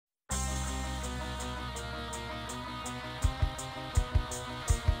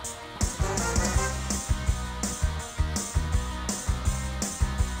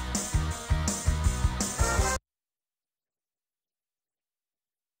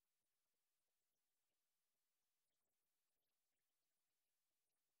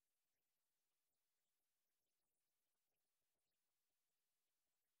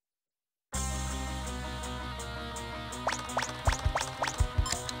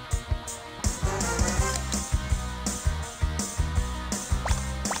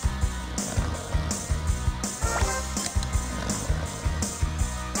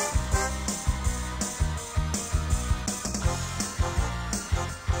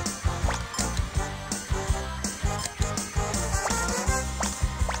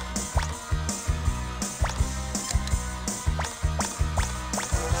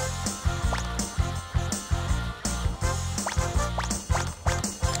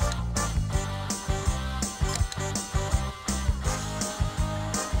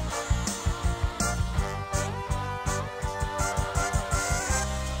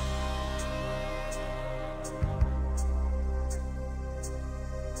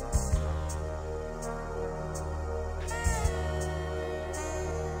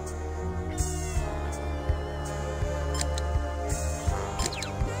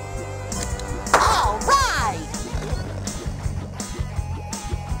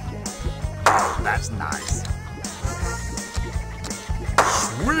That's nice.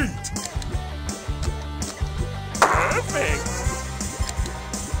 Sweet! Perfect!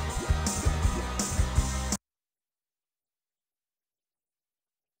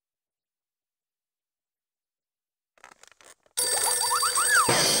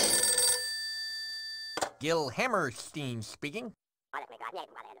 Gil Hammerstein speaking.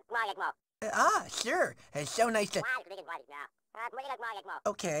 Sure. It's so nice to...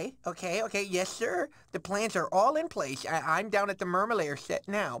 Okay, yes, sir. The plans are all in place. I'm down at the Mermalair set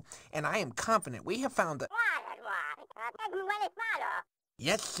now, and I am confident we have found the...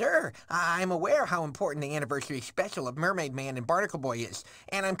 Yes, sir. I'm aware how important the anniversary special of Mermaid Man and Barnacle Boy is,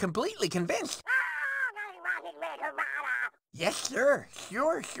 and I'm completely convinced... Yes, sir.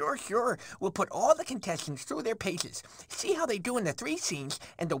 Sure. We'll put all the contestants through their paces, see how they do in the 3 scenes,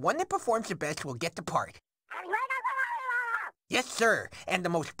 and the one that performs the best will get the part. Yes, sir. And the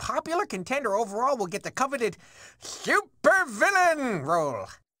most popular contender overall will get the coveted supervillain role.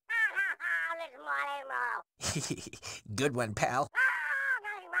 Good one, pal.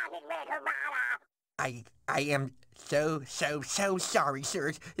 I am so sorry,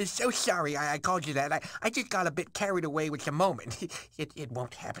 sir. So sorry I called you that. I just got a bit carried away with the moment. It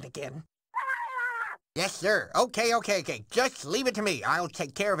won't happen again. Yes, sir. Okay. Just leave it to me. I'll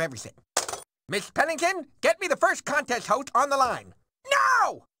take care of everything. Miss Pennington, get me the first contest host on the line.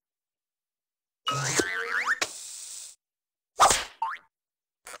 No!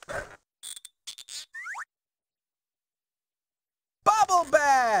 Bubble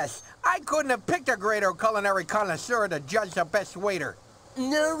Bass! I couldn't have picked a greater culinary connoisseur to judge the best waiter.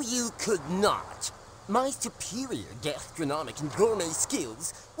 No, you could not. My superior gastronomic and gourmet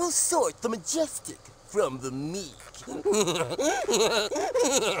skills will sort the majestic from the meek.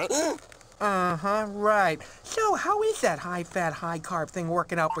 Right. So how is that high-fat, high-carb thing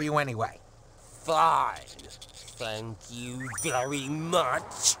working out for you anyway? Fine. Thank you very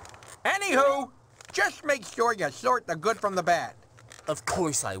much. Anywho, just make sure you sort the good from the bad. Of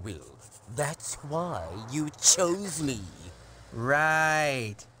course I will. That's why you chose me.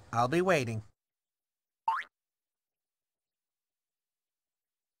 Right. I'll be waiting.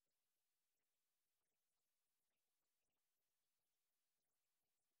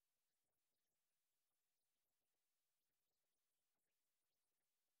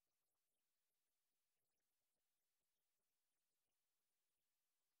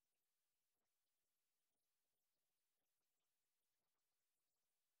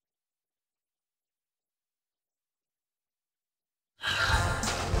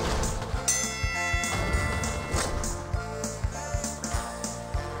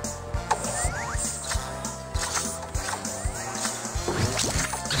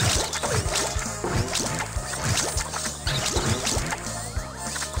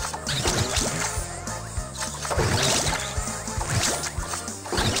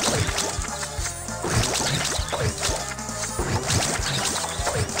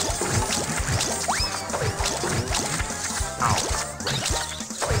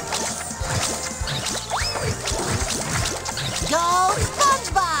 Go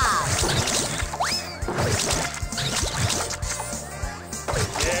SpongeBob!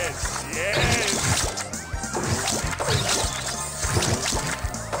 Yes!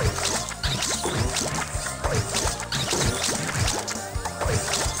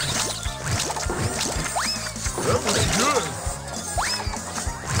 That was good!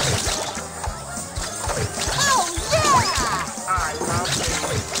 Oh, yeah! I love it!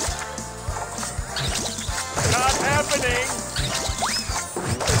 Not happening!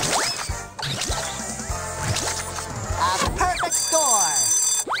 A perfect score!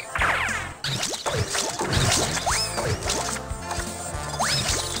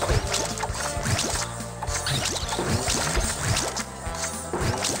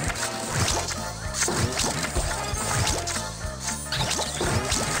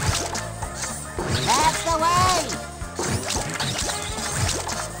 That's the way!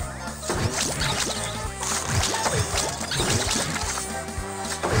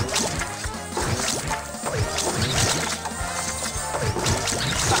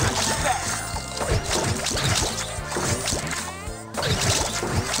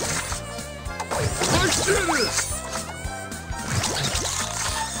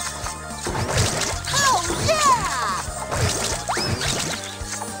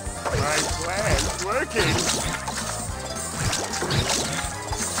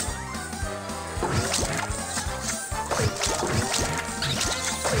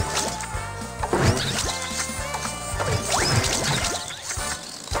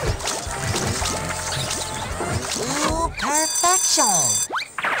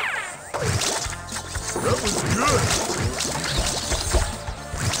 good.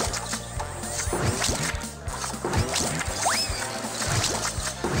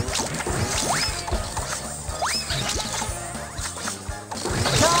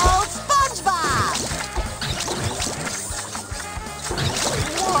 Go SpongeBob!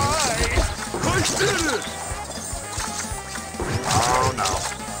 Why? I did it! Oh, no.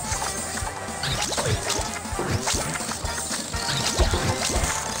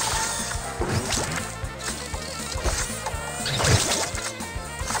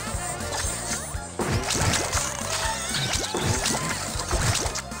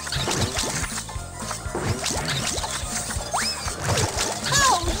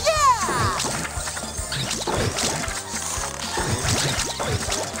 Oh, yeah!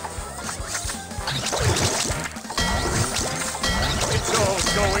 It's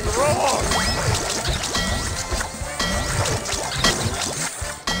all going wrong.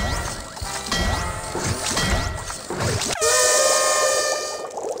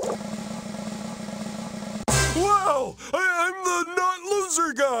 Wow! I'm the not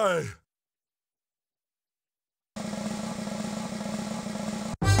loser guy!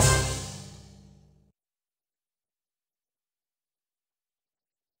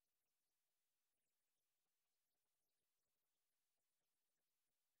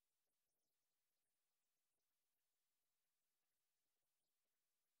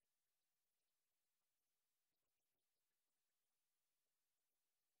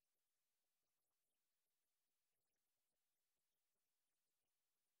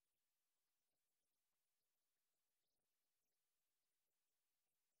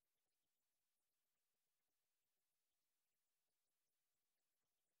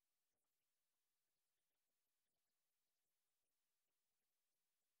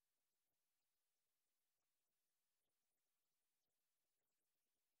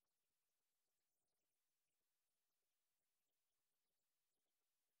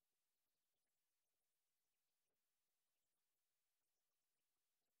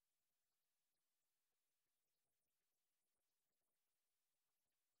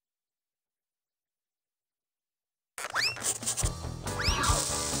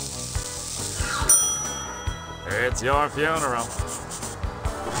 It's your funeral.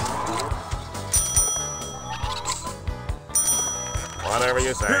 Whatever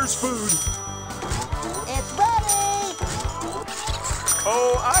you say. Here's food. It's ready!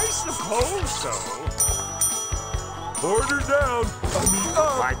 Oh, I suppose so. Order down. I mean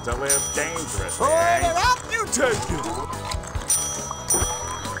up. Like to live dangerously, Order eh? up! You take it.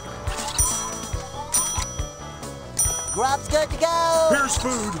 Grub's good to go! Here's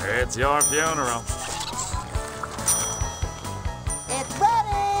food. It's your funeral. It's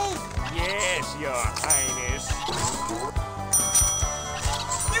ready! Yes, Your Highness.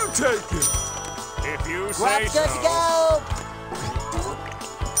 You take it. If you say Grub's good to so. go!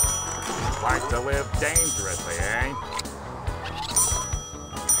 Like to live dangerously, eh?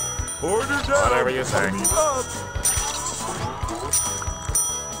 Order down. Whatever you say. I mean up.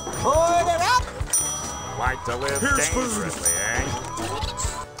 Order up! Like to live Here's food. dangerously, eh?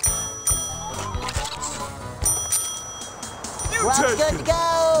 You Grub's take good it. to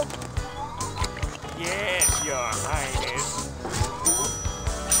go! Yes, Your Highness.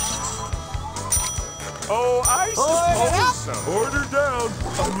 Oh, I up. suppose so. Order down.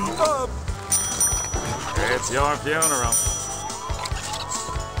 I mean up. It's your funeral.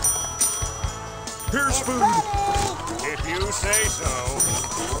 Here's It's food. ready! If you say so.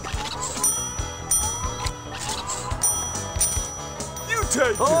 You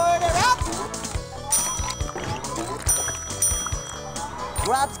take it. Order up!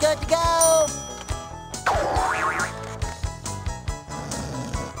 Grub's good to go!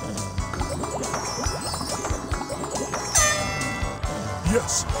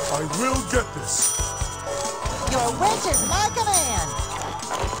 Yes, I will get this. Your wish is my command!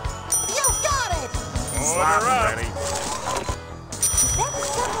 You got it! Order up. Ready. That's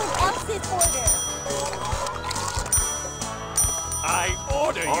someone else's order. I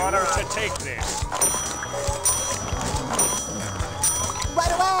order you Order to up. take this.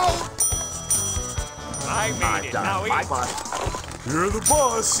 Right away! I made it. Now eat. You're the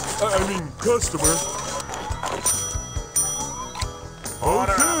boss. I mean, customer.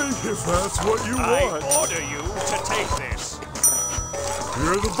 Order Okay, if that's what you I want. order you to take this.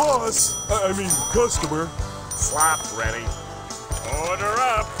 You're the boss. I mean, customer. Slap ready. Order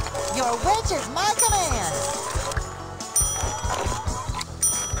up. Your wish is my command!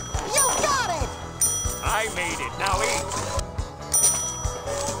 You got it! I made it. Now eat.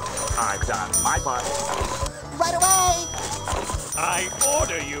 I've done my part. Right away! I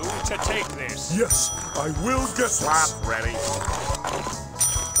order you to take this. Yes, I will get Slap this. ready.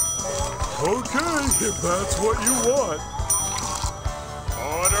 Okay, if that's what you want.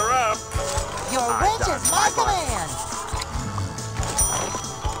 Order up. Your wish is my command.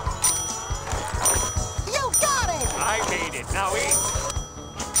 You got it! I made it. Now eat.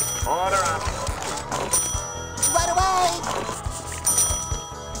 Order up. Right away!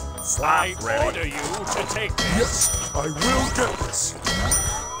 I ready. order you to take this. Yes, I will get this.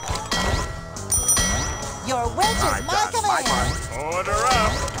 Your wish is my command. Order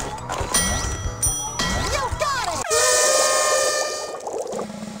up. You got it!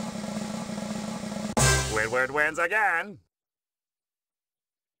 Squidward wins again.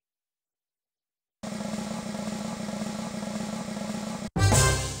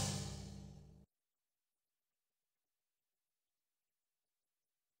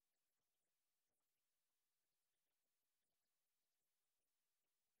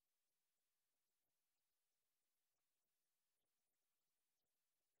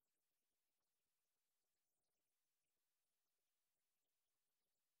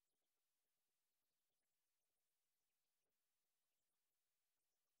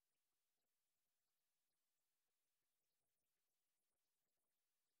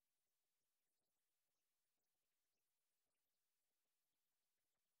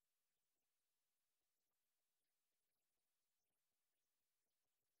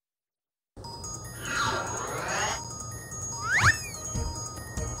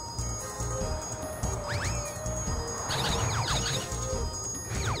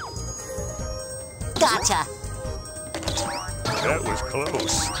 Gotcha! That was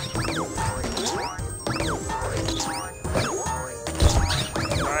close.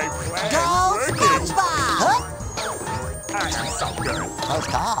 My plan's Go working. SpongeBob! I am so good. Close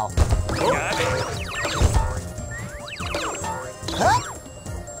call. Got it. Huh?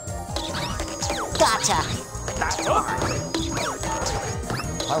 Gotcha! That's mine.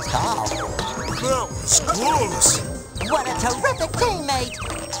 Close call. That was close. What a terrific teammate!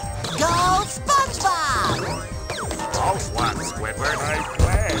 Go SpongeBob! Oh, what, Squidward? My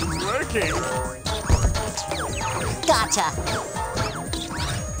plan's working. Gotcha!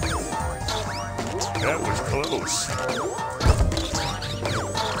 That was close.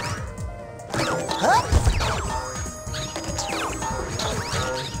 Huh?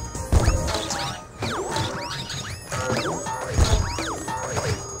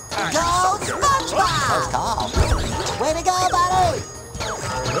 Go SpongeBob! Close call. Way to go, buddy!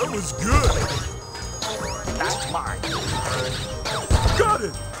 That was good. That's mine. Got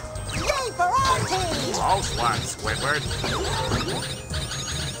it. Yay for our team! Close one, Squidward.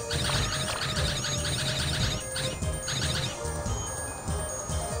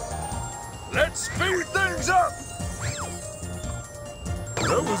 Let's speed things up.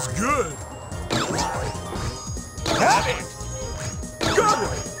 That was good. Got it. Got it.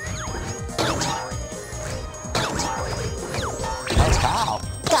 Close call.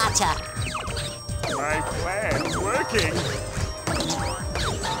 Gotcha! My plan's working.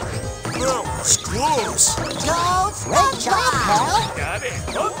 That was close. Go SpongeBob! Pal! Got it.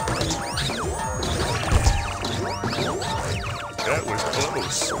 That was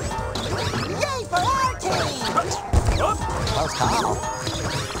close. Yay for our team! Close call.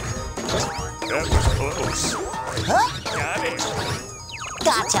 That was close. Huh? Got it.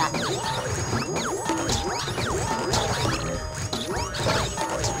 Gotcha!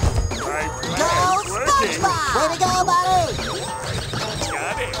 My Go plan's working. SpongeBob! Way to go, buddy!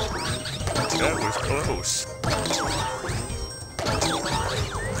 Got it. That was close.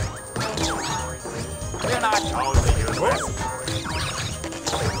 You're not totally useless.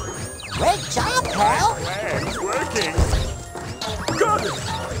 Great job, My pal! plan's working. Got it.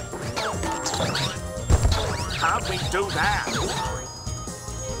 How'd we do that?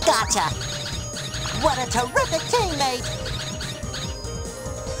 Gotcha! What a terrific teammate!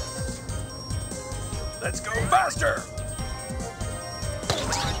 Let's go faster.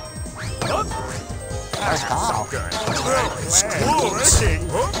 First call. Good. That was Plan's close. working.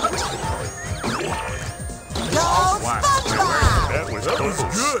 Go SpongeBob! That was That close.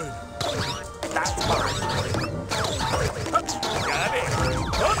 was good. That's mine. Got it.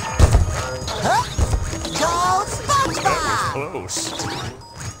 Huh? Go SpongeBob! Close.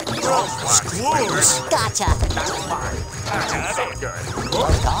 That was close. Gotcha! That's mine. Got it. Good.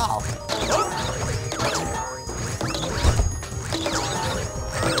 Close call.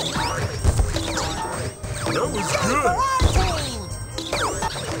 That was For good. our team!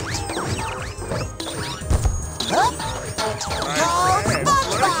 Huh? Go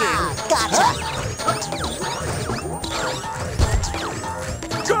SpongeBob! Gotcha!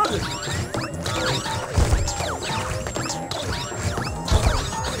 Got it!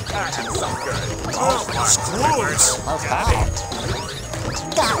 That's so good. Oh, it's close!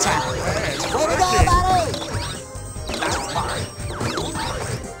 Gotcha! Way to go, buddy! That's fine.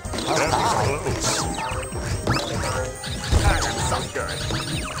 That was close. That's so good.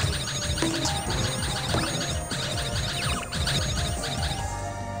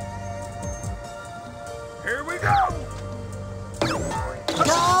 Here we go.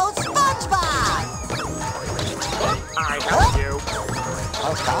 Go, SpongeBob! I help you.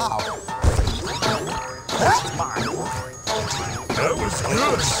 That's mine. That was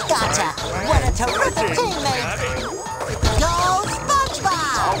good. Gotcha! What a terrific teammate! Go,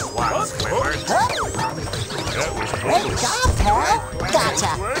 SpongeBob! One, Squidward. That was Great close. job, pal!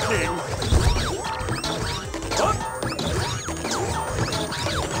 Gotcha! Working.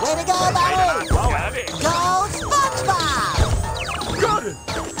 Way to go, buddy! Got it. Go, SpongeBob! Got it.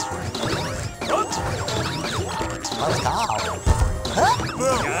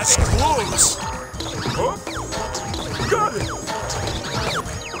 That's close. Huh? Got it.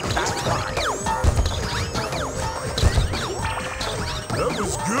 That's fine. That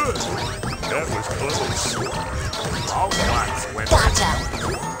was good. That was close. All one, Squidward. Gotcha!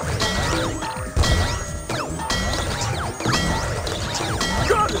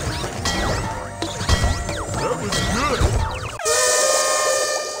 Got it. That was good.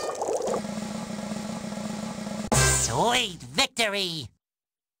 Sweet victory!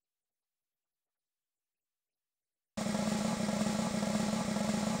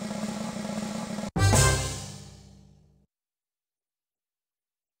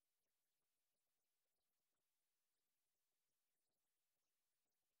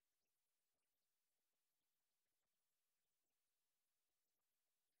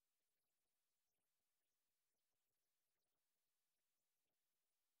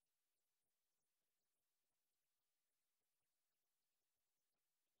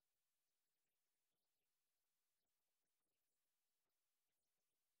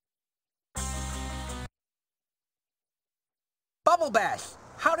 Bubble Bash,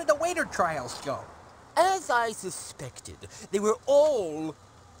 how did the waiter trials go? As I suspected, they were all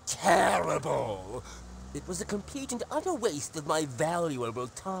terrible. It was a complete and utter waste of my valuable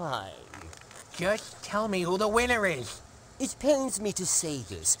time. Just tell me who the winner is. It pains me to say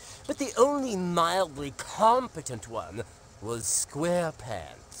this, but the only mildly competent one was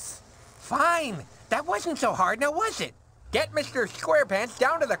SquarePants. Fine. That wasn't so hard, now was it? Get Mr. SquarePants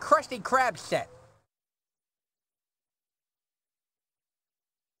down to the Krusty Krab set.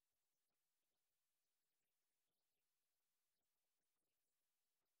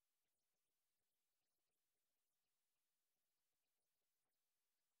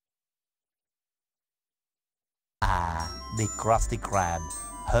 The Krusty Krab,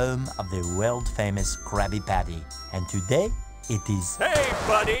 home of the world-famous Krabby Patty. And today, it is... Hey,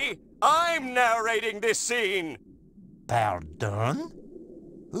 buddy! I'm narrating this scene! Pardon?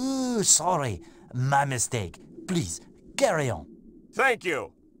 Ooh, sorry. My mistake. Please, carry on. Thank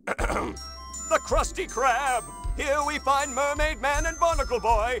you. The Krusty Krab! Here we find Mermaid Man and Barnacle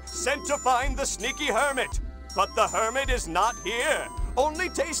Boy sent to find the sneaky hermit. But the hermit is not here. Only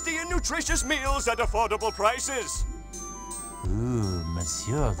tasty and nutritious meals at affordable prices. Ooh,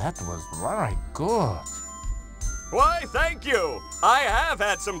 monsieur, that was very good. Why, thank you. I have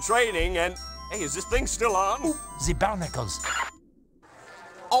had some training and... Hey, is this thing still on? Ooh, the barnacles.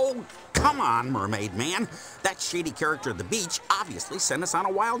 Oh, come on, Mermaid Man. That shady character at the beach obviously sent us on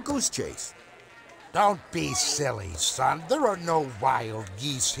a wild goose chase. Don't be silly, son. There are no wild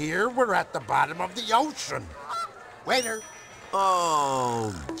geese here. We're at the bottom of the ocean. Waiter.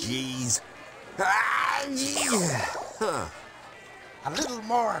 Oh, jeez. Ah, yeah. Huh. A little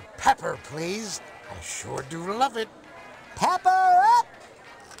more pepper, please. I sure do love it. Pepper up!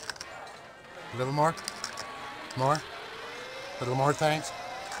 A little more. More. A little more, thanks.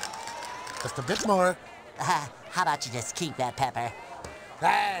 Just a bit more. How about you just keep that pepper?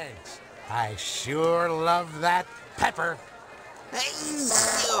 Thanks. I sure love that pepper. Hey,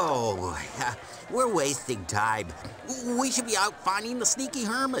 oh, we're wasting time. We should be out finding the sneaky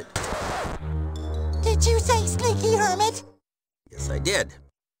hermit. Did you say sneaky hermit? Yes, I did.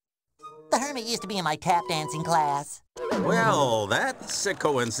 The hermit used to be in my tap dancing class. Well, that's a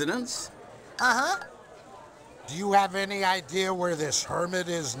coincidence. Uh-huh. Do you have any idea where this hermit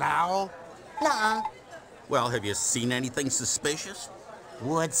is now? Nuh-uh. Well, have you seen anything suspicious?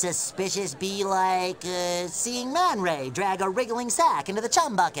 Would suspicious be like, seeing Man Ray drag a wriggling sack into the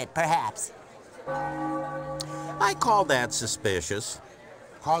chum bucket, perhaps? I call that suspicious.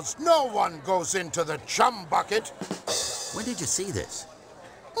 'Cause no one goes into the chum bucket. When did you see this?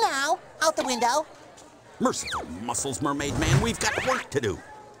 Now, out the window. Merciful muscles, Mermaid Man. We've got work to do.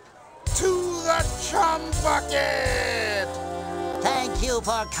 To the chum bucket! Thank you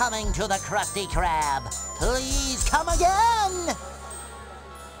for coming to the Krusty Krab. Please come again.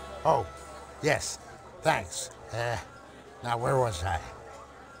 Oh, yes, thanks. Now where was I?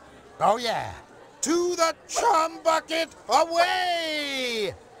 Oh yeah, to the chum bucket,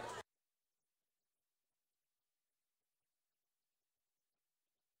 away!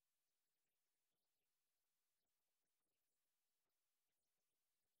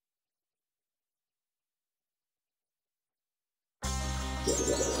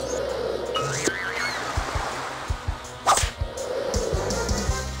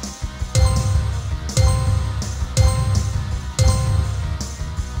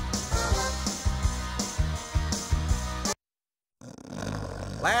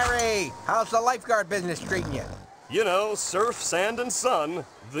 Larry, how's the lifeguard business treating you? You know, surf, sand, and sun.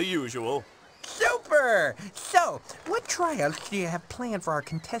 The usual. Super! So, what tryouts do you have planned for our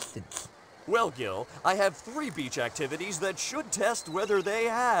contestants? Well, Gil, I have 3 beach activities that should test whether they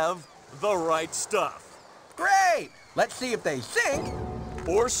have the right stuff. Great! Let's see if they sink.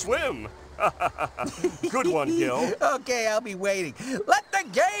 Or swim. Good one, Gil. Okay, I'll be waiting. Let the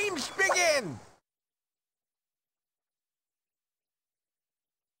games begin!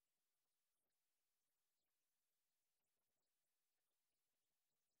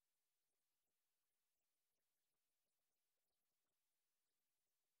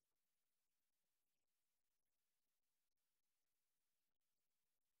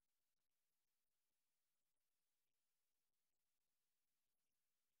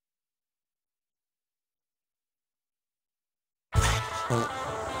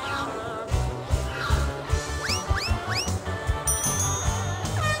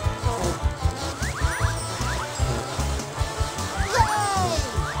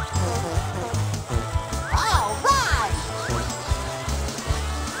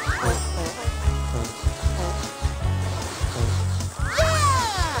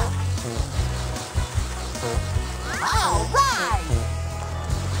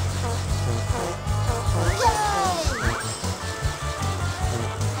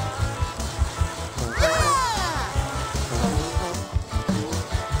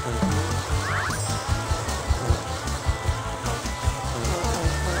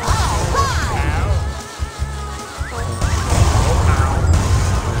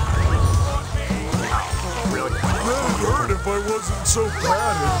 If I wasn't so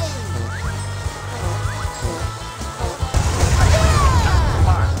padded.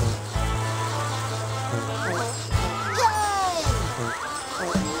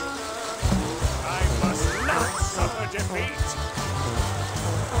 I must not suffer defeat.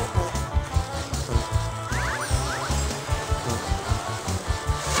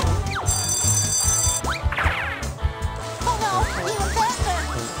 Oh no, even faster!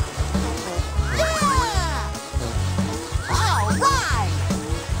 All right!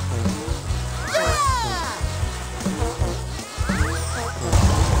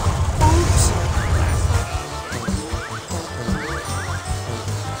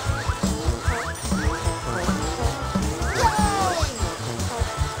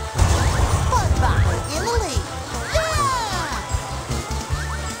 SpongeBob in the lead!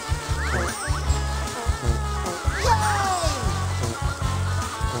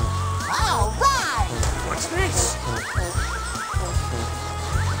 All right! What's this?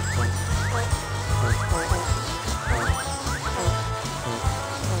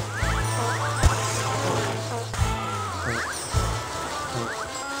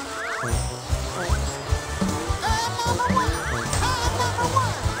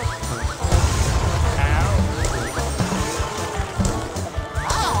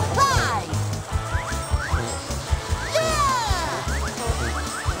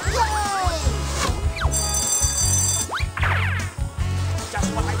 Just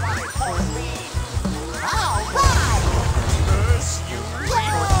what I wanted for me. Curse you, weak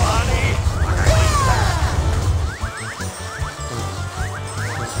body.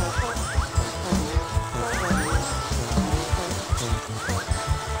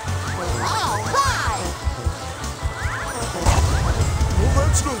 Well,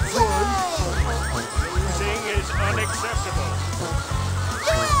 that's no fun. Losing is unacceptable.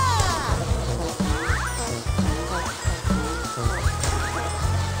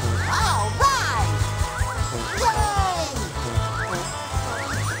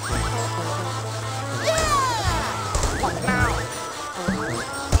 What now?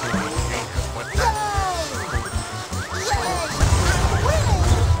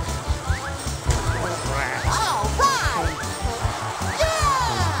 All right!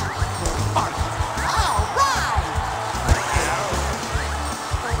 Yeah!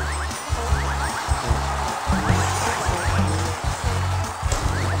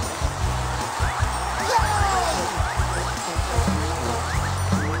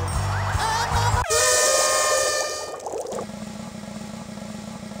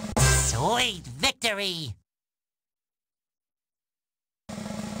 victory!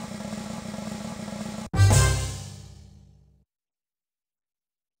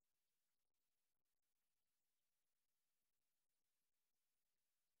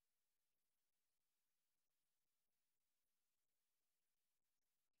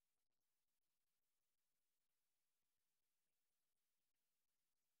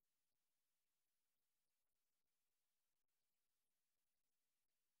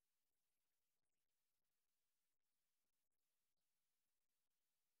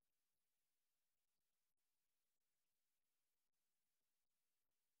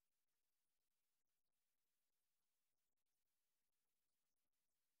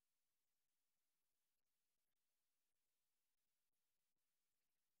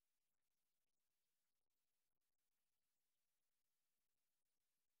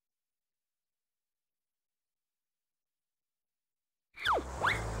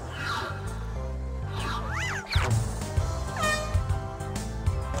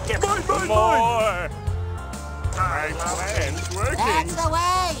 More! My plan's working. That's the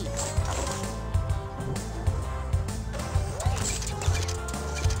way!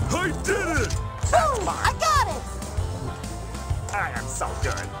 I did it! Boom! I got it! I am so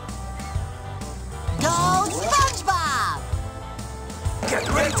good. Go SpongeBob! Get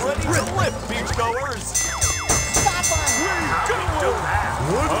ready to lift, beachgoers! That one!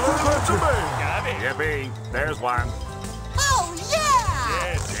 One for Benjamin! Got it. Yippee, there's one. Oh,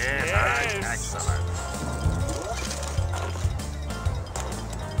 yeah! Yes. Excellent.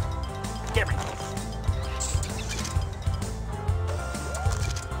 Give me.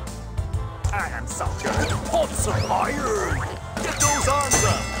 I am so good. Pots of iron! Get those arms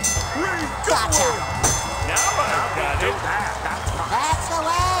up! Gotcha! Now I've got it! That's the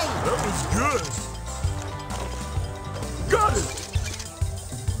way! That was good! Got it!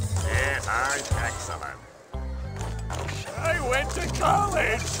 Yes, I'm excellent. I went to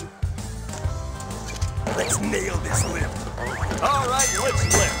college! Let's nail this lift! All right, let's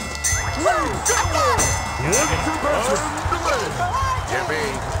lift! One for Benjamin!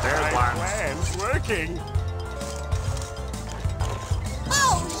 Yippee, there's My one. plan's working!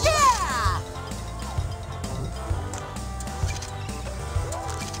 Oh, yeah!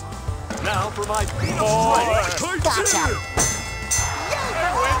 Now for my feet of strength! I Gotcha! did it! I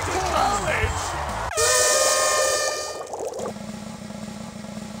went to college!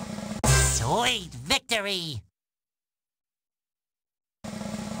 Sweet victory!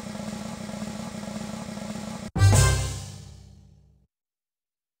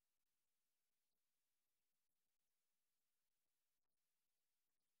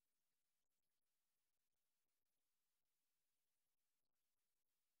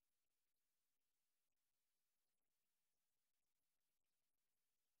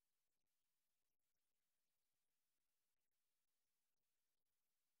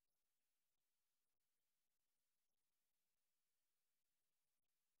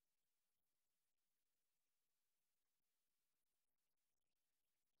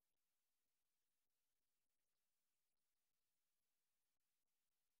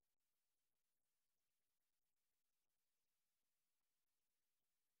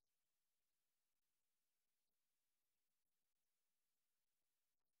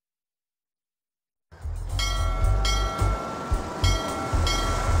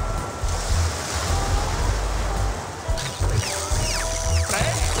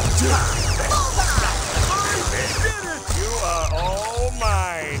 You are all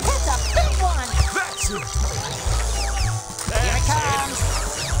mine! It's a big one! That's it! Here it comes!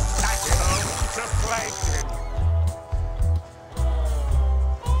 Come to Plankton!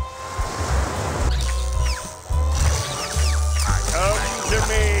 Come to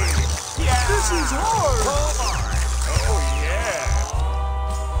me! Yeah! This is hard! Oh, yeah!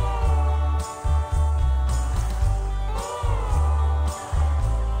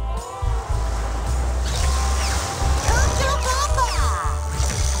 Come to Papa!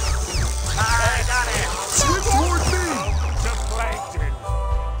 I got it! Swim toward me! Come to Plankton!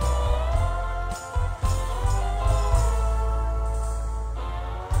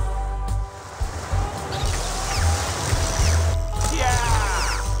 Yeah!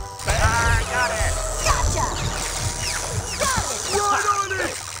 I got it!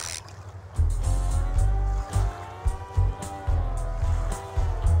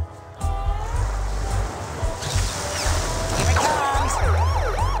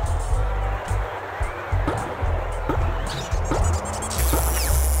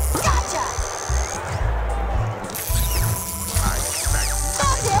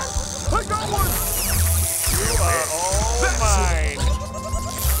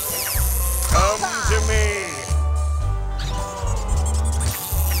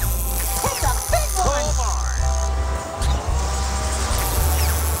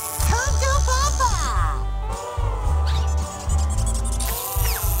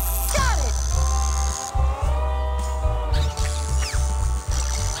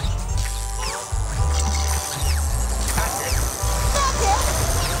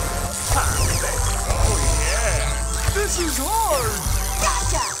 This is hard!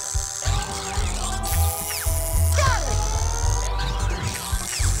 Gotcha! Got it!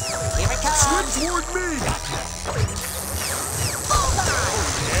 Here it comes! Swim toward me! Hold on!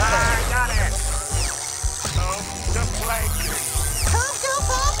 I got it! Come to Plankton. Come to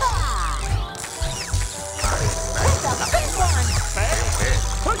Papa! It's a big one!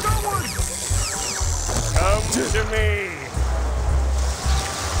 I got one! Come to me.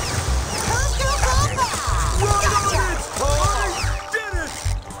 Come to Papa! Gotcha! I did it!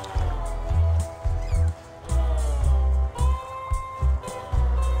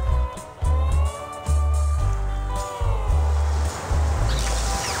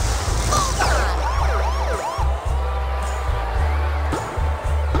 Hold on!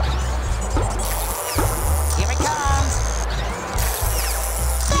 Here it comes!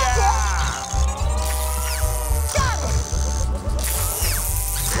 That's it! Got it!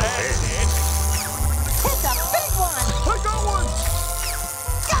 That's it. It's a big one! I got one!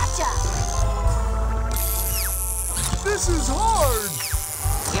 Gotcha! This is hard!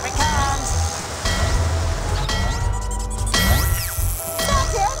 Here it comes!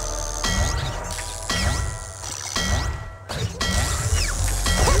 That's it!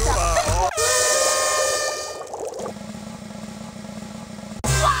 It's a big one!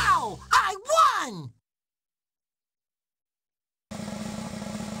 Wow! I won!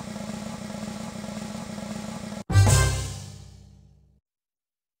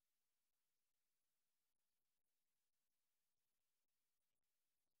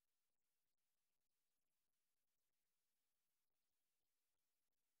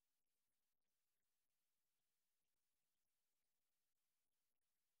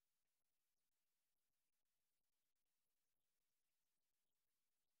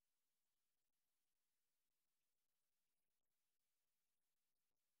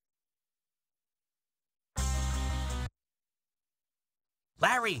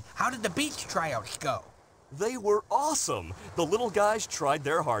 Larry, how did the beach tryouts go? They were awesome. The little guys tried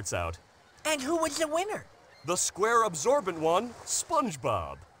their hearts out. And who was the winner? The square absorbent one,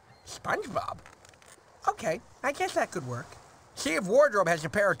 SpongeBob. SpongeBob? Okay, I guess that could work. See if Wardrobe has a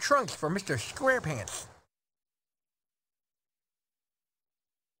pair of trunks for Mr. SquarePants.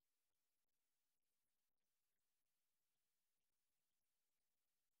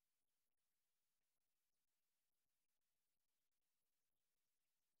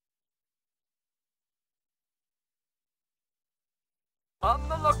 On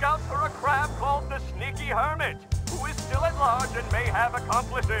the lookout for a crab called the Sneaky Hermit, who is still at large and may have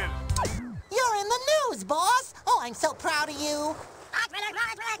accomplices. You're in the news, boss! Oh, I'm so proud of you!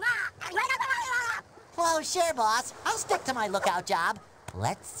 Well, sure, boss. I'll stick to my lookout job.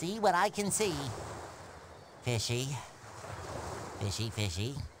 Let's see what I can see. Fishy. Fishy,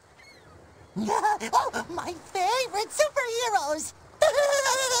 fishy. Oh, my favorite superheroes!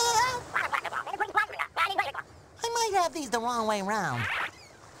 I might have these the wrong way round.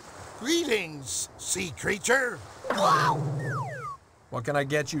 Greetings, sea creature. Wow! What can I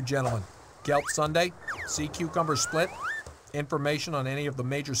get you, gentlemen? Kelp Sundae? Sea cucumber split? Information on any of the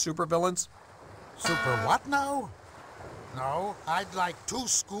major supervillains? Super what now? No, I'd like 2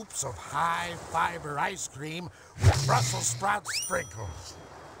 scoops of high-fiber ice cream with Brussels sprout sprinkles.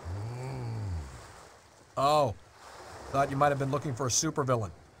 Oh, thought you might have been looking for a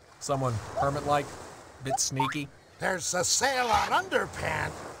supervillain. Someone hermit-like, bit sneaky. There's a sale on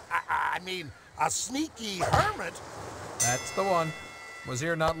underpants. I mean, a sneaky hermit. That's the one. Was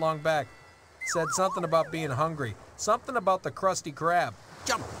here not long back. Said something about being hungry. Something about the Krusty Krab.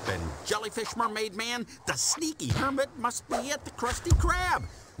 Jumpin' jellyfish mermaid man, the sneaky hermit must be at the Krusty Krab.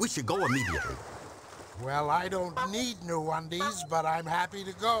 We should go immediately. Well, I don't need new undies, but I'm happy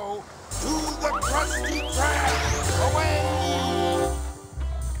to go to the Krusty Krab. Away!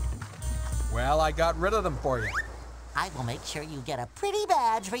 Well, I got rid of them for you. I will make sure you get a pretty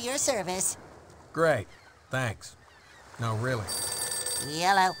badge for your service. Great. Thanks. No, really.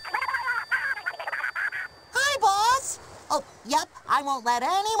 Yellow. Hi, boss! Oh, yep, I won't let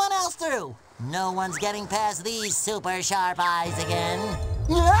anyone else through. No one's getting past these super sharp eyes again.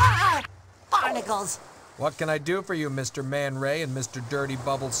 Ah! Barnacles! What can I do for you, Mr. Man Ray and Mr. Dirty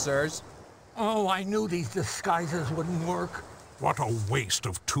Bubbles, sirs? Oh, I knew these disguises wouldn't work. What a waste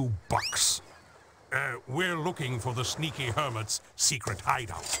of $2. We're looking for the Sneaky Hermit's secret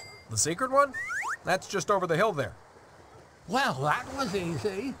hideout. The secret one? That's just over the hill there. Well, that was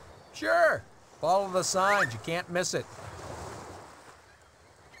easy. Sure. Follow the signs. You can't miss it.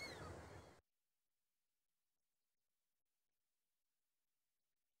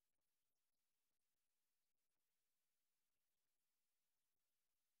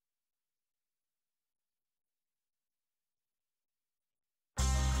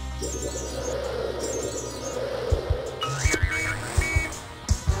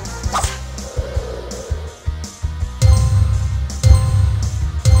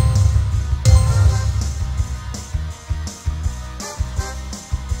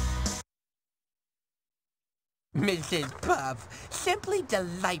 Mrs. Puff. Simply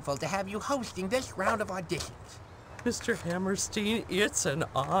delightful to have you hosting this round of auditions. Mr. Hammerstein, it's an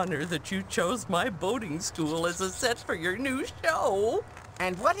honor that you chose my boating school as a set for your new show.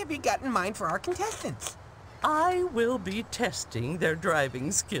 And what have you got in mind for our contestants? I will be testing their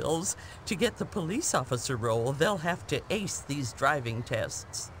driving skills. To get the police officer role, they'll have to ace these driving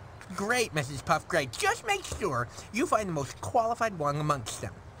tests. Great, Mrs. Puff, great. Just make sure you find the most qualified one amongst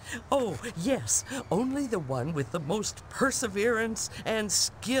them. Oh, yes. Only the one with the most perseverance and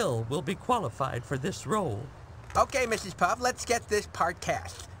skill will be qualified for this role. Okay, Mrs. Puff, let's get this part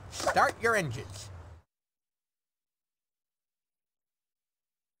cast. Start your engines.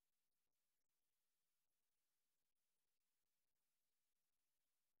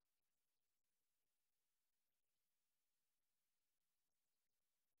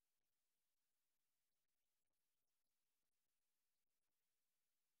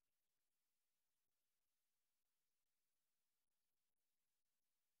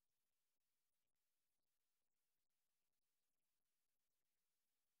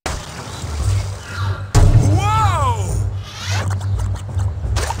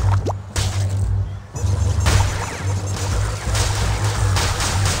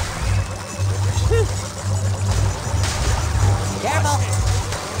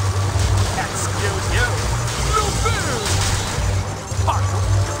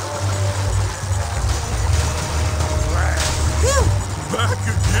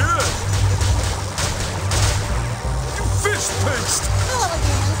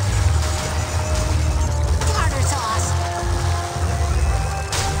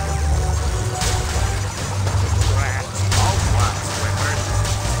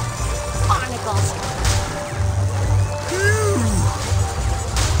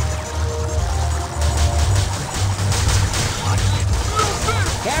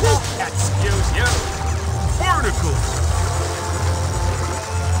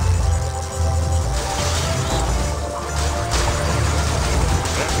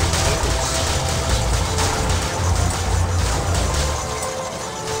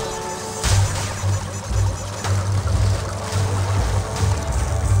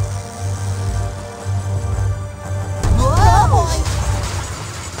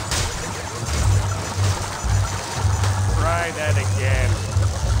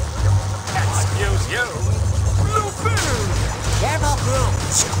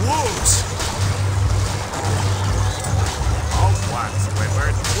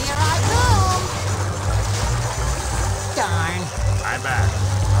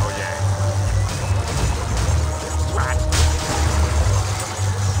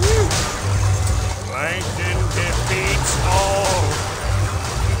 Plankton defeats all.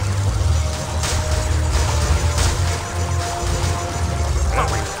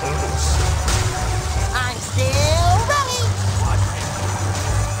 Very close. I'm still ready.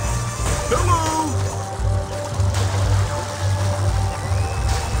 The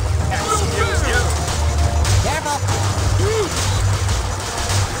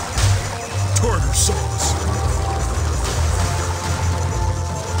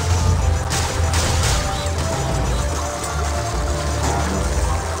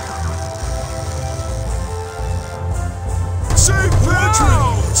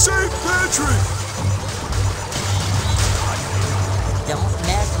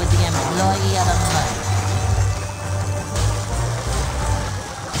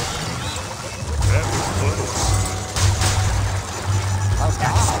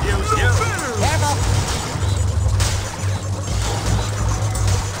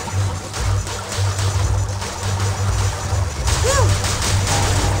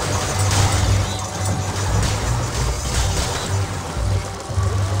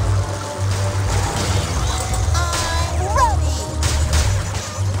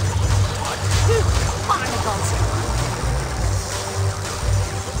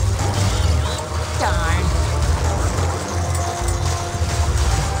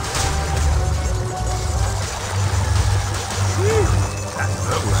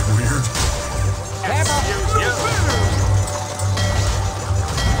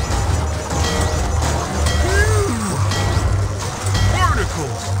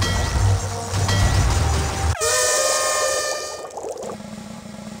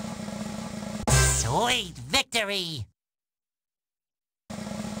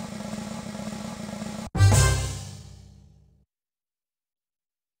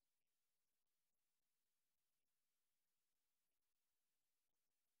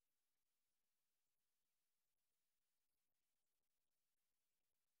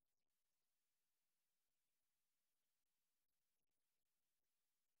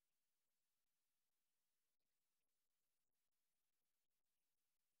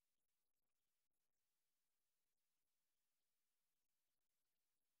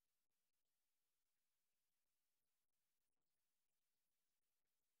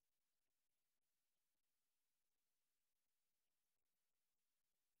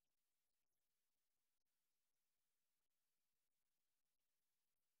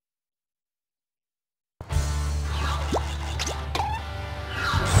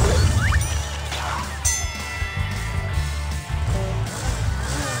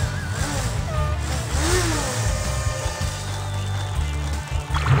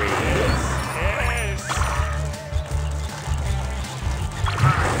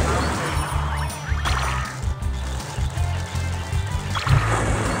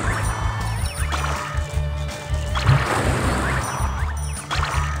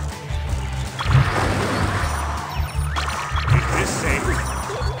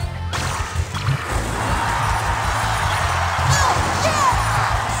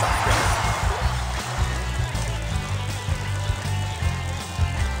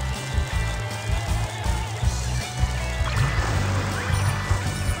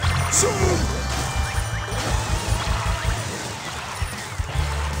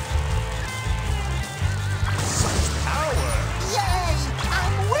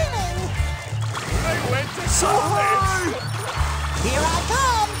So high! Here I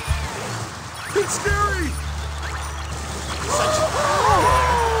come! It's scary! Such power!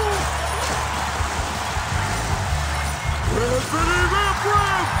 Rippity rip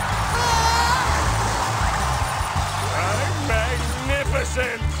rip! I'm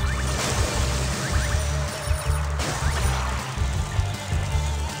magnificent!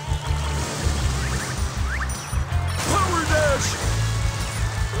 Power dash!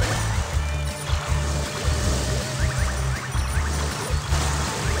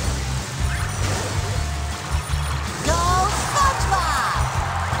 Go SpongeBob!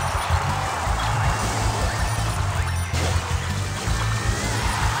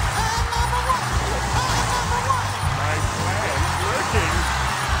 I'm number one! I'm number one! My plan's working.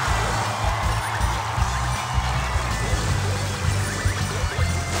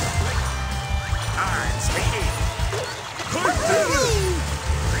 I'm Speedy.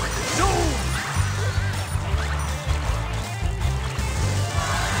 Zoom!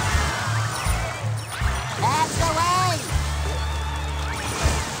 That's the way!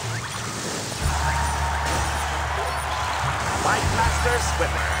 Fight Master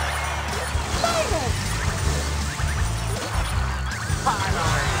Squidward. David!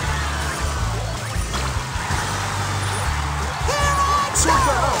 Finally. Here I So go!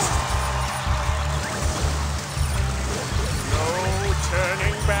 fast! No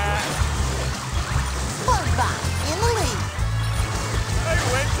turning back. SpongeBob in the lead. I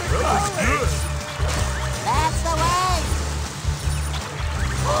went to college. That's the way!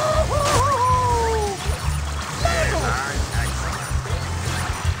 Woo-hoo-hoo-hoo! David!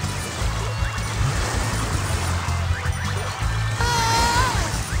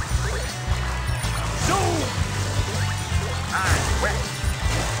 Zoom! I'm quick.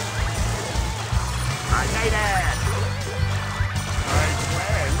 I made it. My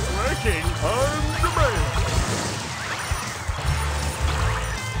plan's working. I'm the man!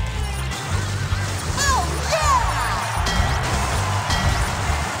 Oh, yeah!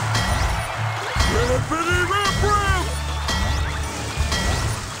 Rippity rip rip!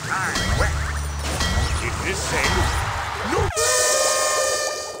 I'm quick. Is this safe? No!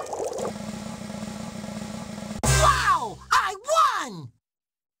 Wow! I won!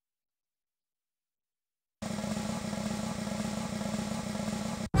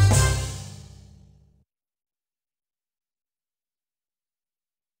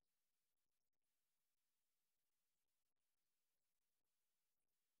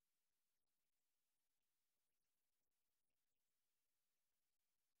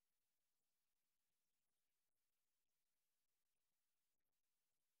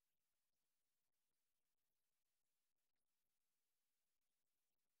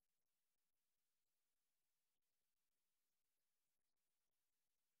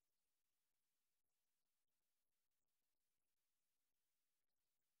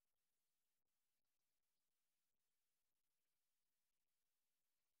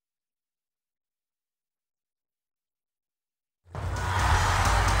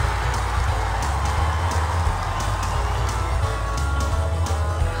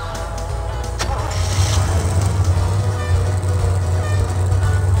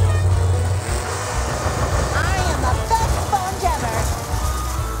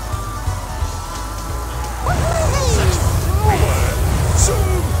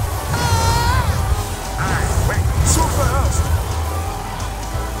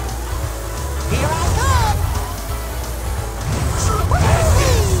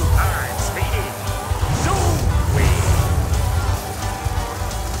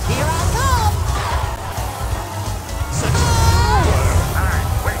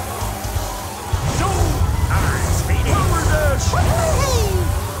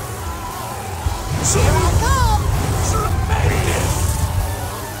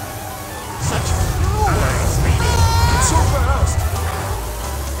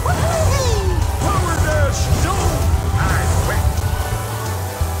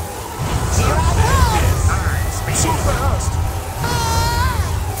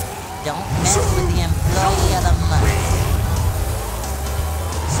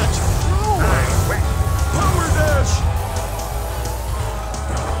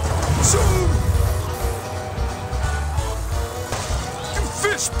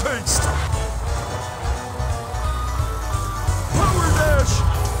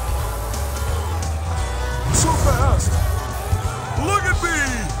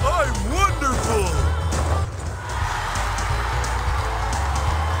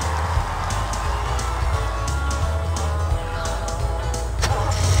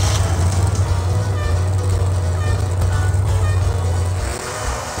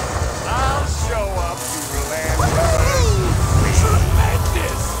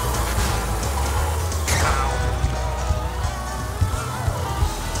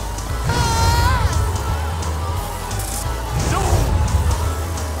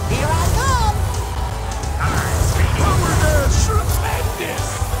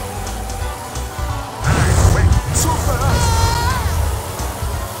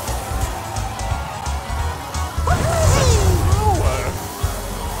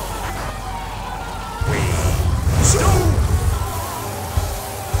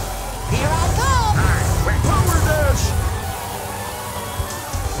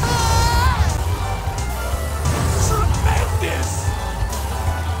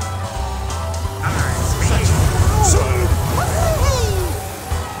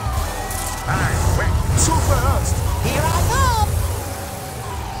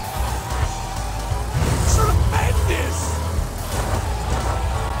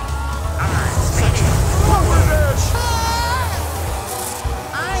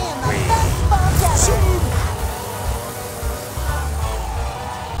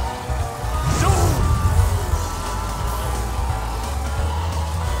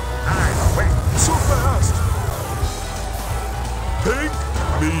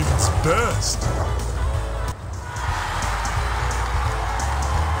 fast.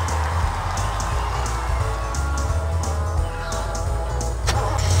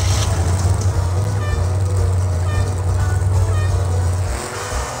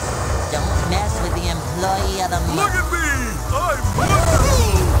 Don't mess with the employee of the month. Look at me! I'm wonderful!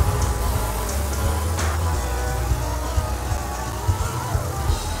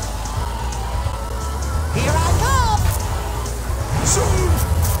 Here I come! Soon!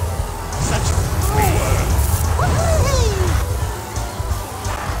 Such power! Woo-hoo-hoo!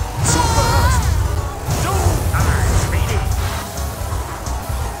 So fast! I'm speedy.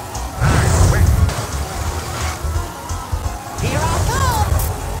 I'm quick. Here I come!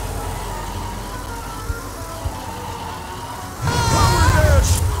 Power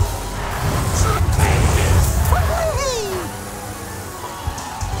dash! Woo-hoo-hoo!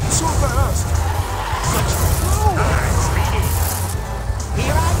 So fast! Such power! I'm speedy.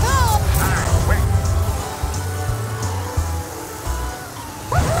 Here I come! I'm quick.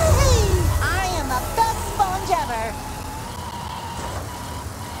 Woo-hoo-hoo! I am the best sponge ever!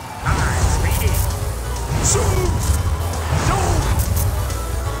 I'm speedy. Soon!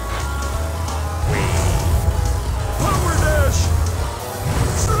 Power dash!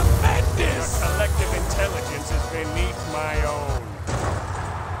 Tremendous! Your collective intelligence is beneath my own.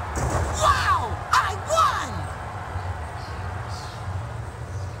 Wow! I won!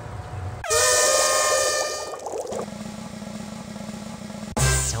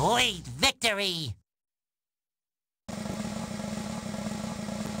 Sweet victory!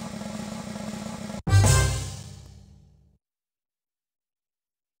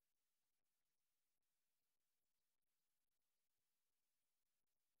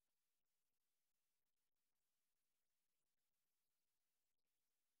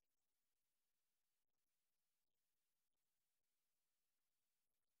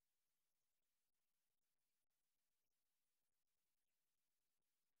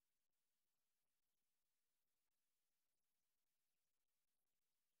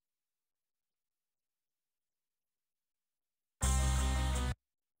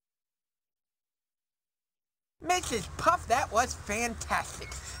 Mrs. Puff, that was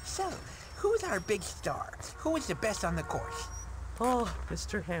fantastic. So, who's our big star? Who is the best on the course? Oh,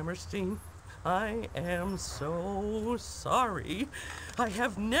 Mr. Hammerstein, I am so sorry. I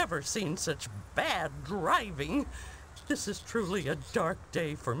have never seen such bad driving. This is truly a dark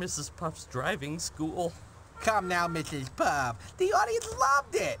day for Mrs. Puff's driving school. Come now, Mrs. Puff. The audience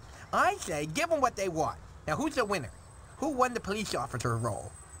loved it. I say give them what they want. Now, who's the winner? Who won the police officer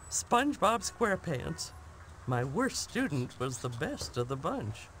role? SpongeBob SquarePants. My worst student was the best of the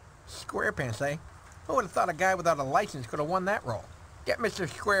bunch. SquarePants, eh? Who would have thought a guy without a license could have won that role? Get Mr.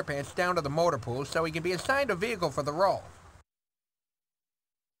 SquarePants down to the motor pool so he can be assigned a vehicle for the role.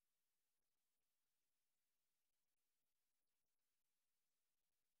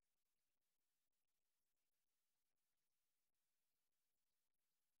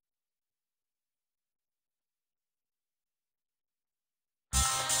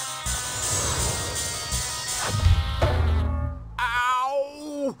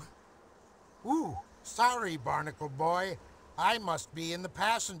 Ow! Ooh, sorry, Barnacle Boy. I must be in the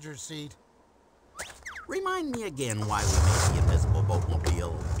passenger seat. Remind me again why we made the invisible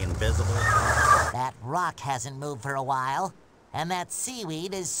boatmobile invisible. That rock hasn't moved for a while, and that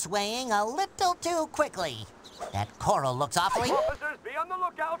seaweed is swaying a little too quickly. That coral looks awfully... Officers, be on the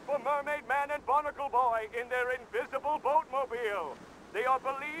lookout for Mermaid Man and Barnacle Boy in their invisible boatmobile. They are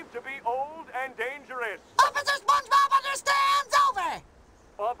believed to be old and dangerous. Officer SpongeBob understands! Over!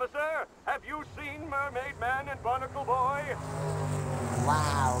 Officer, have you seen Mermaid Man and Barnacle Boy?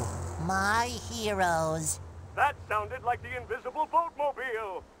 Wow, my heroes. That sounded like the invisible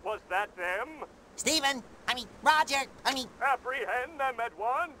boatmobile. Was that them? Roger, Apprehend them at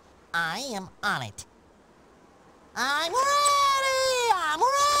once. I am on it. I'm ready! I'm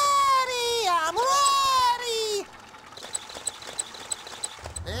ready! I'm ready!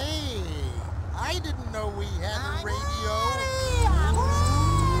 Hey, I didn't know we had a radio. I'm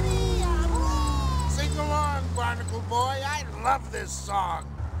ready! I'm ready! Sing along, Barnacle Boy. I love this song.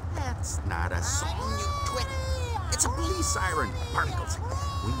 That's not a song, you twit. It's a police siren. Barnacles,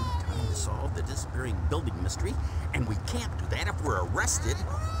 we need time to solve the disappearing building mystery, and we can't do that if we're arrested.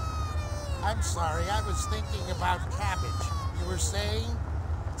 I'm sorry, I was thinking about cabbage. You were saying?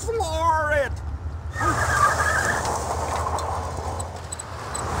 Floor it!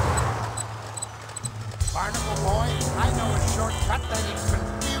 Barnacle Boy, I know a shortcut that can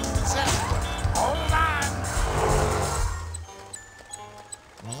confuse everyone. Hold on!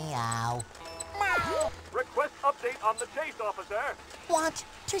 Meow. Request update on the chase, officer. Want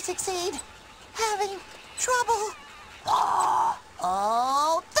to succeed? having trouble.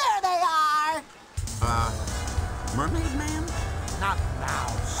 Oh, there they are! Mermaid Man? Not now,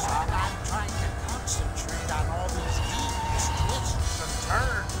 son. I'm trying to concentrate on all these heaves, twists, and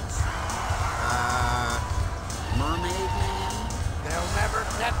turns. Mermaid Man? They'll never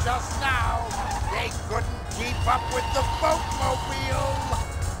catch us now. They couldn't keep up with the boatmobile.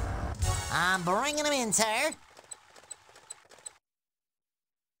 I'm bringing them in, sir.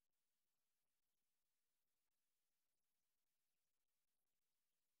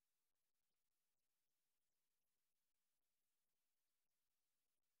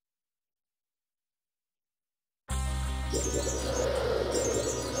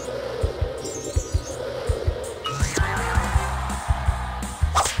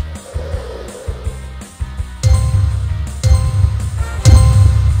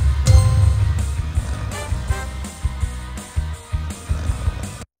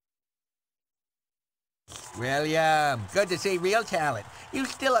 William, good to see real talent. You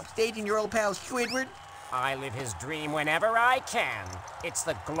still upstaging your old pal Squidward? I live his dream whenever I can. It's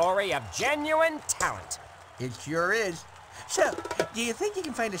the glory of genuine talent. It sure is. So, do you think you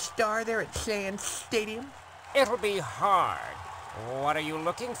can find a star there at Sands Stadium? It'll be hard. What are you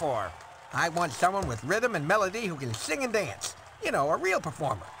looking for? I want someone with rhythm and melody who can sing and dance. You know, a real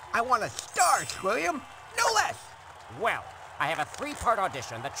performer. I want a star, William. No less. Well, I have a 3-part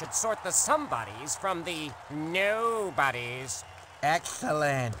audition that should sort the somebodies from the nobodies.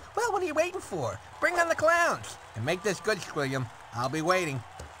 Excellent. Well, what are you waiting for? Bring on the clowns. And make this good, William. I'll be waiting.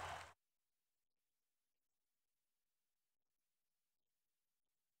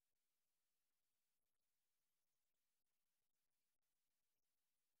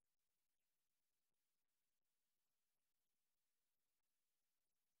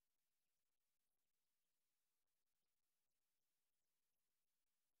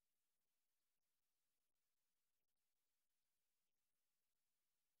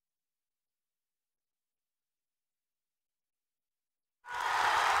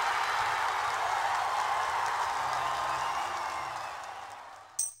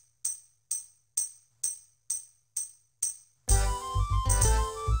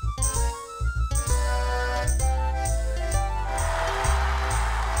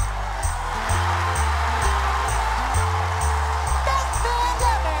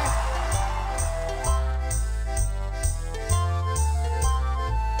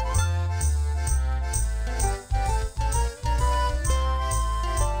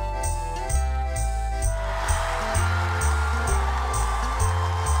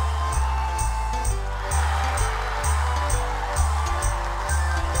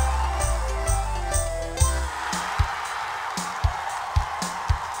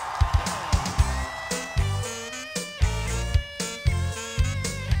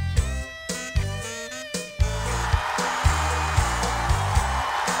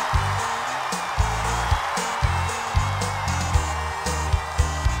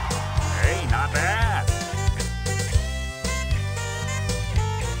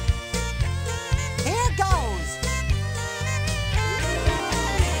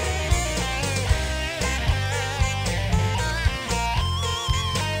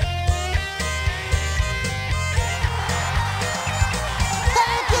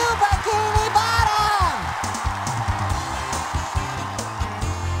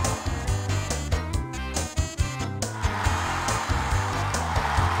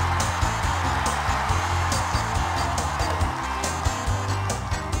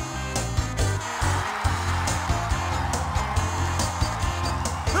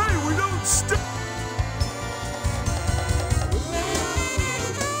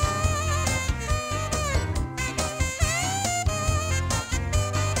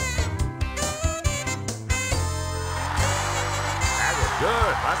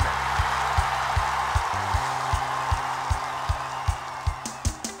 Good, wasn't it?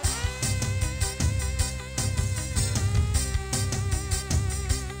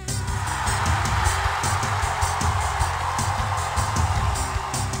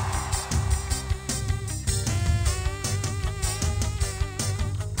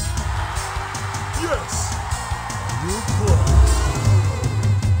 Yes! You play.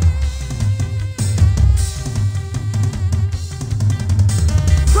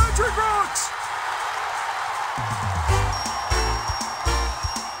 Patrick rocks!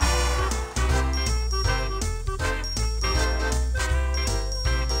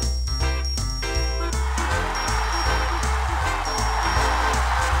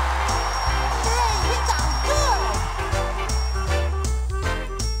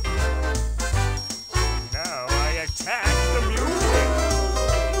 Now I attack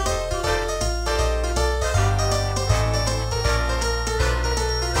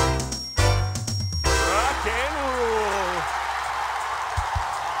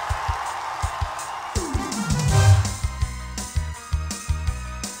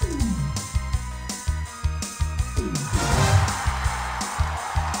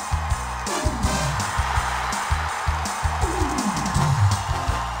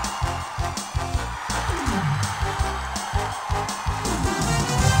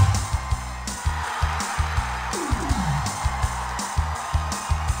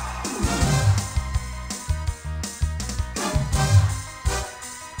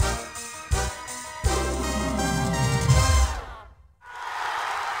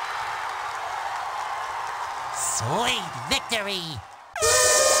victory!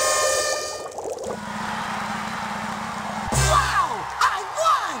 Wow! I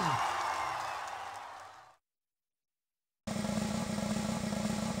won!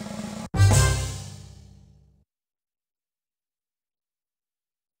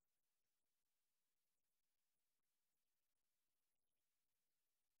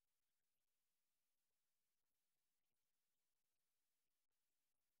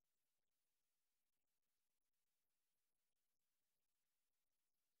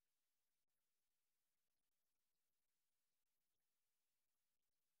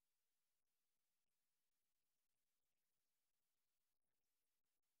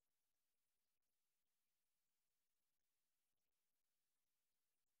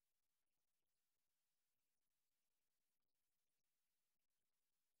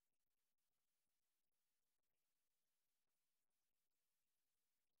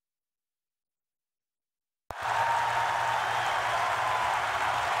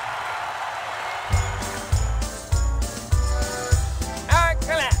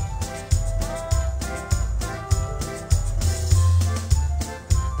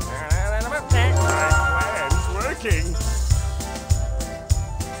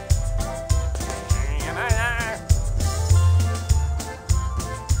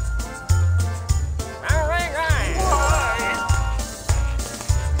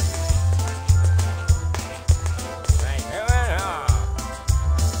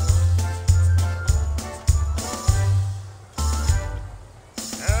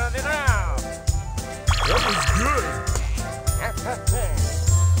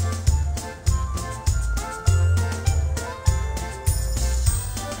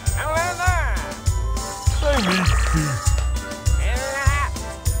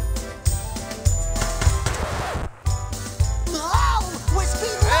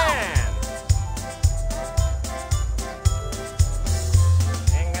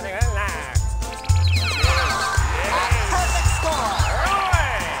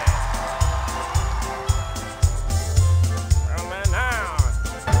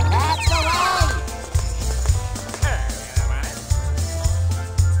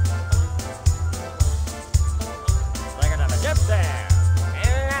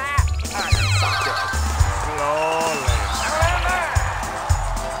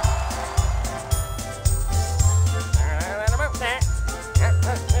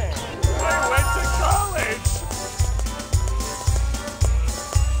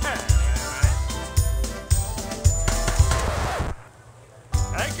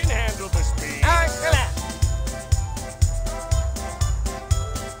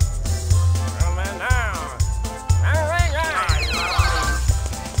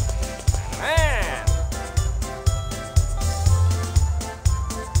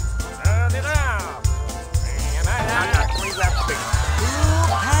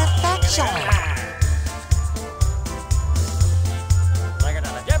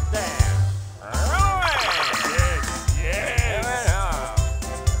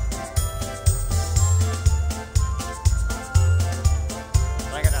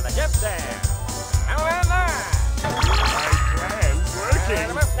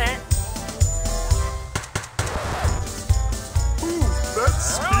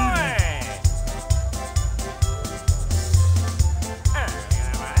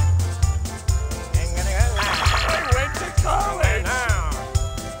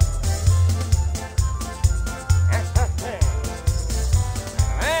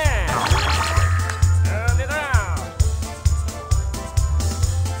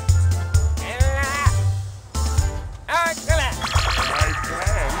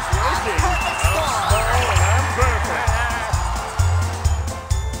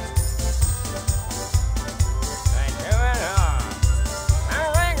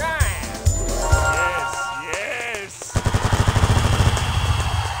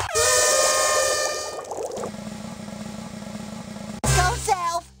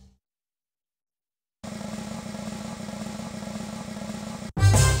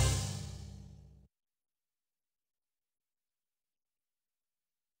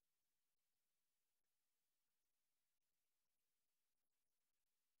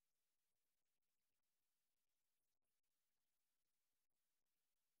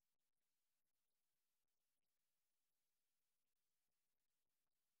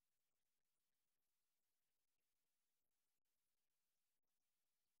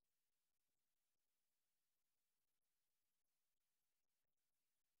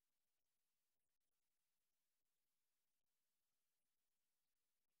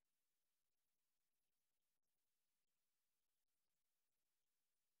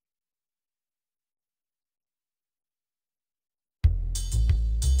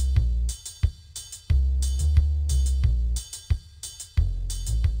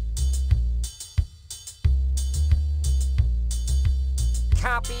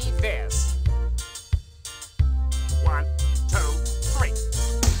 copy this. 1, 2, 3.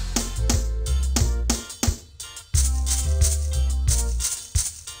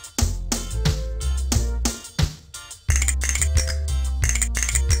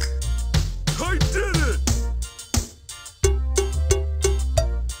 I did it!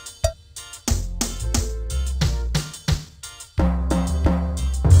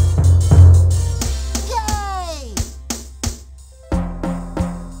 Yay!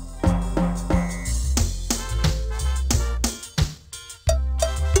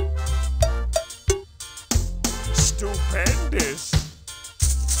 Stupendous!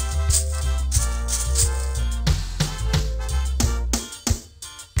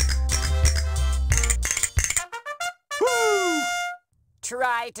 Woo!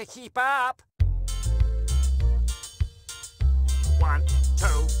 Try to keep up. 1, 2,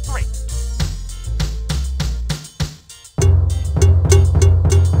 3.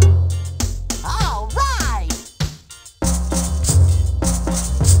 All right!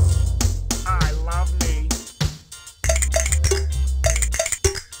 I love me.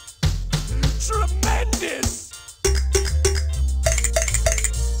 Tremendous!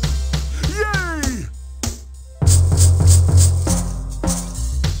 Yay!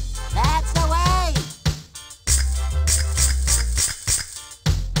 That's the way!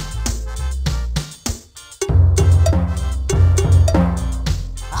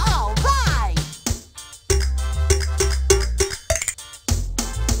 All right!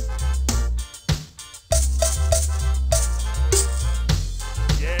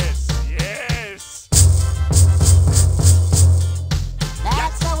 Yes, yes!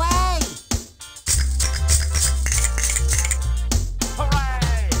 That's the way!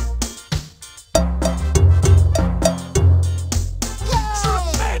 Hooray! Yay!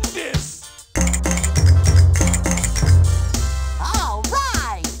 Tremendous! All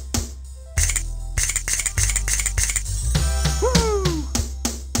right! Woo!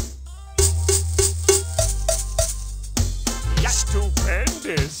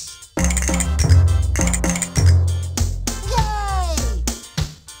 Stupendous! Yay!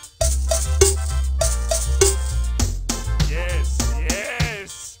 Yes,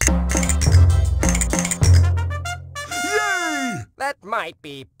 yes! Yay! That might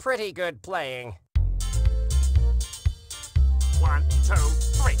be pretty good playing. 1, 2,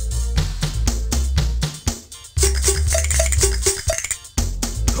 3.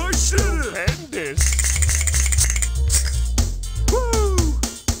 I stupendous! Woo!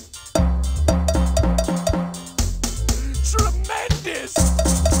 Tremendous!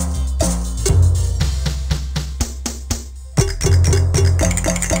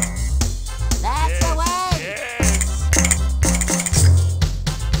 That's the way! Yes!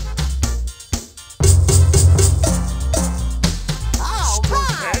 All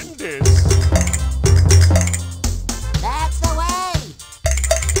right! Stupendous! That's the way!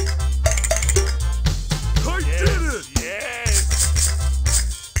 I did it! Yes!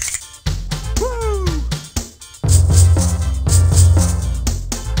 Woo!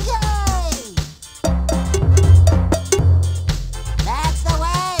 Yay! That's the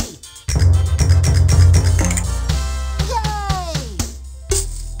way! Yay!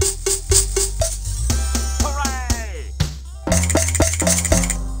 Hooray!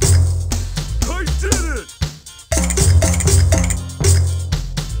 I did it!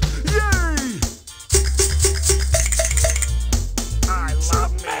 Yay! I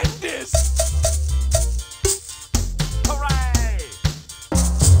love me. Tremendous! Hooray!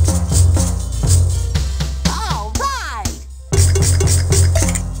 All right!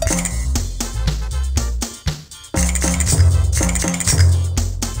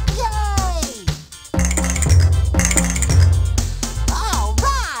 Yay! All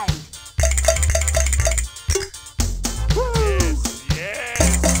right! Yes, yes!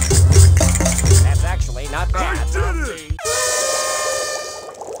 That's actually not bad. I did it!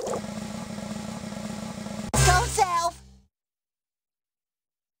 Go self!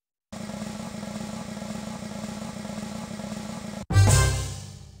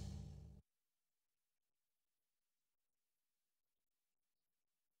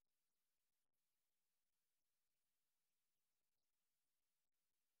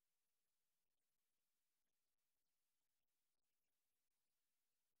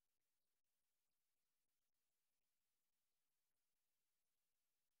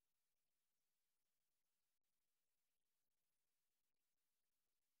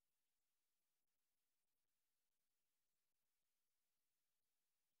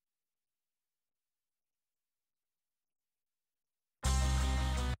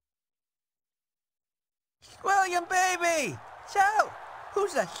 William, baby! So,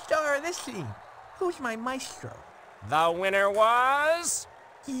 Who's the star of this scene? Who's my maestro? The winner was...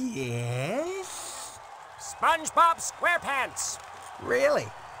 Yes? SpongeBob SquarePants. Really?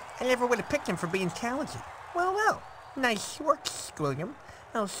 I never would have picked him for being talented. Well, well. Nice work, Squilliam.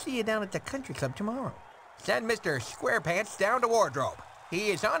 I'll see you down at the country club tomorrow. Send Mr. SquarePants down to wardrobe. He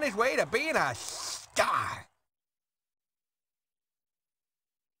is on his way to being a star.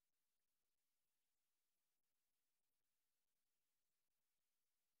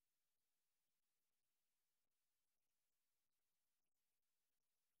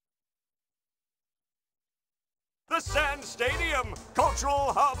 The Sand Stadium,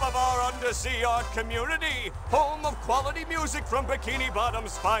 cultural hub of our undersea art community, home of quality music from Bikini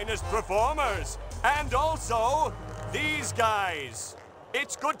Bottom's finest performers, and also these guys.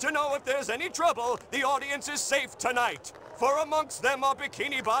 It's good to know if there's any trouble, the audience is safe tonight, for amongst them are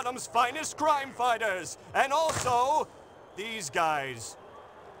Bikini Bottom's finest crime fighters, and also these guys.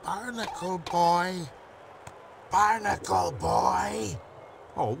 Barnacle boy. Barnacle boy.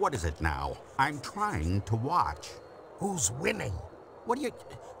 Oh, what is it now? I'm trying to watch. Who's winning? What do you...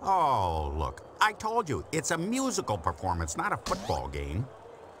 Oh, look. I told you, it's a musical performance, not a football game.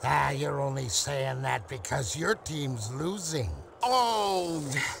 Ah, you're only saying that because your team's losing. Oh,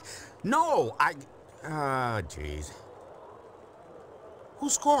 no, jeez. Who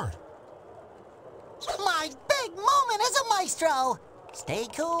scored? My big moment as a maestro. Stay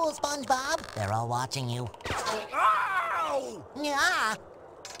cool, SpongeBob. They're all watching you. Ow! Yeah.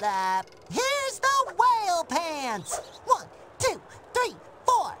 Here's the whale pants. 1, 2, 3,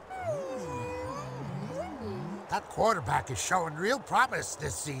 4. That quarterback is showing real promise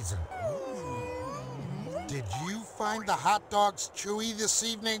this season. Did you find the hot dogs chewy this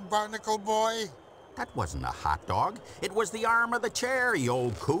evening, Barnacle boy? That wasn't a hot dog. It was the arm of the chair, you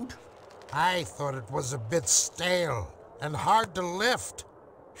old coot. I thought it was a bit stale and hard to lift.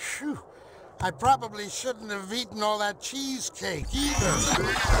 Phew. I probably shouldn't have eaten all that cheesecake either.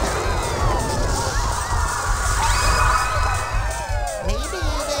 Maybe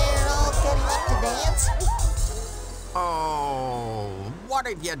they're all getting up to dance. Oh, what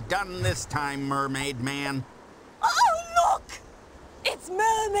have you done this time, Mermaid Man? Oh, look! It's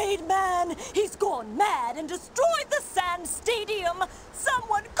Mermaid Man! He's gone mad and destroyed the Sand Stadium!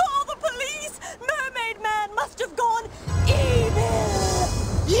 Someone call the police! Mermaid Man must have gone evil!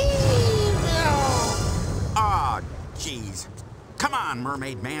 Ah, jeez. Come on,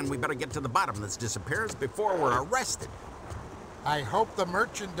 Mermaid Man. We better get to the bottom of this disappearance before we're arrested. I hope the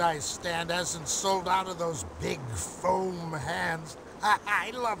merchandise stand hasn't sold out of those big foam hands.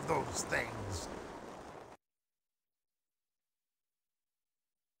 I love those things.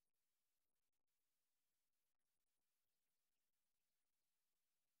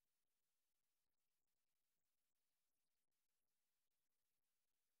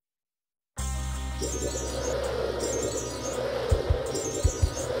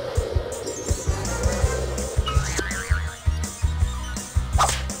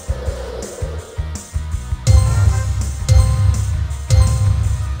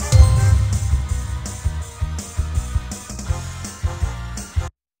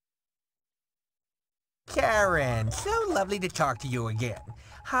 Karen, so lovely to talk to you again.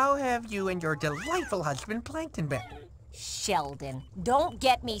 How have you and your delightful husband Plankton been? Sheldon, don't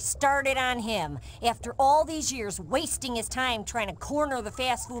get me started on him. After all these years wasting his time trying to corner the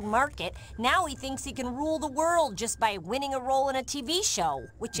fast food market, now he thinks he can rule the world just by winning a role in a TV show,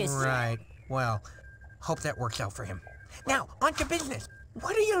 which is... Right. Well, hope that works out for him. Now, on to business.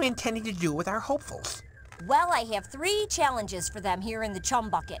 What are you intending to do with our hopefuls? Well, I have 3 challenges for them here in the Chum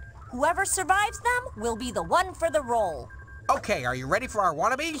Bucket. Whoever survives them will be the one for the role. Okay, are you ready for our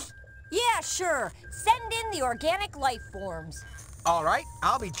wannabes? Yeah, sure. Send in the organic life forms. All right,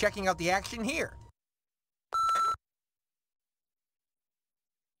 I'll be checking out the action here.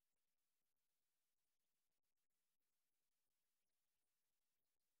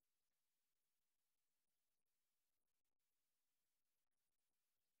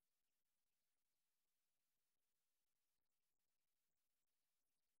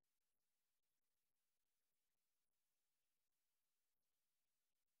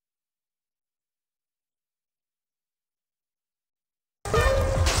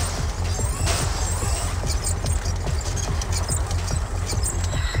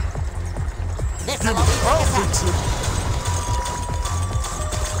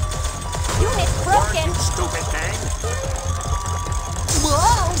 Unit broken! You stupid thing!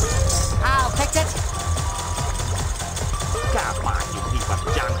 Whoa! I'll fix it! Come on, you piece of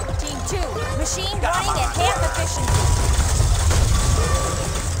junk! Team 2, machine running at half efficiency.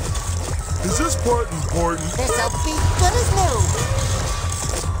 Is this part important? This'll be good as new!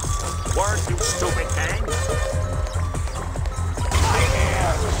 Word, you stupid thing.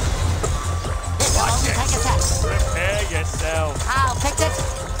 This'll only take a sec. Prepare yourself. I'll fix it.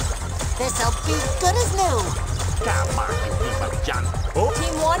 This'll be good as new. Come on, you piece of junk.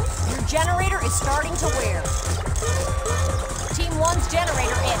 Team 1, your generator is starting to wear. Team 1's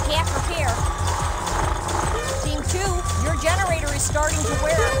generator at half repair. Team 2, your generator is starting to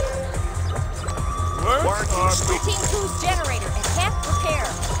wear. Word, Team 2's generator at half repair.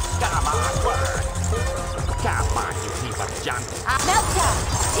 Come on, Word. Come on, you piece of junk. Meltdown!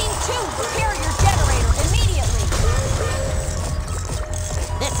 Team 2, repair your generator immediately.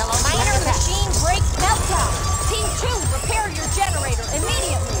 This'll only take Minor a sec. machine break meltdown. Team 2, repair your generator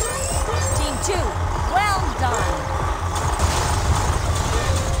immediately. Team 2, well done.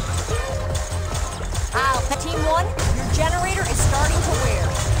 Team 1, your generator is starting to wear.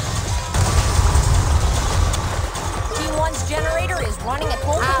 Team 1's generator is running at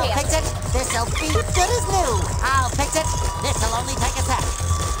full capacity. I'll fix it. This'll be good as new. I'll fix it. This'll only take a sec.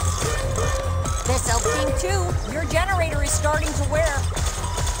 Team 2, your generator is starting to wear.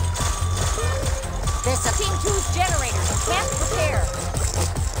 Team 2's generator is half repair.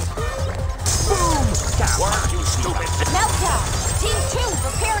 Boom! Come on, you stupid. Meltdown! Team 2,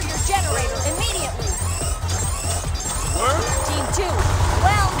 repair your generator immediately. Team 2,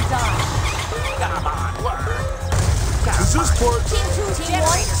 well done. Come on, Word. Is this part? Team 2's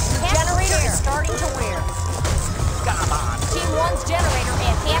generator is starting to wear. Come on. Team 1's generator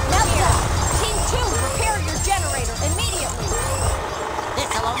at half repair. Team 2, repair your generator immediately.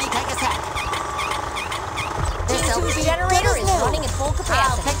 This'll only take a sec. Team 2's generator is running at full capacity.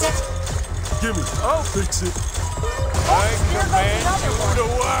 I'll fix it. Gimme, I'll fix it. I command you to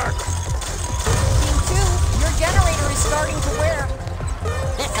work. Team 2, your generator is starting to wear.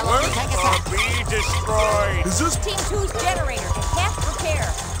 This'll only take a sec. Be destroyed. Is this? Team 2's generator at half repair.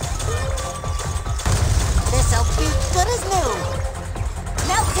 This'll be good as new.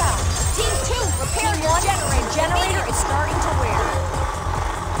 Meltdown! Team 2, repair your generator. Generator is starting to wear.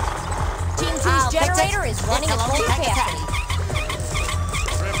 Team 2's generator is running at full capacity.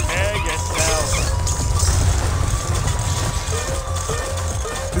 Prepare yourself.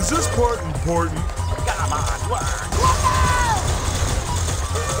 Is this part important? Come on, Word. Look out!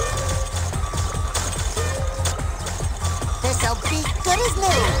 This'll be good as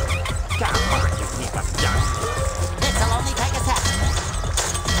new. Come on, you piece of junk. This'll only take a sec.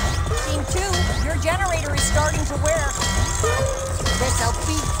 Team 2, your generator is starting to wear. This'll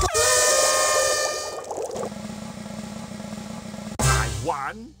be good. I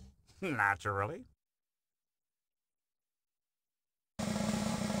won, naturally.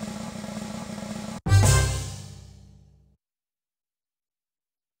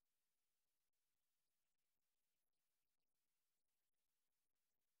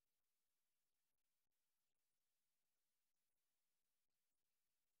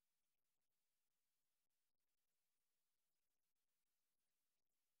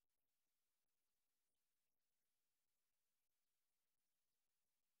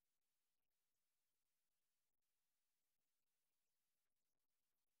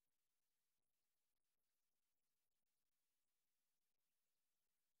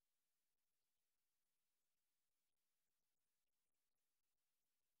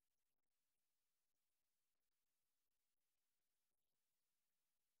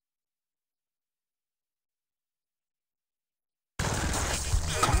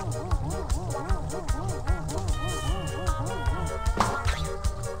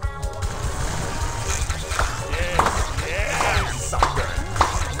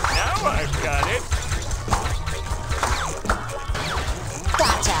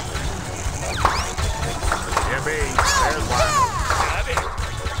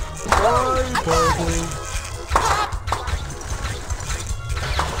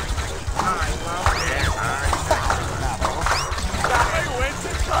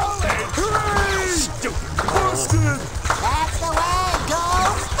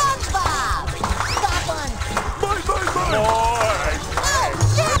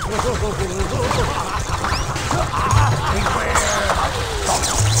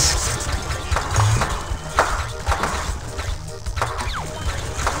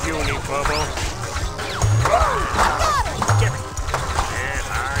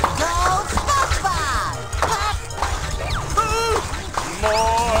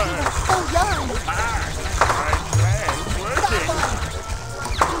 More!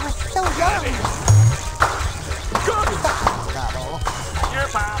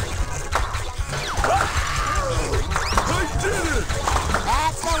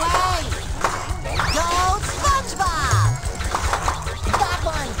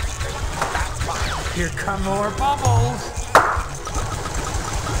 Here come more bubbles.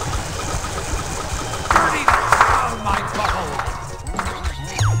 Dirty! Oh, my bubble!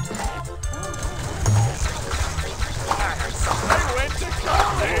 I went to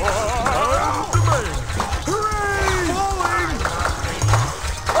college! Hooray! Falling!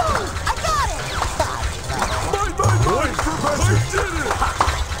 Oh, I got it! Mine, Professor! I did it!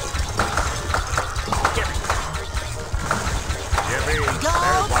 Yippee! Go,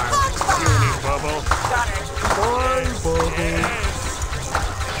 There's one. SpongeBob! Bubble. Got it. Bye, Bubble.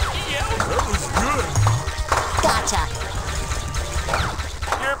 That was good. Gotcha!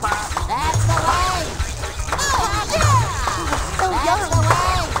 Here, Pop. That's the way! Oh, yeah! That's the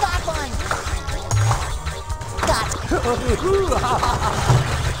way! Got one!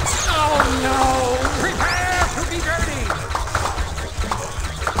 Oh, no! Prepare to be dirty!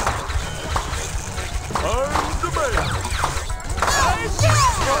 I'm the man. Oh, yeah!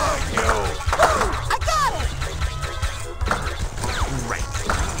 Woo! I got it! Great.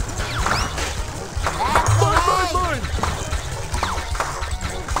 That's the way! Mine.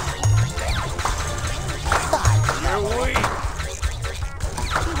 You're weak.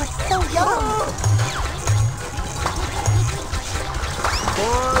 He was so young!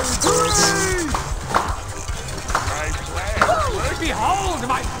 Behold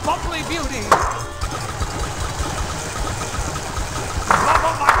my bubbly beauty!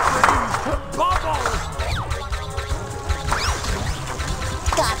 Bubble my dreams! Bubble!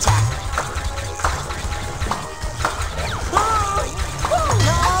 Gotcha!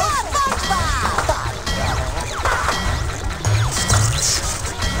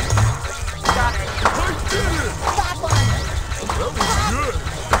 Got it. I did it! Got one! That was good.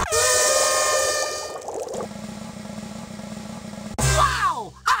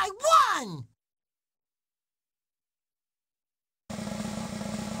 Wow! I won!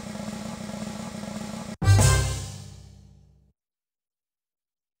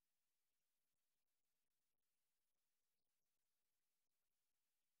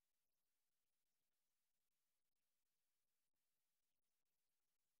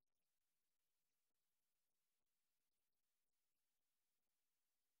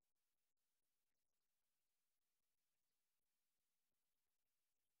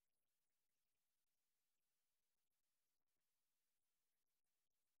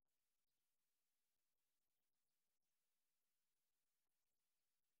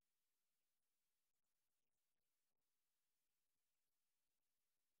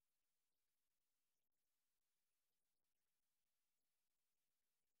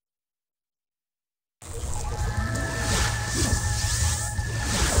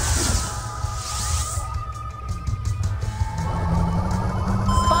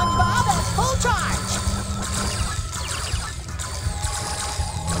 SpongeBob at full charge!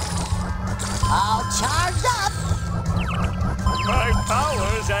 All charged up! My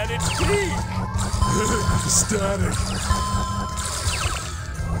power's at its peak. Static.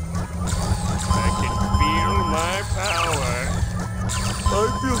 I can feel my power. I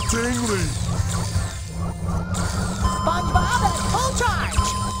feel tingly. SpongeBob at full charge!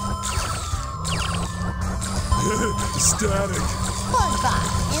 Static. SpongeBob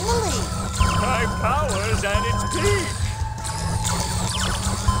in the lead! My power's at its peak.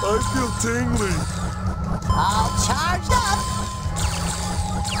 I feel tingly. All charged up!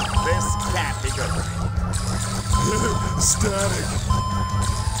 This can't be good for me. Static.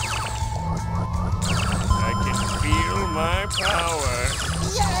 I can feel my power.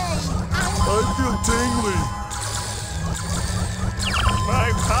 Yay! I feel tingly. My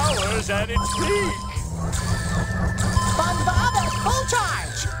power's at its peak. SpongeBob at full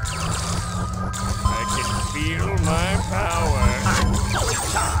charge! I can feel my power. I'm fully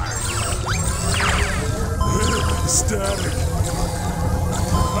charged. Static.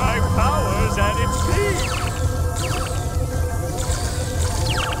 My power's at its peak.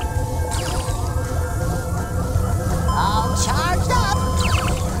 All charged up!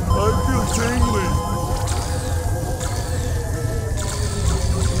 I feel tingly.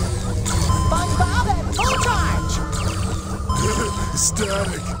 SpongeBob at full charge!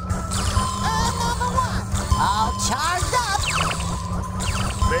 Static. Number one! All charged up!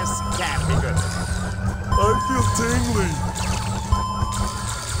 This can't be good. I feel tingly.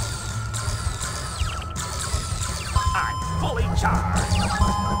 I'm fully charged.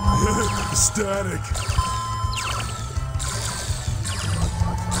 Static.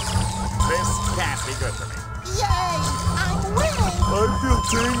 This can't be good for me. Yay! I'm winning! I feel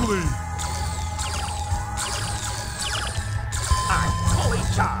tingly. I'm fully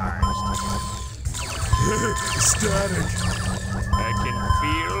charged. Static. I I can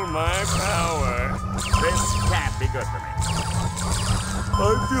feel my power. This can't be good for me.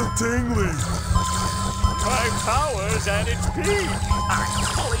 I feel tingly. My power's at its peak. I'm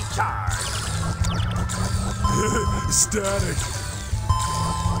fully charged. Static.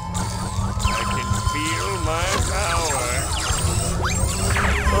 I can feel my power.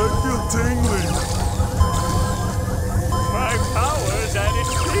 I feel tingly. My power's at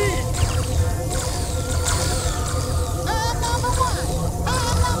its peak. I'm number one.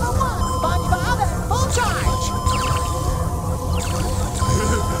 SpongeBob at full charge.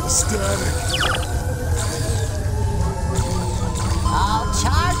 Static. All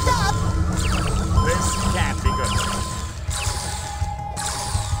charged up. This can't be good.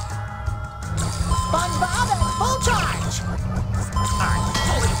 SpongeBob at full charge. I'm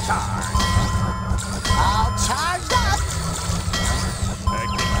fully charged. All charged up. I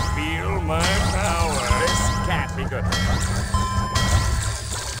can feel my power. This can't be good.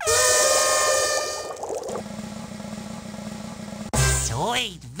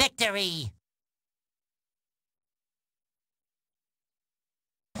 Sweet victory.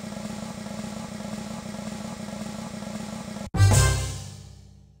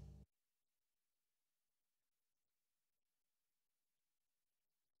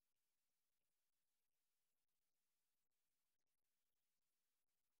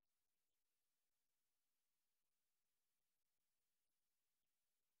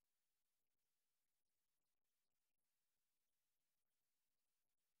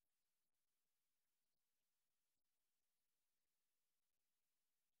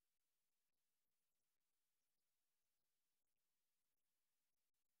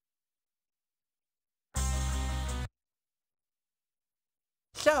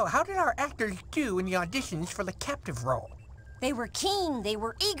 So, how did our actors do in the auditions for the captive role? They were keen, they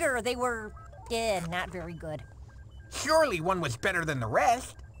were eager, they were, not very good. Surely one was better than the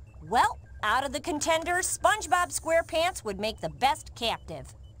rest. Well, out of the contenders, SpongeBob SquarePants would make the best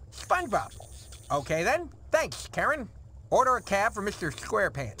captive. SpongeBob. Okay then. Thanks, Karen. Order a cab for Mr.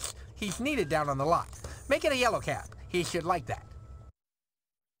 SquarePants. He's needed down on the lot. Make it a yellow cab. He should like that.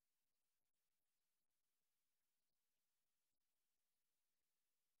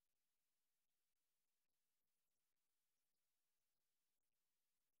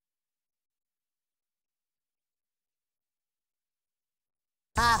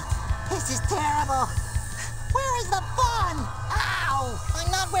 This is terrible. Where is the fun? Ow! I'm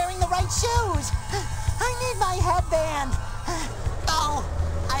not wearing the right shoes. I need my headband. Oh,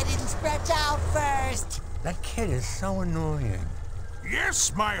 I didn't stretch out first. That kid is so annoying.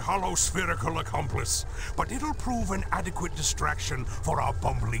 Yes, my hollow spherical accomplice, but it'll prove an adequate distraction for our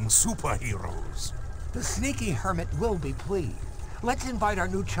bumbling superheroes. The sneaky hermit will be pleased. Let's invite our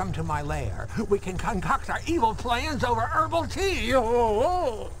new chum to my lair. We can concoct our evil plans over herbal tea.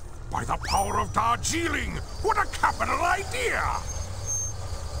 Oh. By the power of Darjeeling, what a capital idea!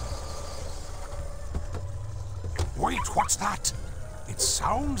 Wait, what's that? It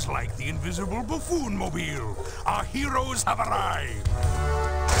sounds like the invisible buffoon mobile. Our heroes have arrived.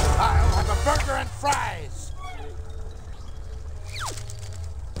 I'll have a burger and fries.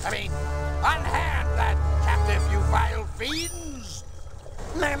 Unhand that captive, you vile fiends!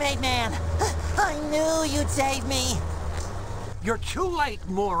 Mermaid Man, I knew you'd save me. You're too late,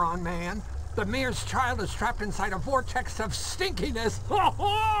 moron man. The mayor's child is trapped inside a vortex of stinkiness.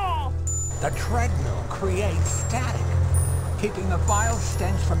 The treadmill creates static, keeping the vile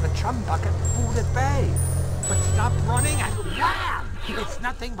stench from the chum bucket food at bay. But stop running and wham! It's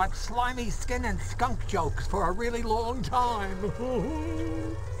nothing but slimy skin and skunk jokes for a really long time.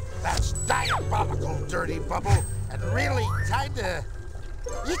 That's diabolical, dirty bubble, and really kinda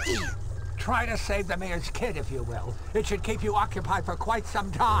icky. Try to save the mayor's kid, if you will. It should keep you occupied for quite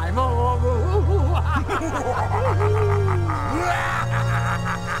some time.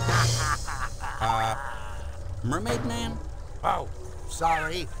 Mermaid Man? Oh,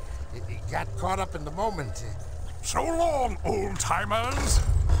 sorry. It got caught up in the moment. So long, old-timers!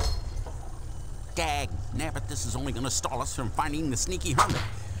 Gag, nabbit, this is only gonna stall us from finding the sneaky hermit.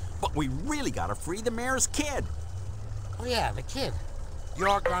 But we really gotta free the mayor's kid. Oh yeah, the kid.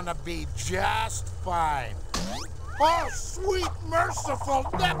 You're gonna be just fine. Oh, sweet, merciful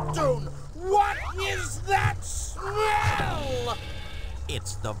Neptune! What is that smell?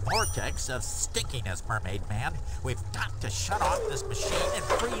 It's the vortex of stinkiness, Mermaid Man. We've got to shut off this machine and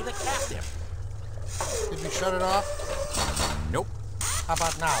free the captive. Did you shut it off? Nope. How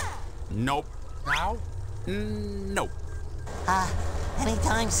about now? Nope. Now? Nope.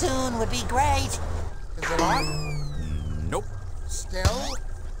 Anytime soon would be great. Is it off? Nope. Still?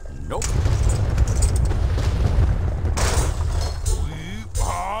 Nope.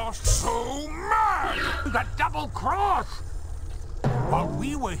 The double cross! While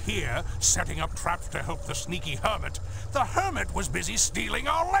we were here setting up traps to help the sneaky hermit, the hermit was busy stealing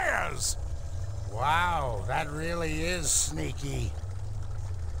our lairs. Wow, that really is sneaky.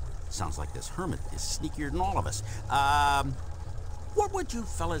 Sounds like this hermit is sneakier than all of us. What would you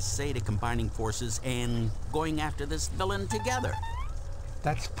fellas say to combining forces and going after this villain together?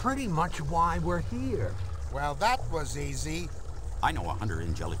 That's pretty much why we're here. Well, that was easy. I know a hunter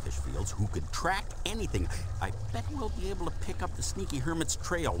in Jellyfish Fields who could track anything. I bet we'll be able to pick up the sneaky hermit's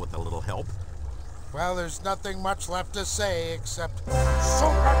trail with a little help. Well, there's nothing much left to say except super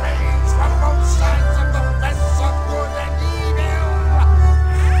beings from both sides of the fence of good and evil.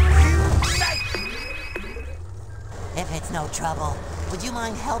 If it's no trouble, would you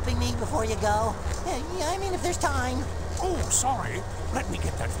mind helping me before you go? Yeah, I mean, if there's time. Oh, sorry. Let me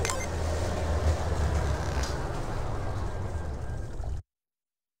get that for you.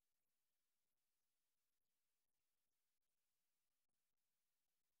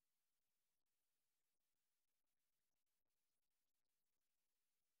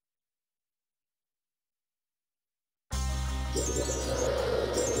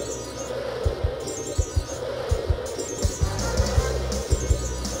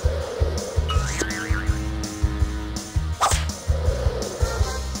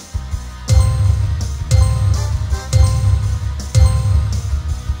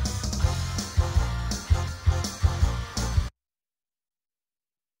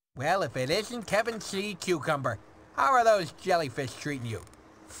 Well, if it isn't Kevin C. Cucumber, how are those jellyfish treating you?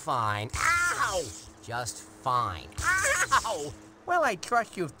 Fine. Ow! Just fine. Ow! Well, I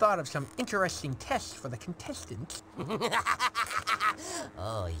trust you've thought of some interesting tests for the contestants.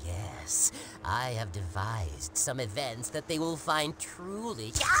 Oh, yes. I have devised some events that they will find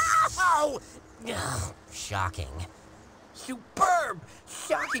truly... Ow! Shocking. Superb!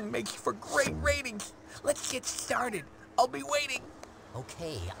 Shocking makes for great ratings. Let's get started. I'll be waiting.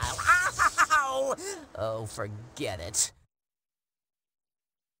 Okay, Ow! Oh, forget it.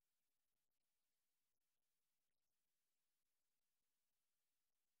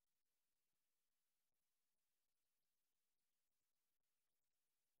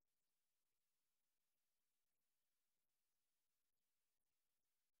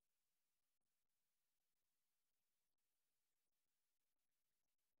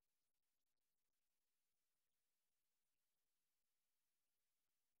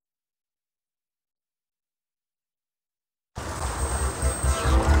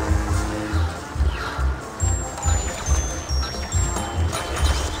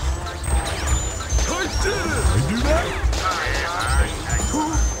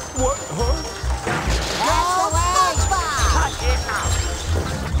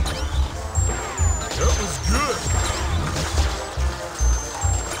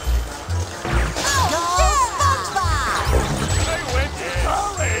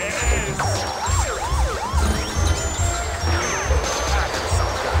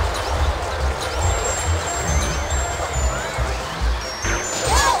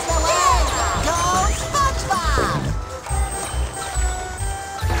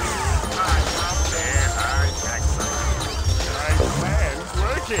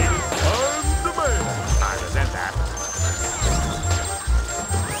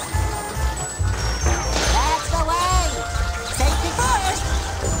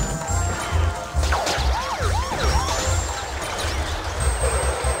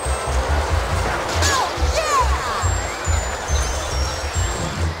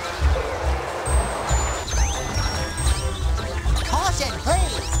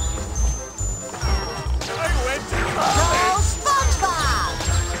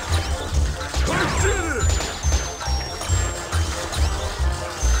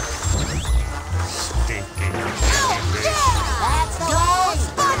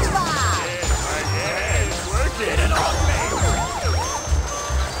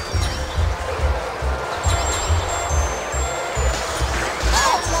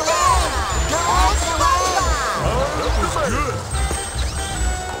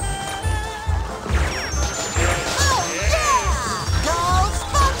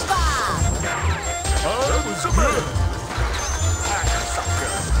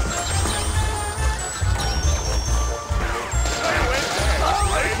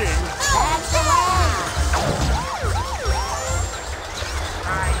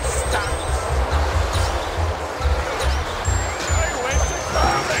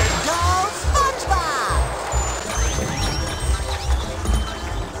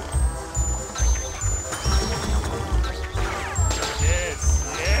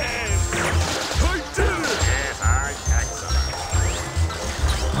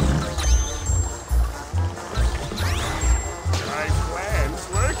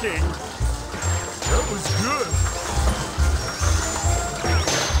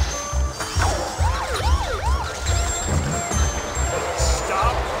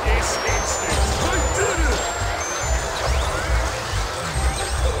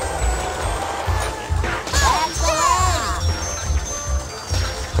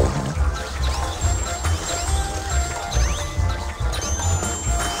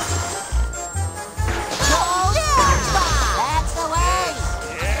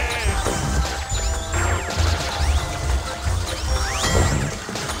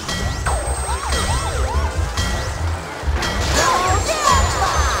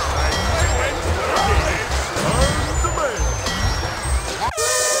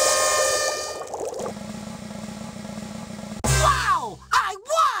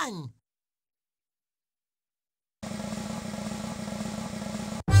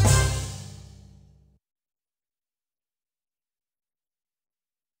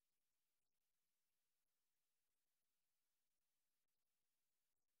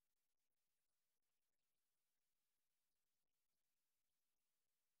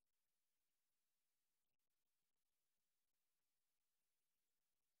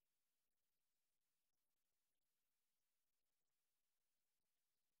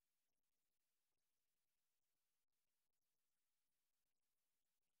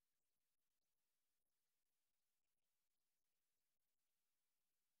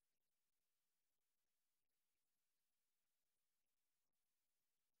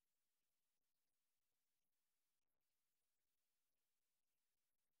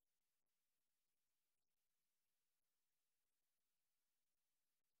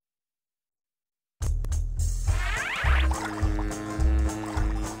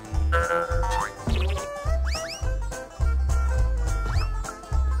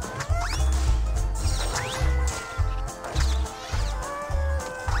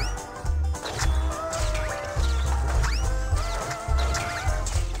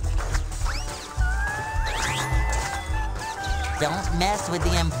 Don't mess with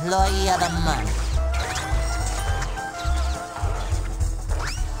the employee of the month.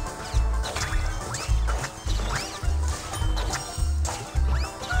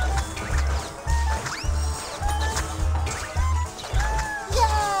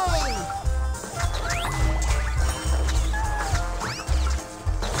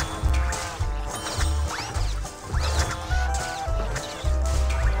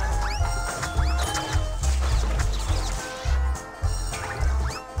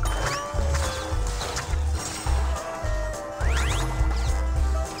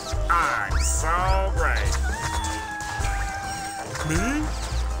 So great. Me?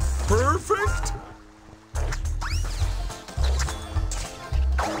 Perfect?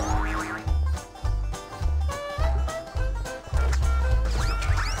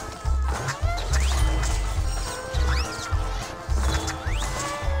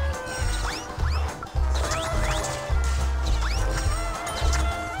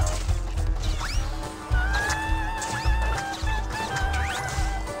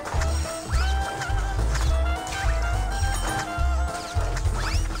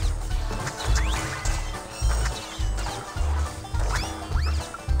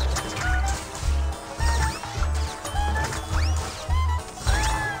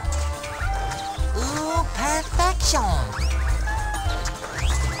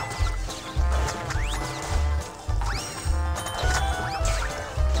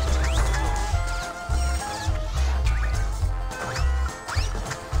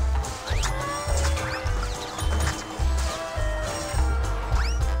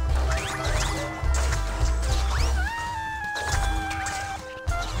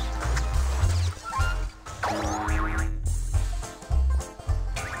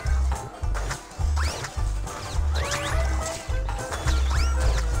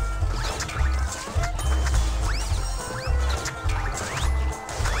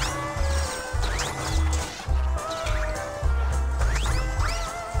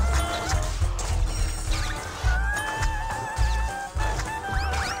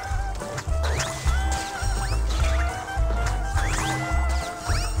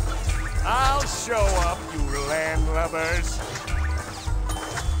 Show up, you landlubbers.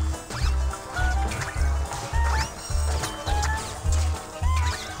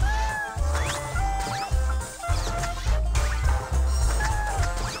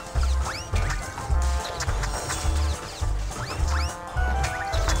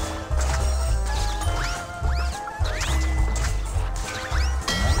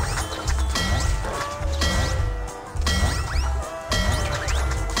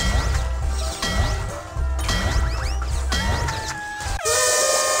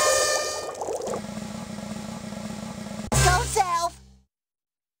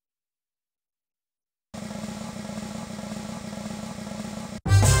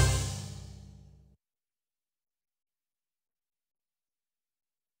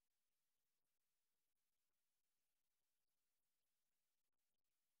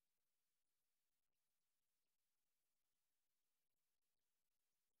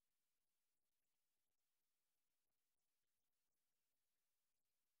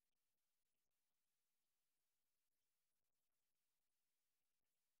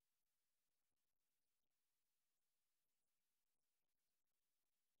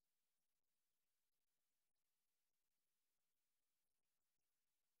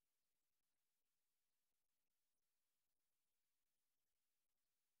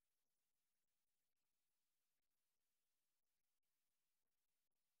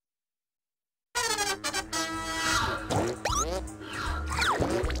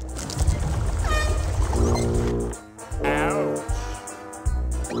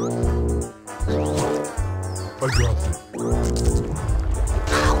 I dropped it.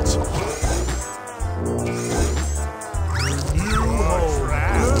 Ouch! You home.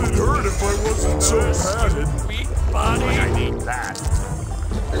 That'd hurt if I wasn't so padded. Weak body. I need that.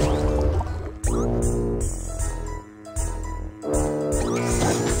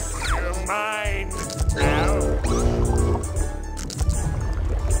 You're mine. Now.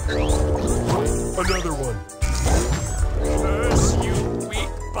 Another one. Curse, you weak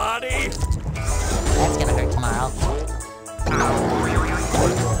body. That's gonna hurt tomorrow.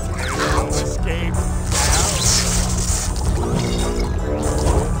 No escape.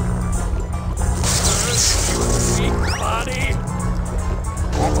 Curse, you weak body.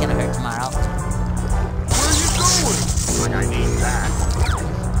 That's gonna hurt tomorrow. Where are you going? Like I need that.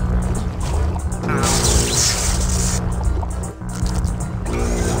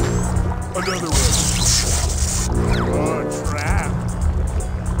 Another one. You're trapped.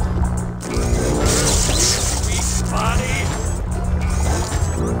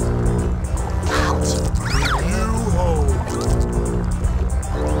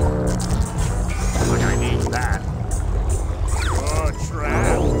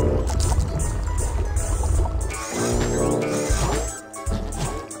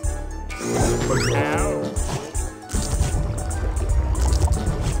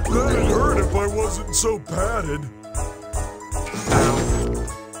 so padded.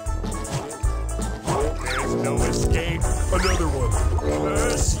 There's no escape. Another one.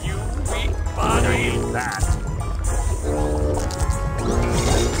 Curse you, weak body. That.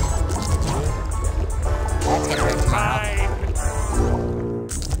 That's gonna hurt tomorrow.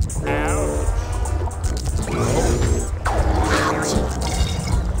 Fine.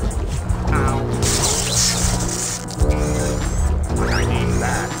 Ouch. I need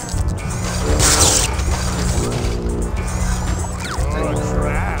that. Oh,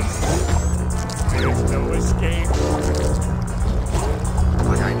 crap. There's no escape.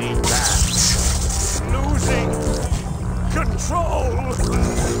 I need that. Losing control.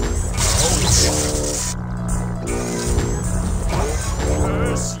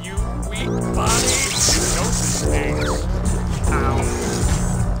 Curse you, weak body. Hypnosis things. Ow.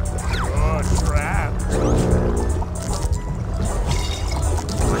 Oh, trap.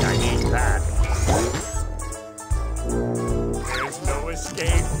 I need that. There's no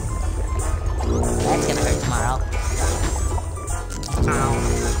escape. That's gonna hurt tomorrow. Ow.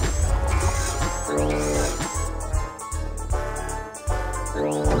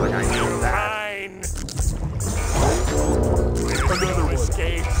 I need that. Fine. There's no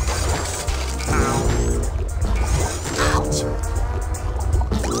escape. Ow. Ouch.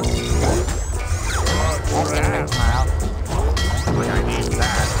 Oh, That's gonna hurt crap. tomorrow. I need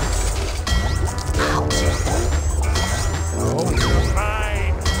that. Ouch.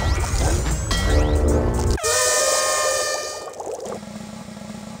 Fine.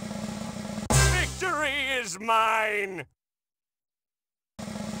 Victory is mine.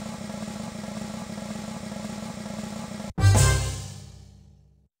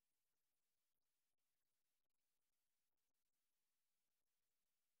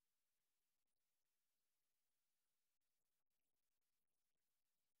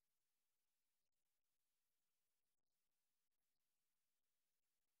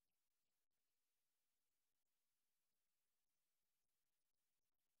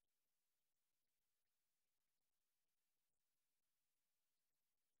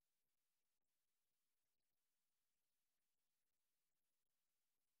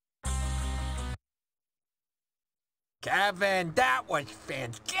 Kevin, that was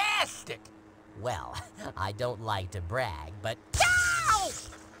fantastic! Well, I don't like to brag, but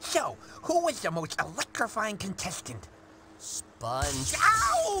So, who was the most electrifying contestant?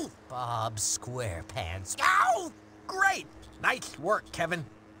 SpongeBob SquarePants. Ow! Great! Nice work, Kevin.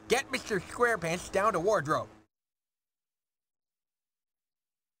 Get Mr. SquarePants down to wardrobe.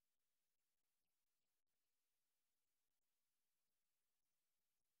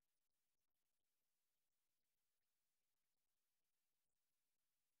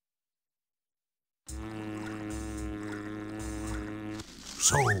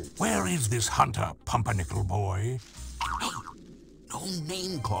 So, where is this hunter, Pumpernickel boy? Hey, no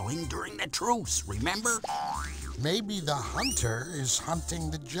name-calling during the truce, remember? Maybe the hunter is hunting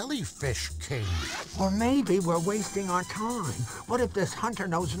the jellyfish king. Or maybe we're wasting our time. What if this hunter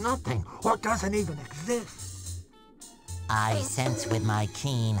knows nothing or doesn't even exist? I sense with my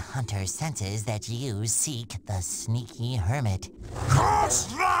keen hunter senses that you seek the sneaky hermit. Curse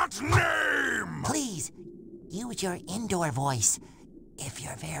that name! Please, use your indoor voice. If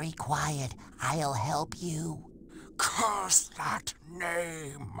you're very quiet, I'll help you. Curse that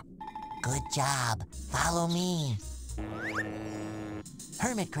name! Good job. Follow me.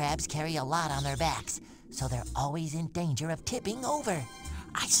 Hermit crabs carry a lot on their backs, so they're always in danger of tipping over.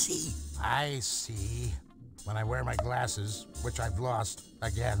 I see. I see. When I wear my glasses, which I've lost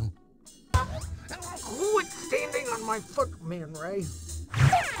again. Quit standing on my foot, Man Ray.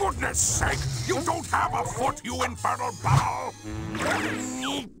 For goodness sake, you don't have a foot, you infernal bowel!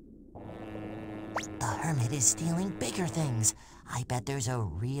 The hermit is stealing bigger things. I bet there's a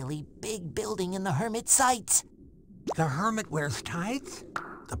really big building in the hermit's sights. The hermit wears tights?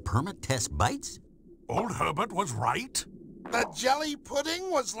 The permit test bites? Old Herbert was right. The jelly pudding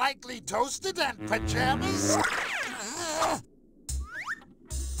was likely toasted and pajamas?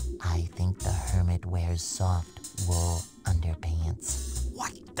 I think the hermit wears soft wool underpants.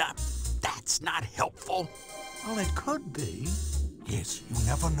 What the? That's not helpful. Well, it could be. Yes, you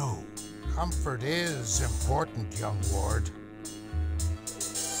never know. Comfort is important, young ward.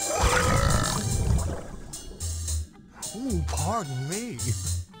 Ooh, pardon me.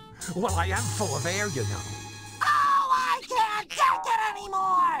 Well, I am full of air, you know. Oh, I can't take it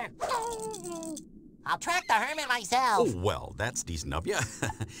anymore! I'll track the hermit myself. Oh, well, that's decent of you.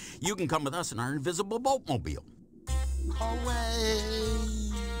 You can come with us in our invisible boatmobile. Away!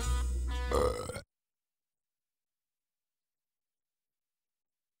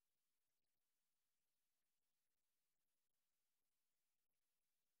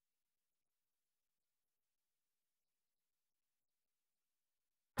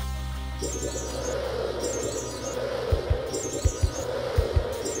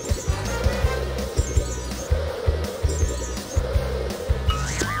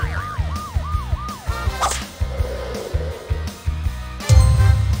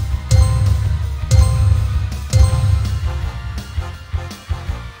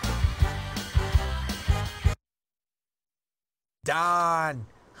 Don,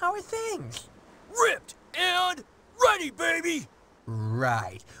 how are things? Ripped and ready, baby!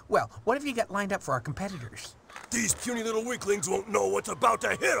 Right. Well, what have you got lined up for our competitors? These puny little weaklings won't know what's about to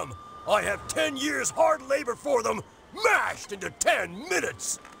hit them. I have 10 years hard labor for them, mashed into 10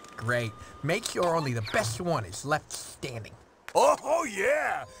 minutes. Great. Make sure only the best one is left standing. Oh,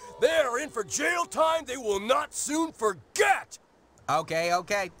 yeah. They are in for jail time they will not soon forget.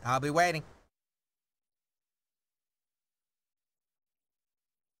 Okay. I'll be waiting.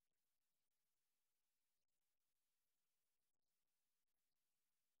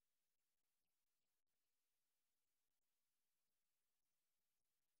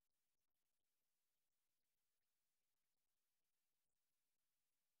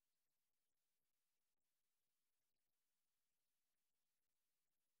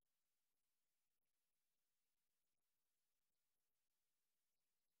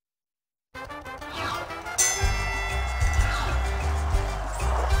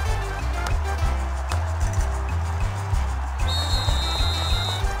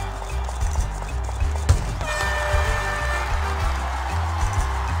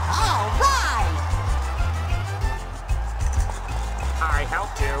 I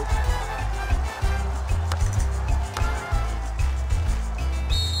helped you.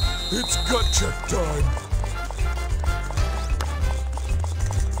 It's gut check time.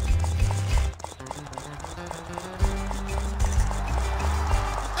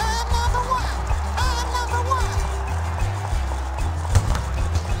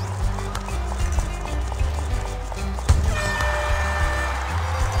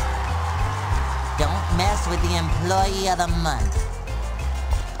 Don't mess with the Employee of the Month.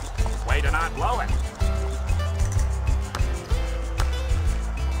 Way to not blow it.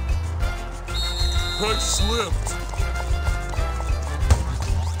 I slipped.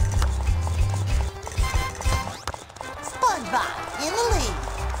 SpongeBob in the lead.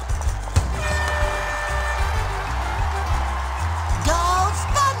 Go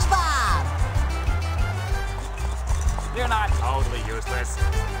SpongeBob! You're not totally useless.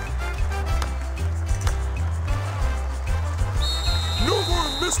 No more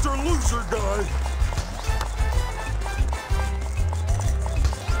Mr. Loser Guy.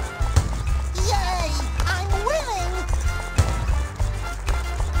 Yay! I'm winning!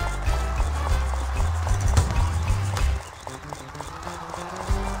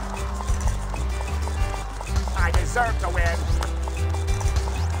 I deserve to win.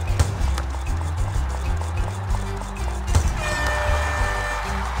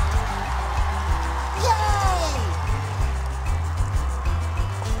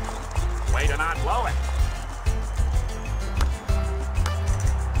 Way to not blow it.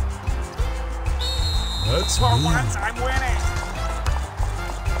 That's For me. once, I'm winning.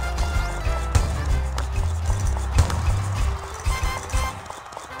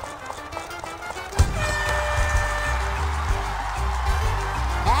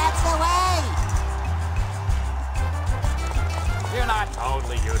 That's the way! You're not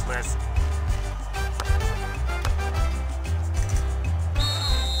totally useless.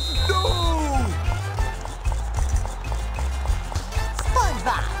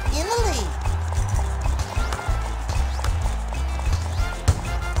 SpongeBob in the lead.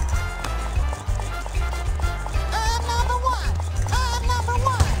 I'm number one. I'm number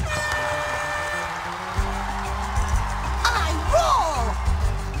one. I roll.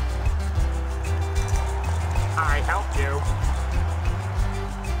 I helped you.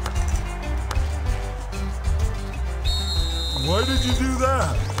 Why did you do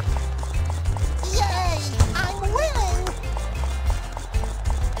that? Yay! I'm winning.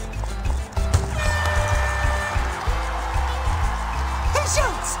 He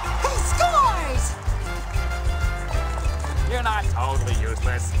shoots. He scores. You're not totally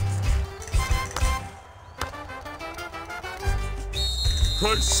useless.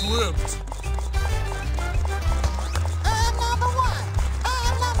 I slipped. I'm number one.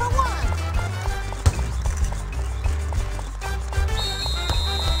 I'm number one.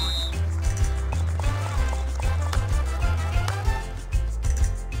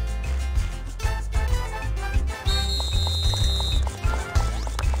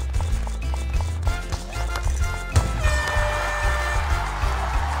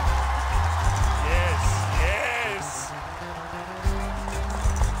 Yes.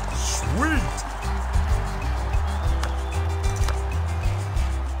 Sweet.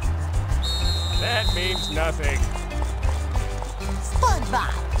 nothing.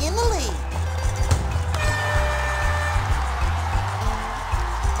 SpongeBob in the lead.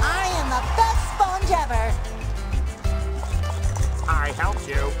 I am the best sponge ever. I helped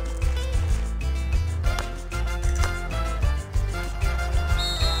you.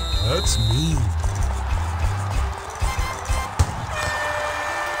 That's mean.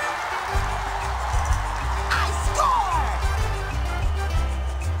 I score!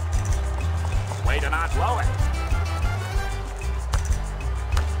 Way to not blow it.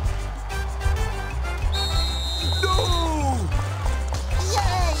 No!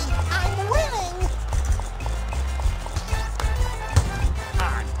 Yay! I'm winning!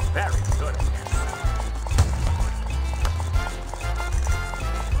 I'm very good at this.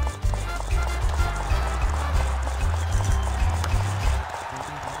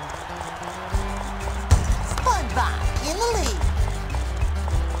 SpongeBob in the lead.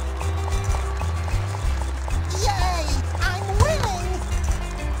 Yay! I'm winning!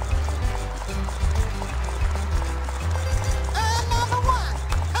 I'm number one!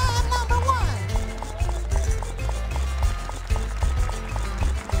 I'm number one!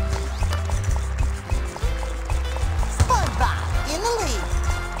 SpongeBob in the lead.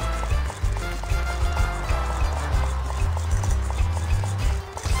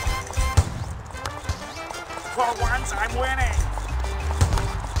 For once, I'm winning.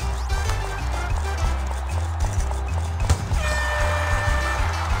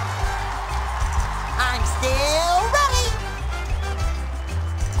 I'm still ready!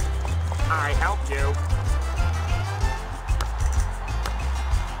 I helped you.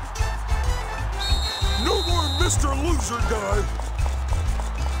 No more Mr. Loser Guy!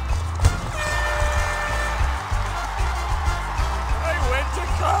 I went to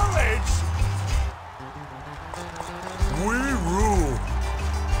college. We rule!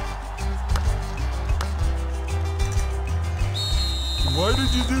 Why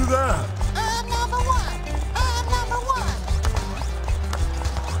did you do that? I'm number one! I'm number one!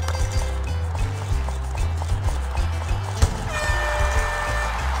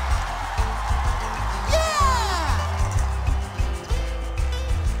 Yeah!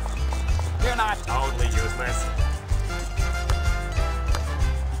 You're not totally useless.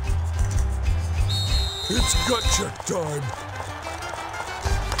 It's gut check time!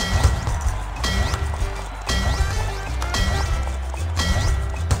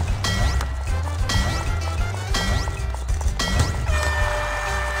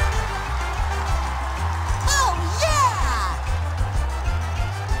 Oh, yeah!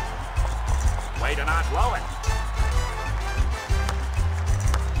 Way to not blow it.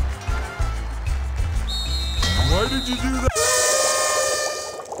 Why did you do that?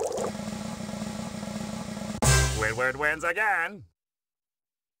 Squidward wins again.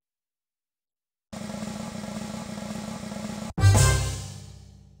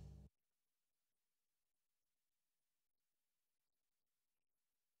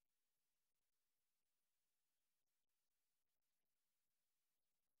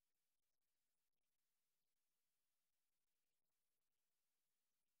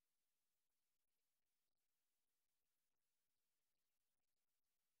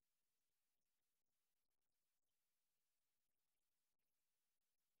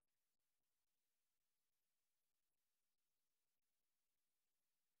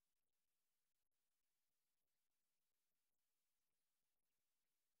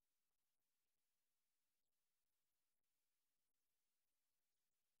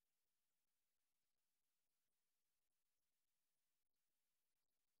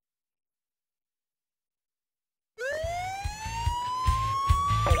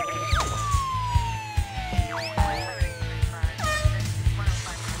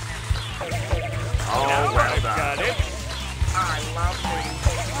 Now I've got it. I love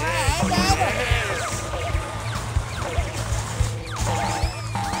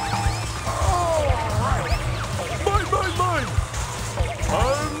Mine, mine, mine!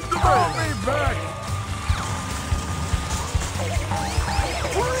 I'm the man! I'll be back!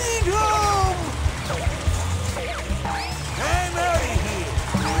 Freedom! I'm out of here!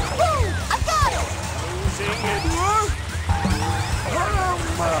 Woo! I got it! Losing it.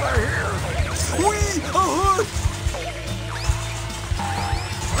 I'm out of here!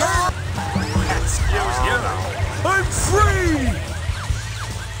 Excuse you. I'm free!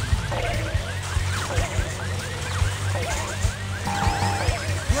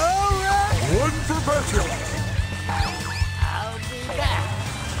 One for Patrick! I'll be back.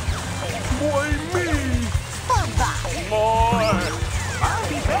 Why me? SpongeBob! More. I'll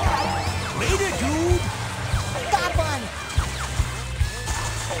be back. Later, dude! Got one!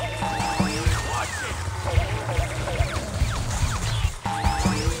 Watch it.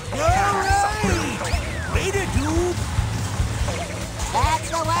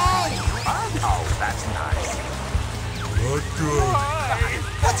 Not good.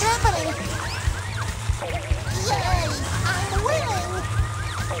 What's happening? Yay! I'm winning!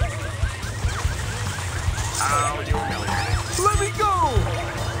 Oh, you humiliated. Let me go!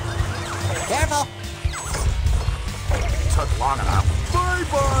 Careful! Took long enough.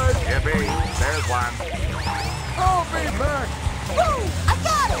 Bye-bye! Yippee, there's one. I'll be back! Woo! I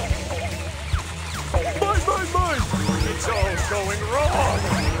got it! Mine! It's all going wrong.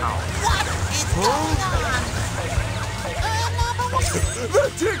 What is going on? Number one!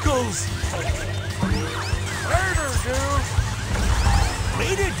 That tickles! Later, dude.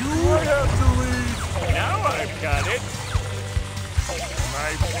 Later, dude! I have to leave! Now I've got it.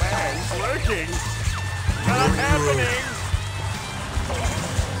 My plan's working. Not happening.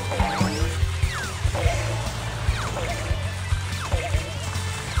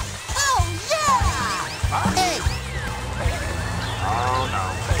 Oh, yeah! Hey, Oh, no.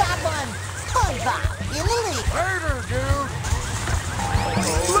 that one! SpongeBob, in the lead! Later, dude!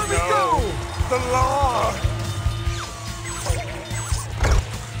 Oh, Let me no. go! The law.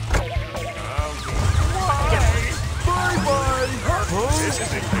 Bye-bye! This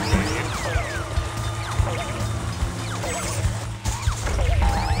is inconvenient.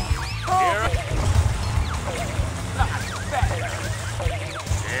 Here.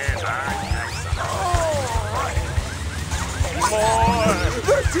 Here's our next one. More.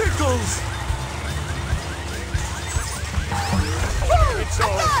 That tickles! It's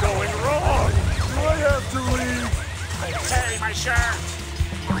all going wrong. Do I have to leave? Hey, my shirt.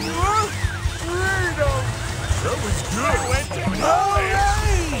 What? Freedom! That was good! I went to All college.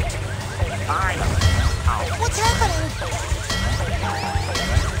 right! Finally. Oh, What's happening?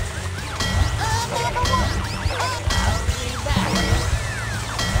 Number one! I'll be back!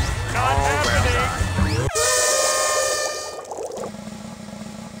 Not happening.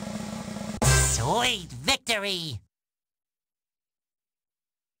 Sweet victory!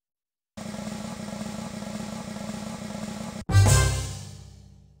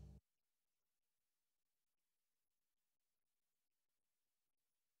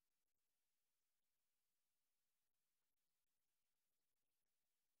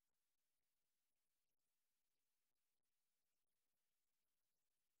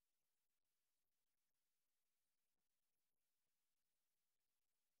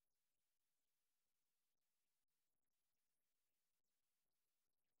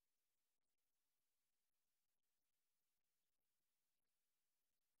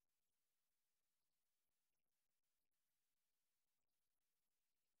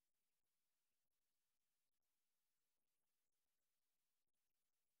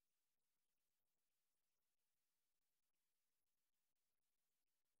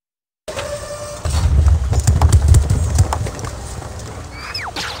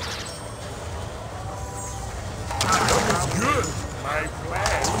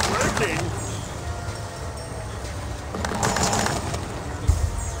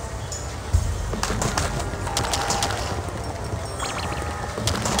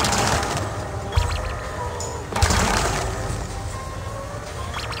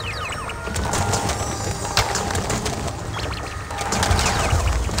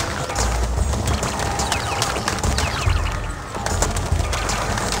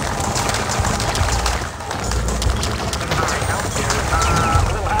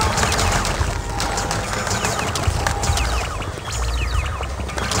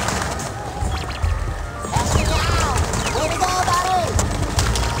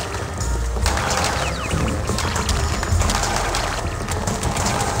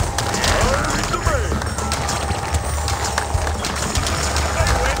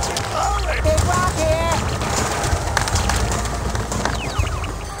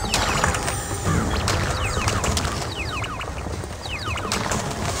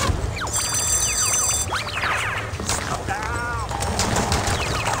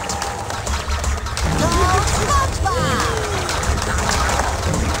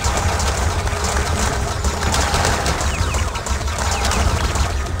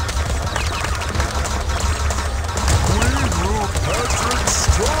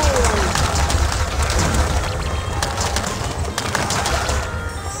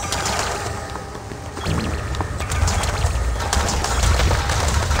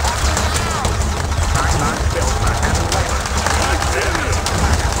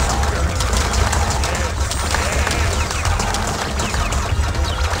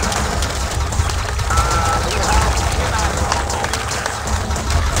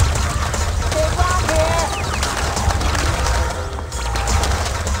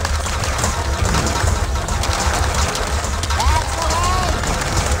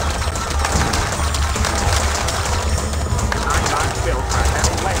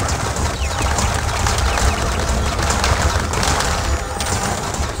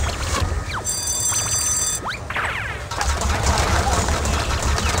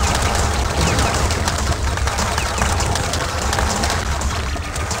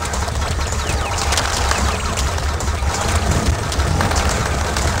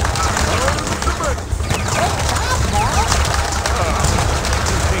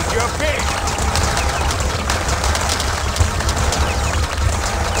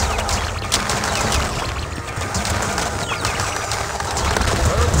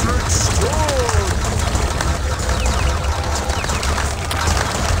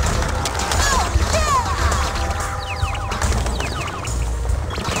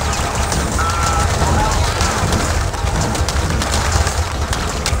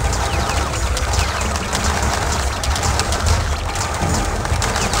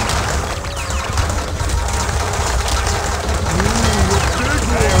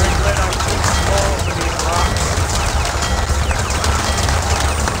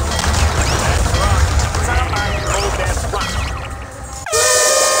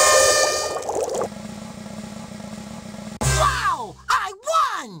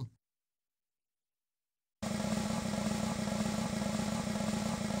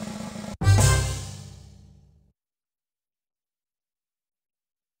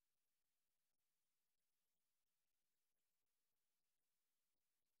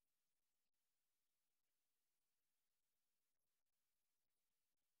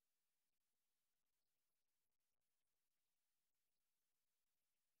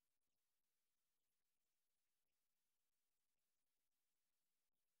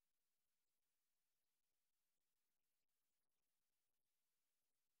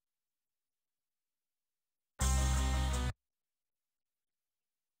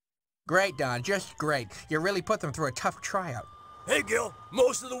 Great, Don, just great. You really put them through a tough tryout. Hey, Gil,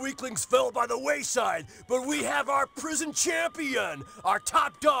 most of the weaklings fell by the wayside, but we have our prison champion, our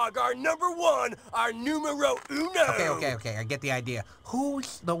top dog, our #1, our numero uno. Okay, I get the idea.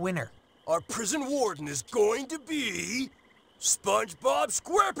 Who's the winner? Our prison warden is going to be SpongeBob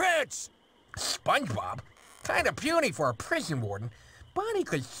SquarePants. SpongeBob? Kinda puny for a prison warden. Bonnie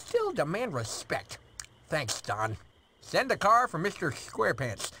could still demand respect. Thanks, Don. Send a car for Mr.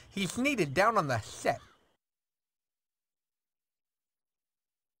 SquarePants. He's needed down on the set.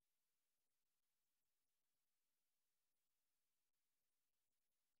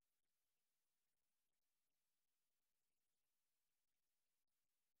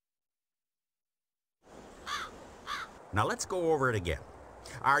 Now let's go over it again.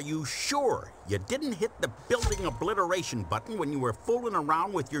 Are you sure you didn't hit the building obliteration button when you were fooling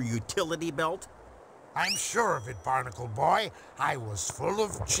around with your utility belt? I'm sure of it, Barnacle Boy. I was full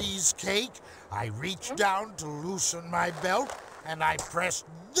of cheesecake. I reached down to loosen my belt, and I pressed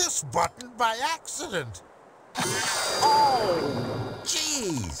this button by accident. Oh,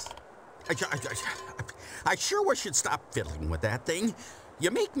 jeez. I sure wish you'd stop fiddling with that thing. You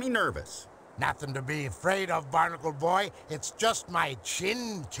make me nervous. Nothing to be afraid of, Barnacle Boy. It's just my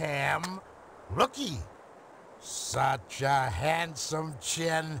chin cam. Looky. Such a handsome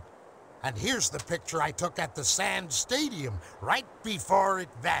chin. And here's the picture I took at the Sand Stadium right before it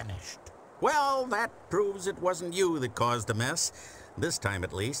vanished. Well, that proves it wasn't you that caused the mess. This time,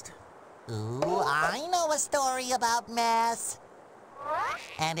 at least. Ooh, I know a story about mess.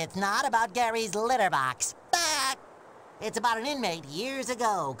 And it's not about Gary's litter box. Bah! It's about an inmate years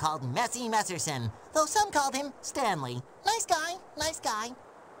ago called Messy Messerson, though some called him Stanley. Nice guy, nice guy.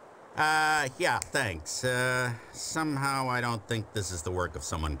 Yeah, thanks. Somehow I don't think this is the work of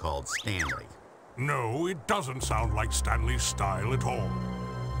someone called Stanley. No, it doesn't sound like Stanley's style at all.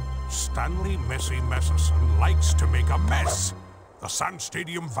 Stanley Messy Messerson likes to make a mess. The Sand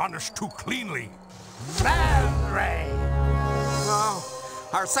Stadium vanished too cleanly. Man Ray! Oh,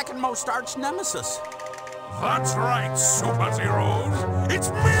 our second most arch nemesis. That's right, Super Zeros. It's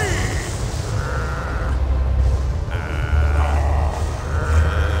me!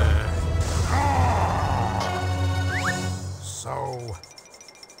 So,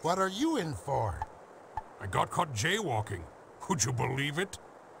 what are you in for? I got caught jaywalking. Could you believe it?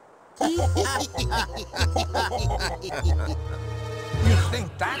 You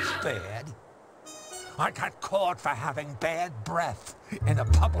think that's bad? I got caught for having bad breath in a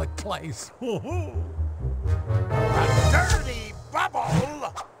public place. A dirty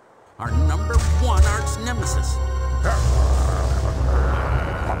bubble! Our #1 arch nemesis.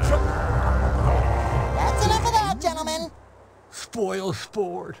 That's enough of that, gentlemen. Spoil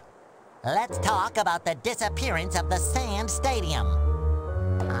sport. Let's talk about the disappearance of the Sand Stadium.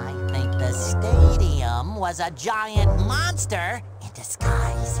 I think the stadium was a giant monster in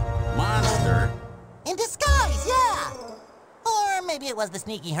disguise. Monster? In disguise, yeah! Or maybe it was the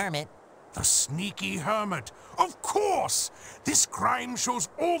sneaky hermit. The sneaky hermit. Of course! This crime shows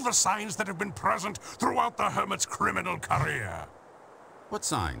all the signs that have been present throughout the hermit's criminal career. What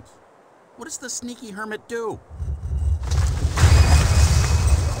signs? What does the sneaky hermit do?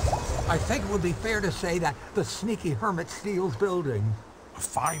 I think it would be fair to say that the sneaky hermit steals buildings. A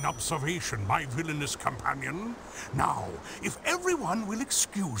fine observation, my villainous companion. Now, if everyone will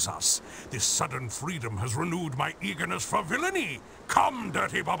excuse us, this sudden freedom has renewed my eagerness for villainy. Come,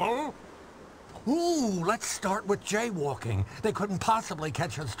 Dirty Bubble! Ooh, let's start with jaywalking. They couldn't possibly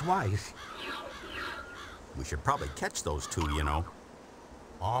catch us twice. We should probably catch those two, you know.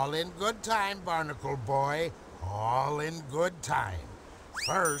 All in good time, Barnacle Boy. All in good time.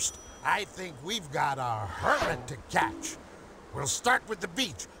 First, I think we've got a hermit to catch. We'll start with the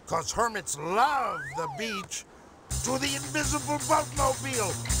beach, 'cause hermits love the beach. To the invisible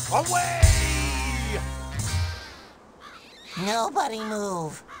boatmobile! Away! Nobody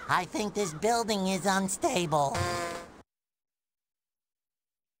move. I think this building is unstable.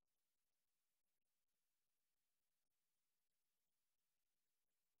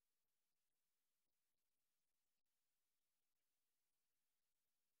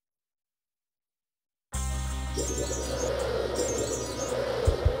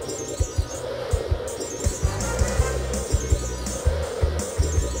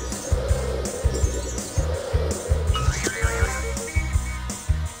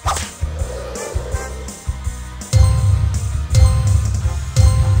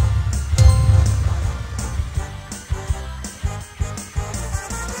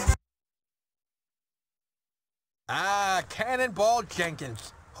 Cannonball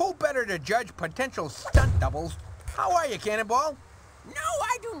Jenkins. Who better to judge potential stunt doubles? How are you, Cannonball? No,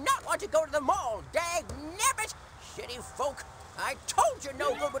 I do not want to go to the mall. Dag nabbit! Shitty folk. I told you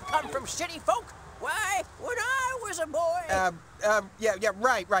no good would come from shitty folk. Why, when I was a boy... Yeah,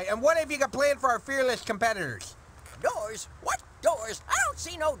 right. And what have you got planned for our fearless competitors? Doors? What doors? I don't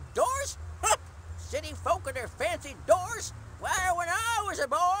see no doors. Huh. City folk and their fancy doors. Why, when I was a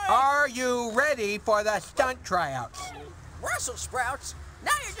boy... Are you ready for the stunt tryouts? Brussels sprouts?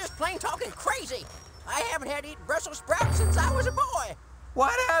 Now you're just plain talking crazy. I haven't had to eat Brussels sprouts since I was a boy.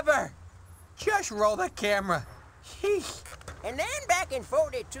 Whatever. Just roll the camera. Sheesh. And then back in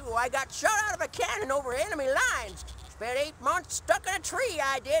 42, I got shot out of a cannon over enemy lines. Spent 8 months stuck in a tree,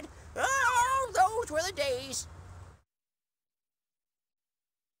 I did. Oh, those were the days.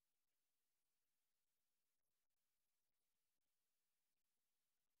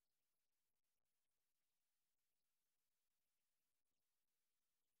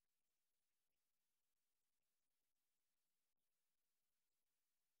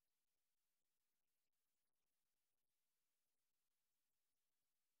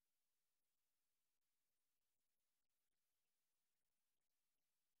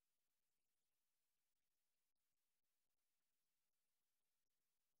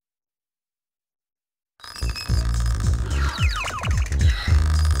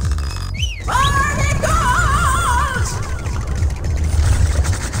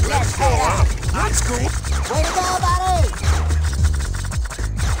 That's cool. Way to go, buddy!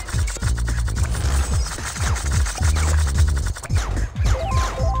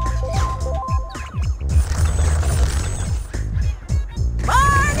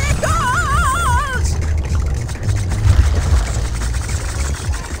 Barnacles!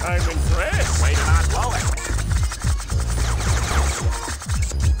 I'm impressed. Way to not blow it.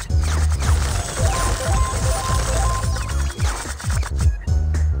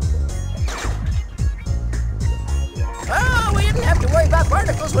 Oh, we didn't have to worry about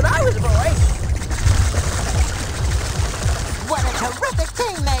barnacles when I was a boy. What a terrific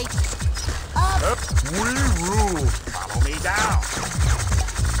teammate! We rule. Follow me down.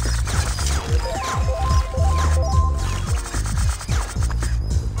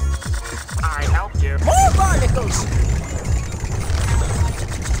 I helped you. More barnacles!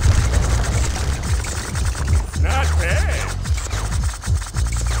 Not bad.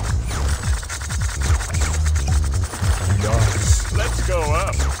 Nice. Let's go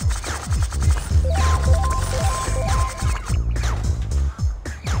up.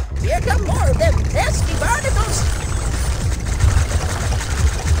 Here come more of them pesky barnacles!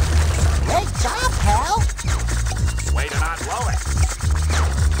 Great job, pal! Way to not blow it.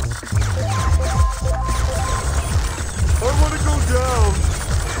 I want to go down.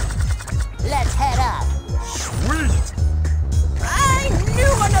 Let's head up. Sweet. I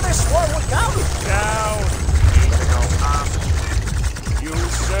knew another swarm would come! Down. Need to go up. You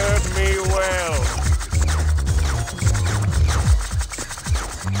serve me well.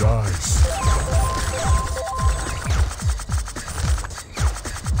 Nice.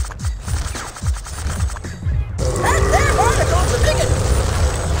 That barnacles are digging!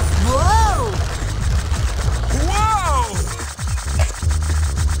 Whoa! Whoa!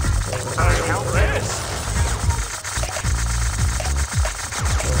 I'm impressed.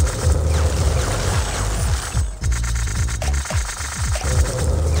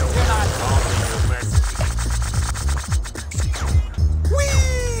 You're not totally useless.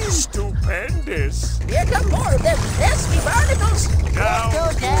 Whee! Stupendous. Here come more of them pesky barnacles! Down.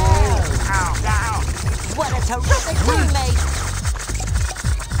 Go down! Ow, down. What a terrific teammate!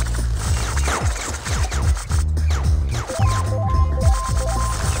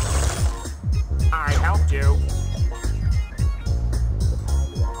 I helped you.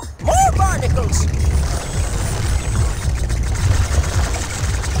 More barnacles!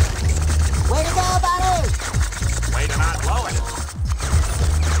 Way to go, buddy! Way to not blow it.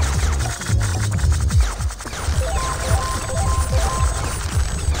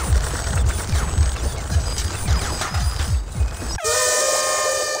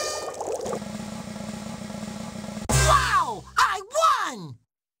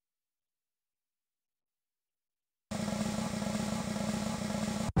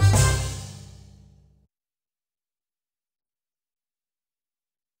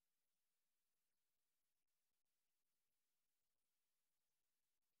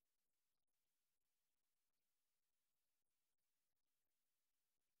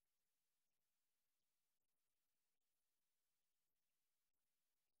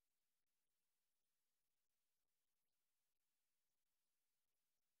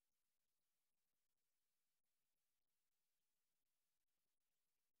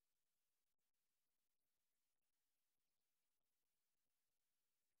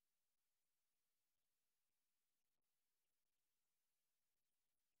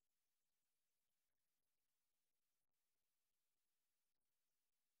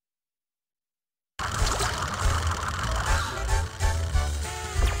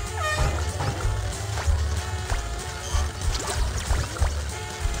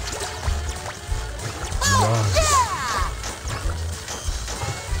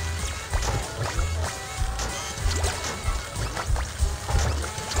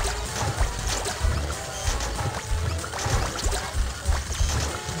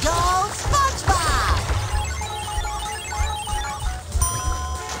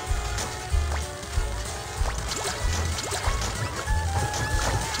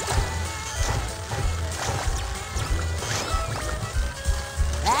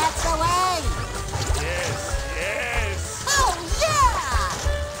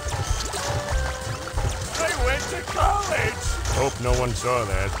 Hope no one saw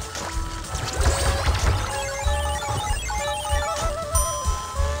that.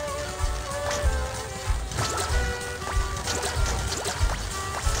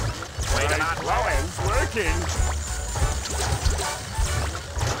 My plan's working.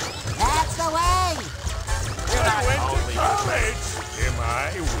 That's the way. I went to college. Am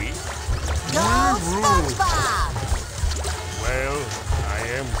I weak? Go SpongeBob. Well, I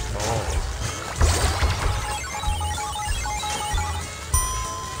am small.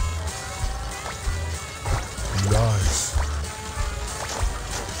 Nice.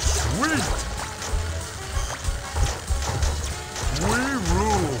 Sweet. We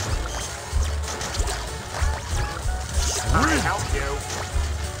rule. Sweet. I help you.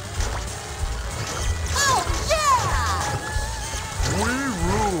 Oh, yeah! We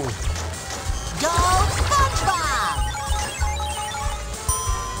rule. Go SpongeBob!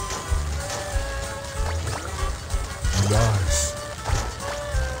 Nice.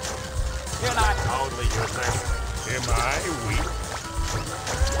 You're not totally useless. Am I weak?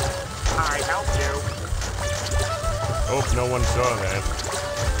 I helped you. Hope no one saw that.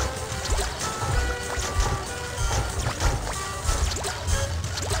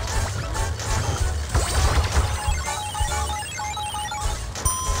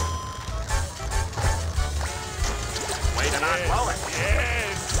 Way to not blow it.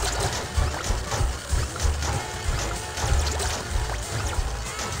 Yes!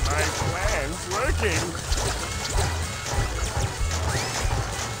 My plan's working.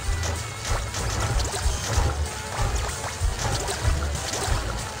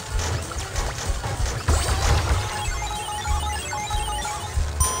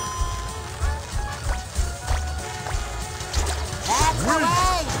 That's the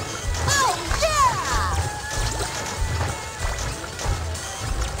way! Oh, yeah!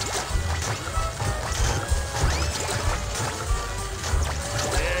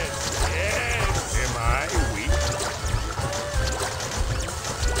 Yes, yes. Am I weak?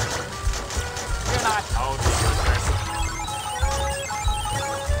 You're not totally useless.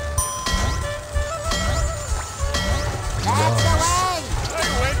 That's the way! I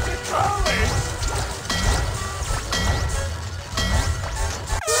went to college.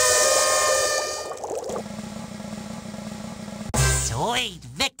 Sweet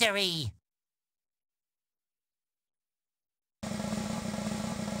victory!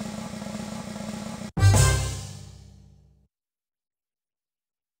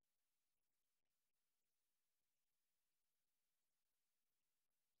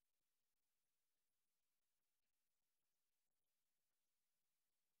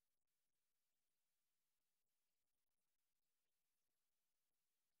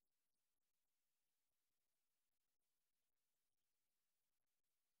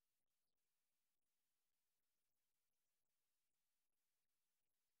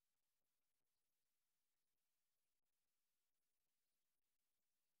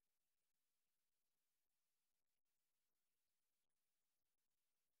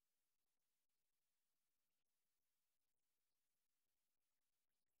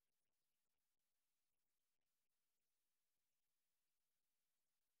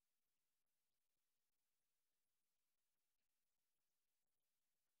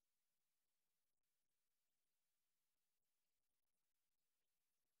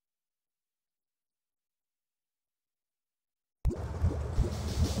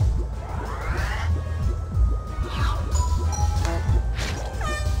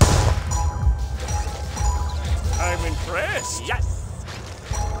 I'm impressed. Yes.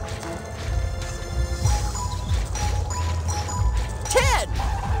 10.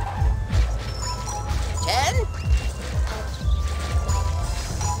 10.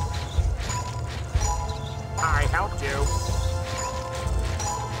 I helped you.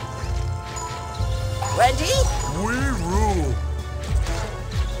 20. We rule.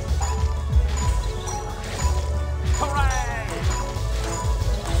 Hooray!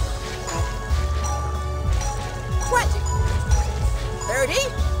 20. 30.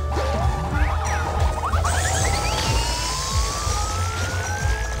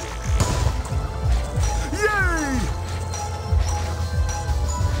 Yay!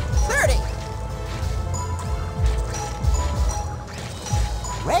 30.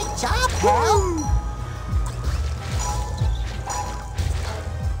 Great job, pal!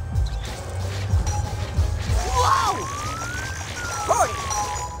 Whoa! 40.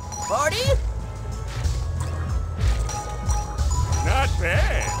 40. Not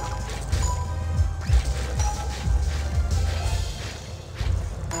bad.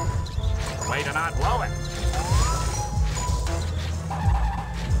 Way to not blow it.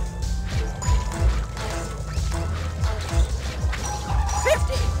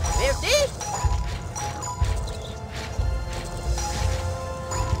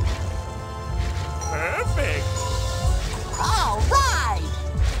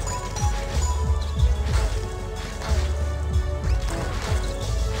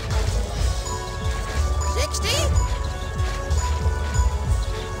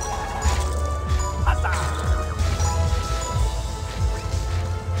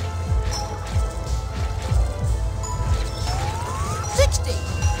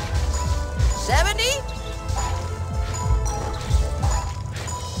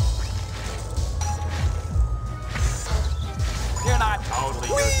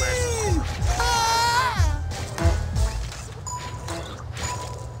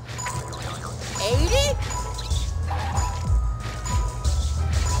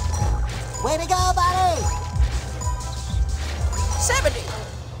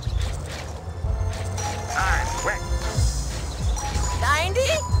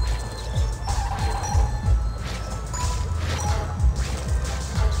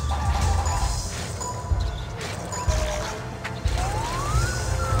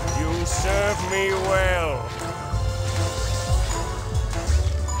 serve me well.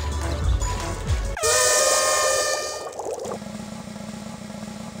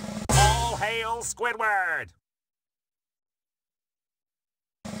 All hail Squidward!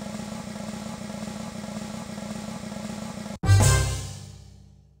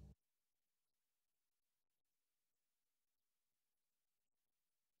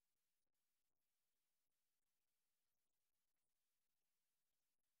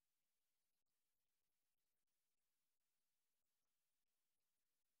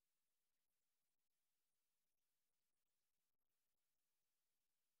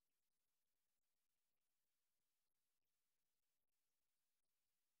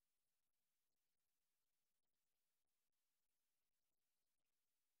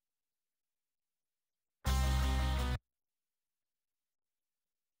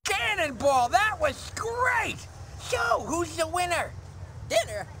 Cannonball, that was great! So, who's the winner?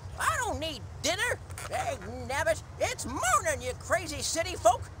 Dinner? I don't need dinner. Dang nabbit, it's morning, you crazy city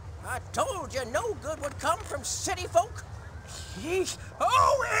folk. I told you no good would come from city folk. Jeez,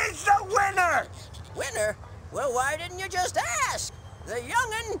 who is the winner? Winner? Well, why didn't you just ask? The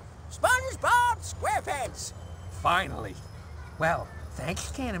young'un, SpongeBob SquarePants. Finally. Well,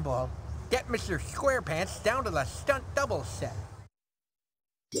 thanks, Cannonball. Get Mr. SquarePants down to the stunt double set.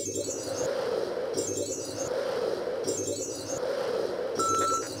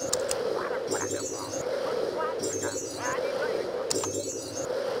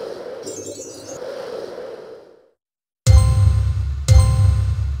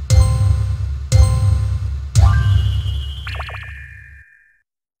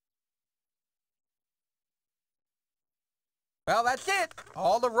 Well, that's it.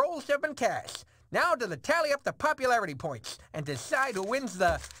 All the roles have been cast. Now to tally up the popularity points and decide who wins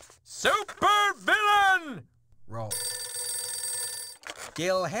the Super Villain role.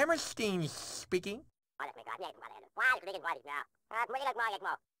 Gil Hammerstein speaking.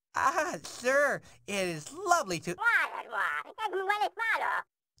 Ah, sir, it is lovely to...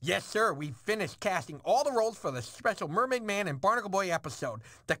 Yes, sir, we finished casting all the roles for the special Mermaid Man and Barnacle Boy episode.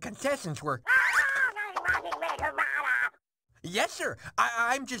 The contestants were... Yes, sir.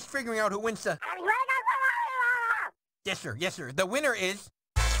 I'm just figuring out who wins the... Yes, sir. Yes, sir. The winner is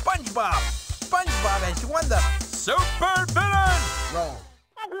SpongeBob. SpongeBob has won the Super Villain role.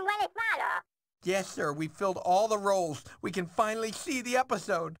 Yes, sir. We filled all the roles. We can finally see the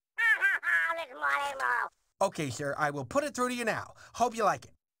episode. Okay, sir. I will put it through to you now. Hope you like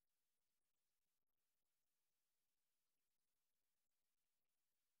it.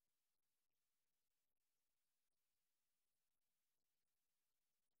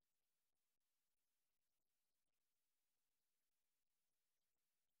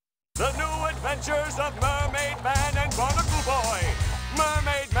 The new adventures of Mermaid Man and Barnacle Boy.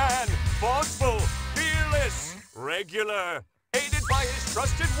 Mermaid Man, forceful, fearless, regular, aided by his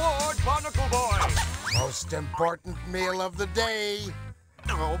trusted ward, Barnacle Boy. Most important meal of the day.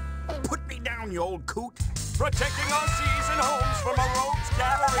 Oh, put me down, you old coot. Protecting our seas and homes from a rogue's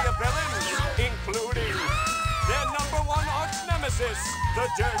gallery of villains, including their #1 arch nemesis, the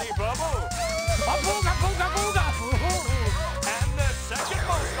Dirty Bubble. Booga, booga, booga! And their second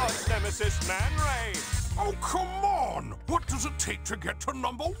most arch nemesis, Man Ray. Oh, come on! What does it take to get to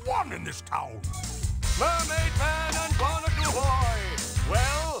 #1 in this town? Mermaid Man and Barnacle Boy.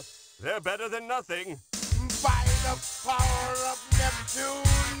 Well, they're better than nothing. By the power of Neptune,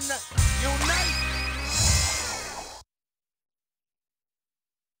 unite!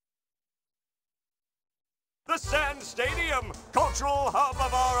 The Sand Stadium, cultural hub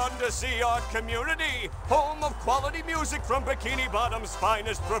of our undersea art community, home of quality music from Bikini Bottom's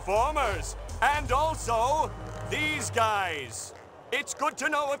finest performers, and also these guys. It's good to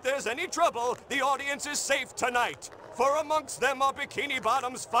know if there's any trouble, the audience is safe tonight. For amongst them are Bikini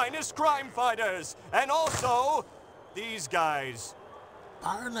Bottom's finest crime fighters, and also these guys.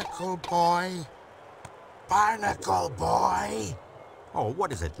 Barnacle Boy. Barnacle Boy. Oh,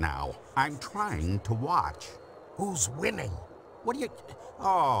 what is it now? I'm trying to watch. Who's winning? What do you...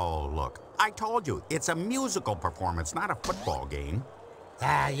 Oh, look. I told you, it's a musical performance, not a football game.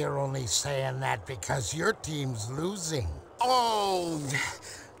 Ah, you're only saying that because your team's losing. Oh,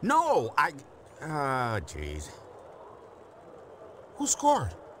 no, jeez. Who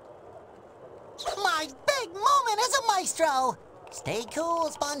scored? My big moment as a maestro. Stay cool,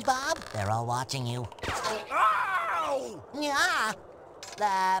 SpongeBob. They're all watching you. Ow! Yeah.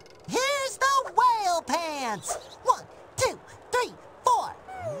 Here's the whale pants. 1, 2, 3, 4.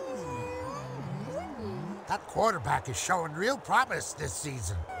 That quarterback is showing real promise this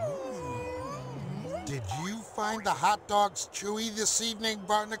season. Did you find the hot dogs chewy this evening,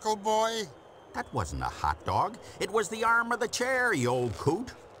 Barnacle Boy? That wasn't a hot dog. It was the arm of the chair, you old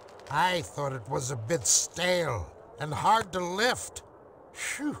coot. I thought it was a bit stale and hard to lift.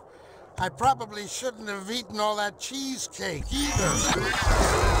 Phew. I probably shouldn't have eaten all that cheesecake either.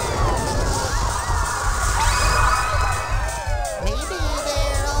 Maybe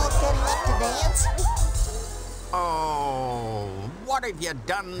they're all getting up to dance? Oh, what have you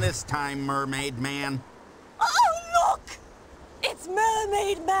done this time, Mermaid Man? Oh, look! It's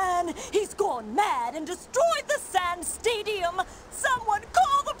Mermaid Man! He's gone mad and destroyed the Sand Stadium! Someone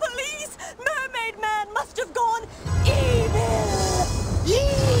call the police! Mermaid Man must have gone evil!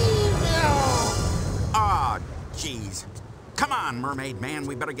 Ah, jeez. Come on, Mermaid Man.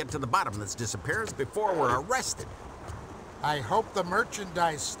 We better get to the bottom of this disappearance before we're arrested. I hope the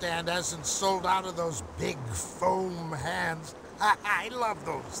merchandise stand hasn't sold out of those big foam hands. I love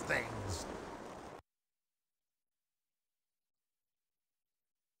those things.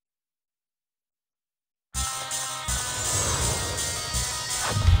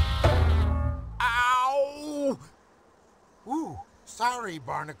 Ow! Ooh, sorry,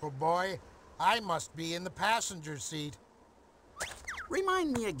 Barnacle Boy. I must be in the passenger seat.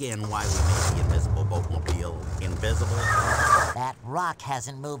 Remind me again why we made the invisible boatmobile invisible. That rock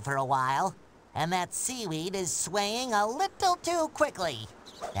hasn't moved for a while, and that seaweed is swaying a little too quickly.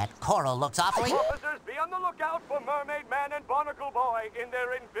 That coral looks awfully... Officers, be on the lookout for Mermaid Man and Barnacle Boy in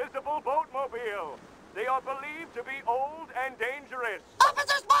their invisible boatmobile. They are believed to be old and dangerous.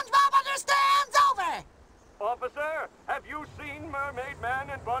 Officer SpongeBob understands! Over! Officer, have you seen Mermaid Man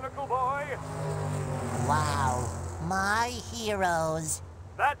and Barnacle Boy? Wow, my heroes.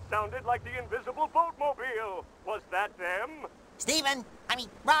 That sounded like the invisible boatmobile. Was that them?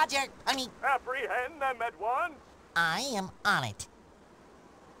 Roger, Apprehend them at once. I am on it.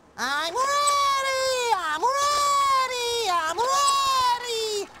 I'm ready! I'm ready! I'm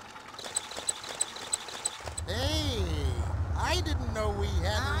ready! Hey, I didn't know we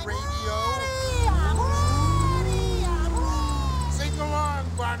had a radio. I'm ready! Sing along,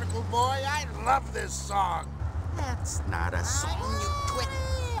 Barnacle Boy. I love this song. That's not a song, you twit.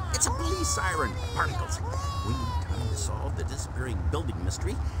 It's a police siren. Barnacles, we need time to solve the disappearing building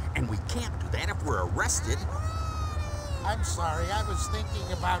mystery, and we can't do that if we're arrested. I'm sorry, I was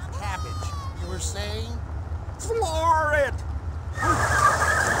thinking about cabbage. You were saying? Floor it!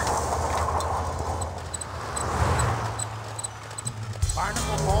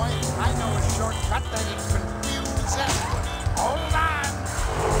 Barnacle Boy, I know a shortcut that'll confuse everyone. Hold on!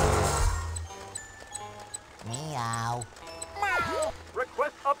 Meow. Meow.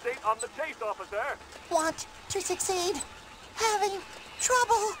 Request update on the chase, officer. Want to succeed? Having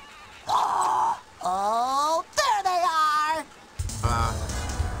trouble? Oh, there they are!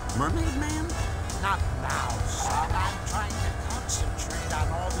 Mermaid Man? Not now, son. I'm trying to concentrate on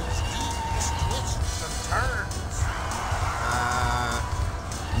all these devious twists and turns.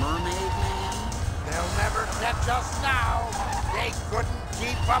 Mermaid Man? They'll never catch us now. They couldn't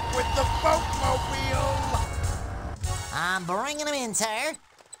keep up with the boatmobile. I'm bringing them in, sir.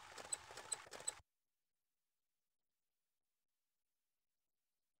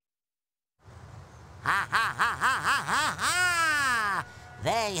 Ha ha ha ha ha ha ha!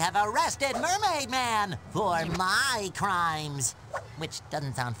 They have arrested Mermaid Man for my crimes. Which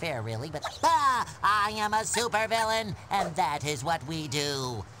doesn't sound fair, really, but I am a supervillain, and that is what we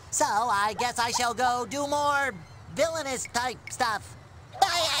do. So I guess I shall go do more villainous type stuff.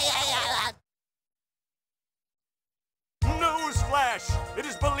 Newsflash! It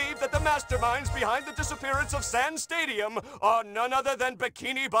is believed that the masterminds behind the disappearance of Sand Stadium are none other than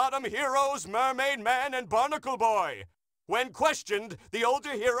Bikini Bottom heroes Mermaid Man and Barnacle Boy. When questioned, the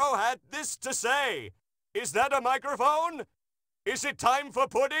older hero had this to say. Is that a microphone? Is it time for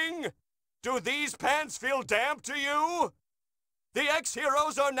pudding? Do these pants feel damp to you? The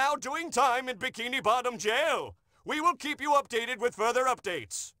ex-heroes are now doing time in Bikini Bottom jail. We will keep you updated with further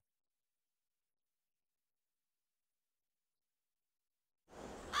updates.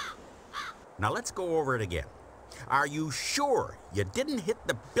 Now let's go over it again. Are you sure you didn't hit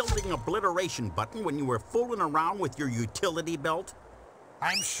the building obliteration button when you were fooling around with your utility belt?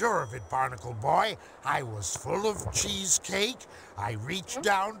 I'm sure of it, Barnacle Boy. I was full of cheesecake. I reached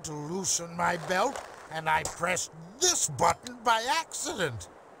down to loosen my belt, and I pressed this button by accident.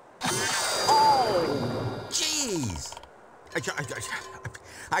 Oh, jeez.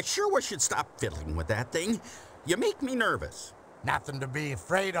 I sure wish you'd stop fiddling with that thing. You make me nervous. Nothing to be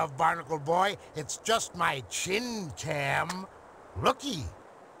afraid of, Barnacle Boy. It's just my chin cam. Looky.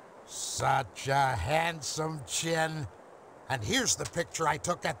 Such a handsome chin. And here's the picture I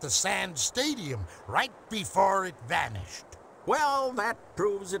took at the Sand Stadium right before it vanished. Well, that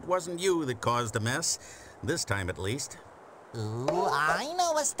proves it wasn't you that caused the mess. This time, at least. Ooh, I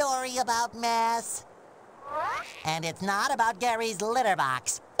know a story about mess. And it's not about Gary's litter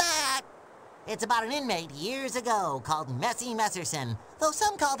box. It's about an inmate years ago called Messy Messerson, though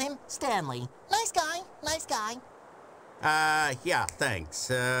some called him Stanley. Nice guy, nice guy. Yeah,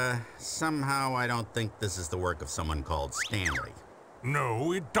 thanks. Somehow I don't think this is the work of someone called Stanley.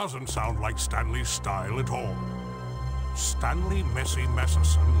 No, it doesn't sound like Stanley's style at all. Stanley Messy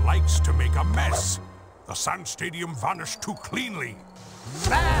Messerson likes to make a mess. The Sand Stadium vanished too cleanly.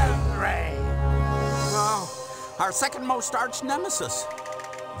 Man Ray! Well, our second most arch nemesis.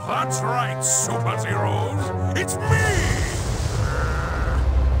 That's right, Super Zeros. It's me!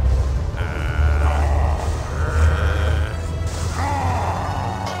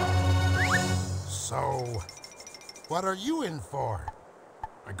 So, what are you in for?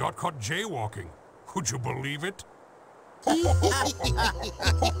 I got caught jaywalking. Would you believe it? You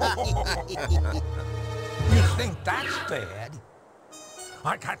think that's bad?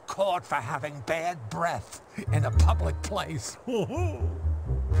 I got caught for having bad breath in a public place. A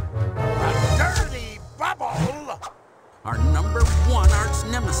dirty bubble! Our #1 arch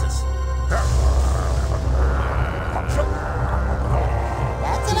nemesis. That's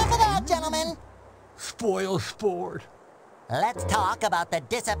enough of that, gentlemen. Spoil sport. Let's talk about the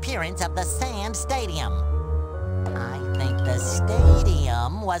disappearance of the Sand Stadium. I think the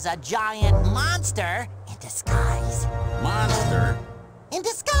stadium was a giant monster in disguise. Monster? In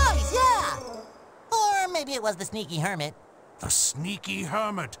disguise, yeah! Or maybe it was the sneaky hermit. The sneaky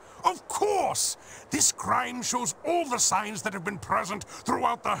hermit. Of course! This crime shows all the signs that have been present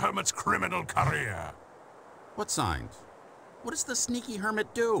throughout the hermit's criminal career. What signs? What does the sneaky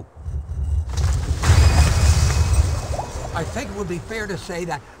hermit do? I think it would be fair to say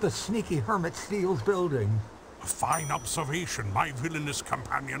that the sneaky hermit steals building. A fine observation, my villainous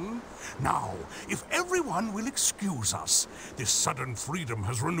companion. Now, if everyone will excuse us, this sudden freedom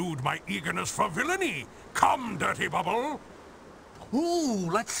has renewed my eagerness for villainy. Come, Dirty Bubble! Ooh,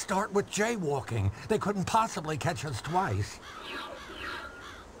 let's start with jaywalking. They couldn't possibly catch us twice.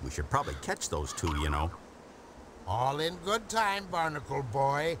 We should probably catch those two, you know. All in good time, Barnacle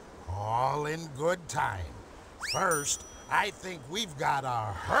Boy. All in good time. First, I think we've got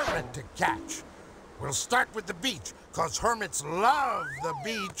a hermit to catch. We'll start with the beach, 'cause hermits love the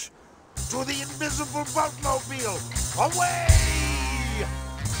beach. To the invisible boatmobile! Away!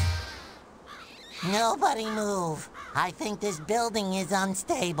 Nobody move. I think this building is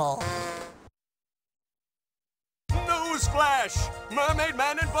unstable. Newsflash! Mermaid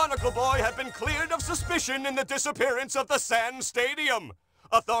Man and Barnacle Boy have been cleared of suspicion in the disappearance of the Sand Stadium.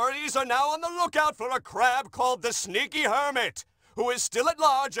 Authorities are now on the lookout for a crab called the Sneaky Hermit, who is still at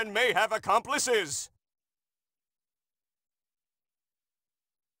large and may have accomplices.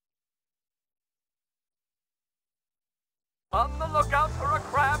 On the lookout for a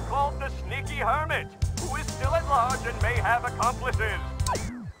crab called the Sneaky Hermit, who is still at large and may have accomplices.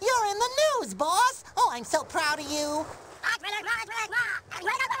 You're in the news, boss! Oh, I'm so proud of you.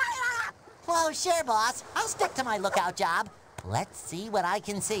 Well, sure, boss. I'll stick to my lookout job. Let's see what I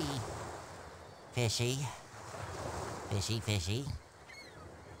can see. Fishy. Fishy, fishy.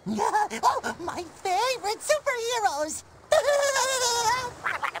 Oh, my favorite superheroes!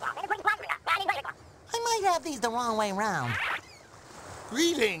 I might have these the wrong way round.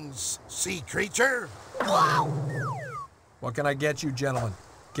 Greetings, sea creature. Wow! What can I get you, gentlemen?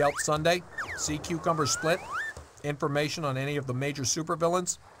 Kelp sundae? Sea cucumber split? Information on any of the major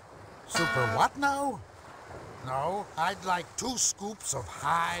supervillains? Super what now? No, I'd like 2 scoops of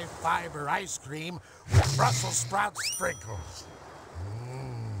high-fiber ice cream with Brussels sprout sprinkles.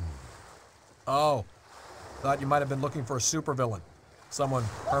 Oh, thought you might have been looking for a supervillain. Someone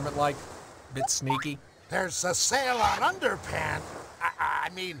hermit-like, bit sneaky. There's a sale on underpants. I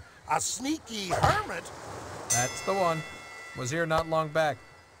mean, a sneaky hermit. That's the one. Was here not long back.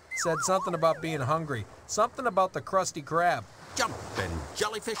 Said something about being hungry. Something about the Krusty Krab. Jumpin'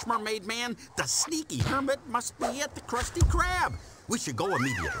 jellyfish mermaid man, the sneaky hermit must be at the Krusty Krab. We should go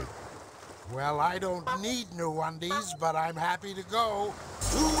immediately. Well, I don't need new undies, but I'm happy to go.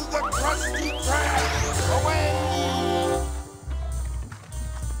 To the Krusty Krab! Away!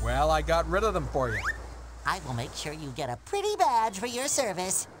 Well, I got rid of them for you. I will make sure you get a pretty badge for your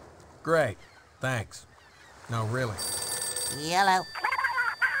service. Great. Thanks. No, really. Yellow.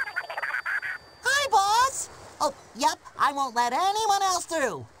 Hi, boss! Oh, yep, I won't let anyone else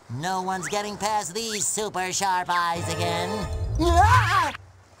through. No one's getting past these super sharp eyes again. Ah!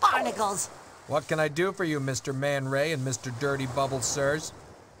 Barnacles! What can I do for you, Mr. Man Ray and Mr. Dirty Bubbles, sirs?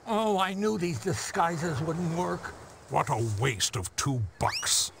 Oh, I knew these disguises wouldn't work. What a waste of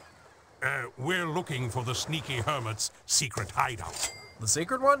 $2. We're looking for the Sneaky Hermit's secret hideout. The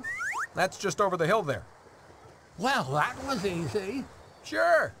secret one? That's just over the hill there. Well, that was easy.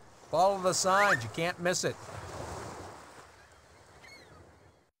 Sure. Follow the signs. You can't miss it.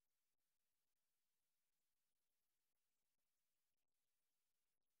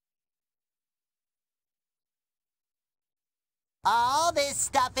 All this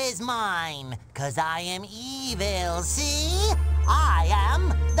stuff is mine, 'cause I am evil, see? I am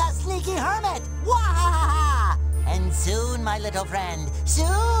the Sneaky Hermit! Wahahaha! And soon, my little friend,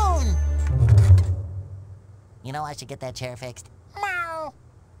 soon! You know, I should get that chair fixed. Meow.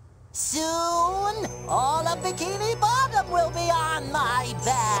 Soon, all of Bikini Bottom will be on my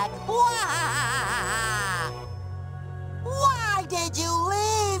back. Wahahaha! Why did you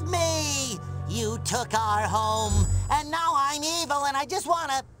leave me? You took our home, and now I'm evil, and I just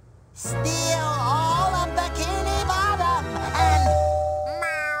want to steal all of Bikini Bottom and...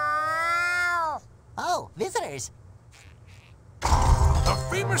 Meow. Oh, visitors. The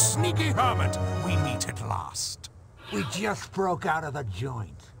famous Sneaky Hermit. We meet at last. We just broke out of the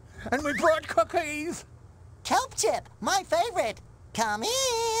joint. And we brought cookies. Kelp chip, my favorite. Come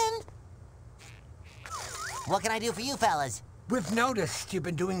in. What can I do for you fellas? We've noticed you've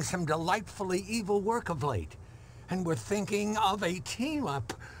been doing some delightfully evil work of late. And we're thinking of a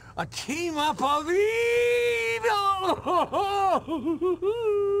team-up. A team-up of evil!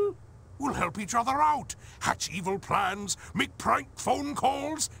 We'll help each other out, hatch evil plans, make prank phone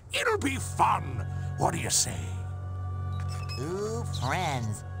calls. It'll be fun. What do you say? Ooh,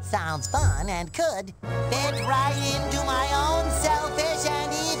 friends. Sounds fun and could fit right into my own selfish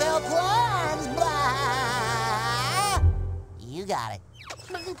and evil plans. Blah! You got it.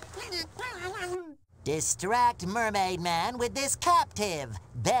 Distract Mermaid Man with this captive.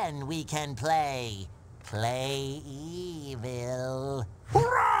 Then we can play evil.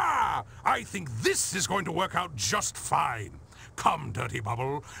 Hurrah! I think this is going to work out just fine. Come, Dirty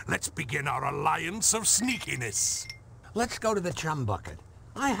Bubble, let's begin our alliance of sneakiness. Let's go to the chum bucket.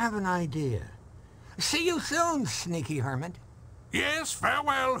 I have an idea. See you soon, Sneaky Hermit. Yes,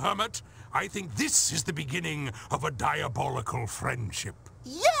 farewell, Hermit. I think this is the beginning of a diabolical friendship.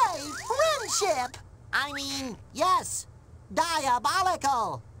 Yay, friendship! I mean, yes,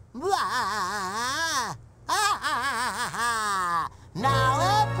 diabolical. Blah.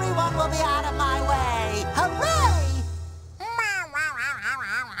 Now everyone will be out of my way. Hooray!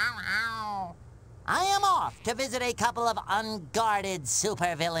 I am off to visit a couple of unguarded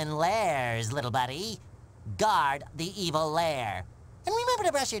supervillain lairs, little buddy. Guard the evil lair. And remember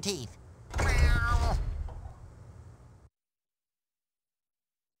to brush your teeth.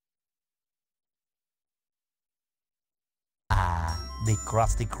 The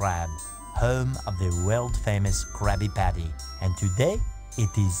Krusty Krab, home of the world-famous Krabby Patty. And today,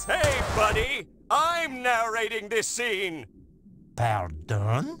 it is... Hey, buddy! I'm narrating this scene!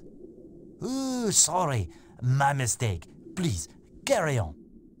 Pardon? Ooh, sorry. My mistake. Please, carry on.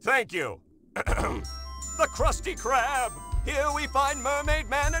 Thank you. The Krusty Krab! Here we find Mermaid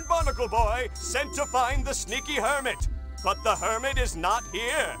Man and Barnacle Boy sent to find the Sneaky Hermit. But the Hermit is not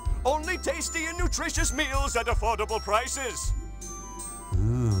here. Only tasty and nutritious meals at affordable prices.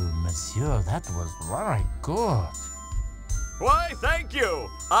 Ooh, monsieur, that was very good. Why, thank you.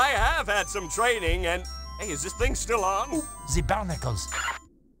 I have had some training and... Hey, is this thing still on? Ooh, the barnacles.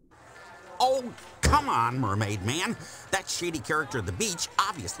 Oh, come on, Mermaid Man. That shady character at the beach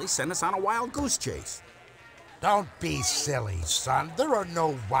obviously sent us on a wild goose chase. Don't be silly, son. There are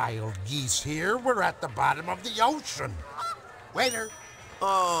no wild geese here. We're at the bottom of the ocean. Waiter.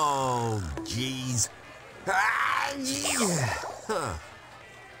 Oh, jeez.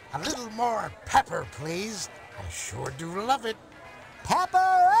 A little more pepper, please. I sure do love it. Pepper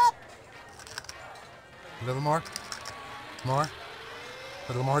up! A little more. More. A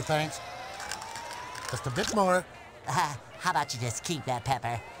little more, thanks. Just a bit more. How about you just keep that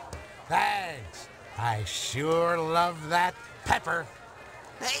pepper? Thanks. I sure love that pepper.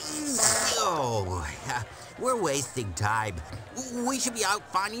 Oh, we're wasting time. We should be out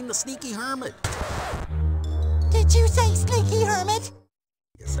finding the Sneaky Hermit. Did you say Sneaky Hermit?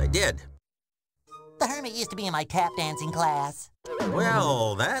 Yes, I did. The Hermit used to be in my tap dancing class.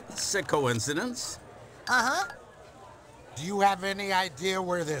 Well, that's a coincidence. Uh-huh. Do you have any idea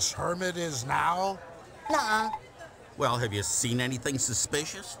where this hermit is now? Nuh-uh. Well, have you seen anything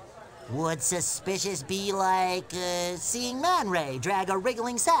suspicious? Would suspicious be like, seeing Man Ray drag a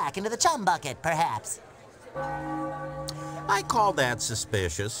wriggling sack into the chum bucket, perhaps? I call that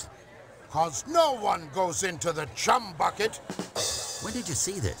suspicious. 'cause no one goes into the chum bucket. When did you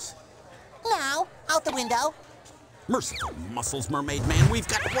see this? Now, out the window. Merciful muscles, Mermaid Man. We've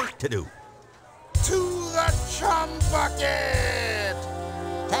got work to do. To the chum bucket!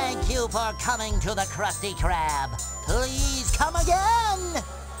 Thank you for coming to the Krusty Krab. Please come again.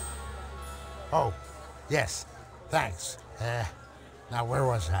 Oh, yes. Thanks. Now where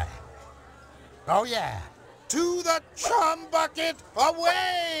was I? Oh, yeah. To the chum bucket,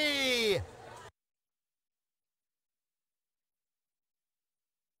 away!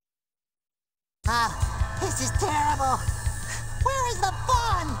 This is terrible. Where is the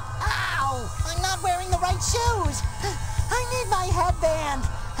fun? Ow! I'm not wearing the right shoes. I need my headband.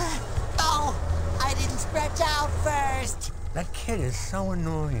 Oh, I didn't stretch out first. That kid is so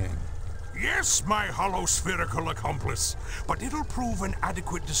annoying. Yes, my hollow spherical accomplice, but it'll prove an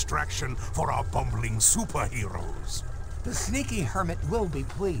adequate distraction for our bumbling superheroes. The sneaky hermit will be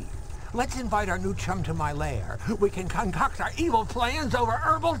pleased. Let's invite our new chum to my lair. We can concoct our evil plans over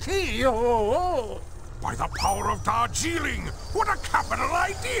herbal tea. Oh. By the power of Darjeeling, what a capital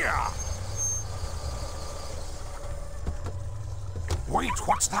idea! Wait,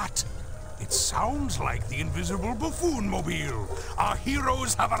 what's that? It sounds like the invisible buffoon-mobile. Our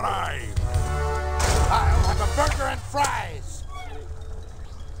heroes have arrived. I'll have a burger and fries.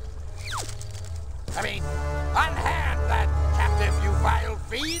 Unhand that captive, you vile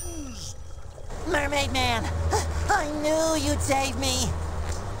fiends! Mermaid Man, I knew you'd save me.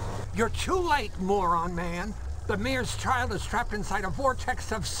 You're too late, moron man. The mayor's child is trapped inside a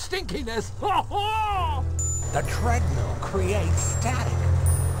vortex of stinkiness. The treadmill creates static,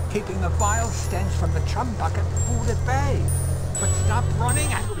 keeping the vile stench from the chum bucket food at bay. But stop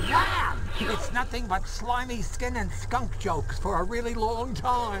running and wham! It's nothing but slimy skin and skunk jokes for a really long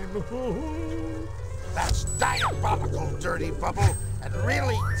time. That's diabolical, Dirty Bubble, and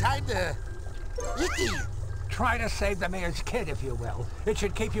really kinda icky. Try to save the mayor's kid, if you will. It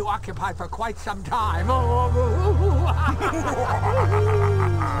should keep you occupied for quite some time.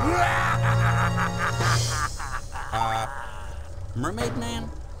 Mermaid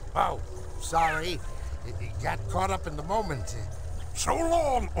Man? Oh, sorry. Got caught up in the moment. So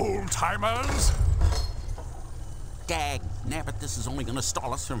long, old-timers! Dag nabbit, this is only gonna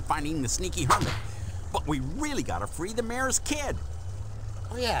stall us from finding the sneaky hermit. But we really gotta free the mayor's kid.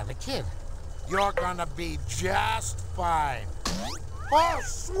 Oh yeah, the kid. You're gonna be just fine. Oh,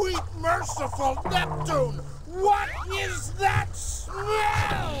 sweet merciful Neptune! What is that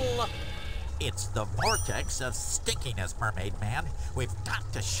smell? It's the vortex of stinkiness, Mermaid Man. We've got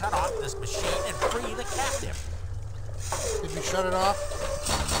to shut off this machine and free the captive. Did you shut it off?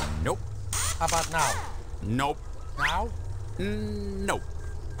 Nope. How about now? Nope. Now? Nope.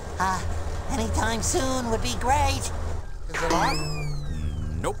 Anytime soon would be great. Is it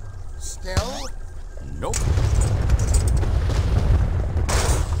on? Nope. Still? Nope.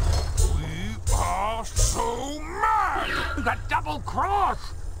 We are so mad! You got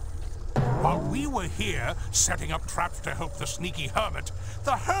double-crossed! While we were here setting up traps to help the sneaky hermit,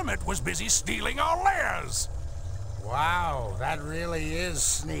 the hermit was busy stealing our lairs. Wow, that really is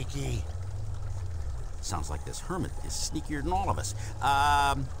sneaky. Sounds like this hermit is sneakier than all of us.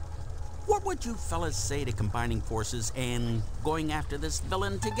 What would you fellas say to combining forces and going after this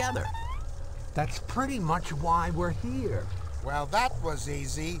villain together? That's pretty much why we're here. Well, that was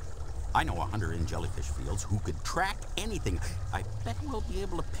easy. I know a hunter in Jellyfish Fields who could track anything. I bet we'll be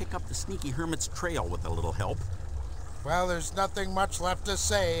able to pick up the sneaky hermit's trail with a little help. Well, there's nothing much left to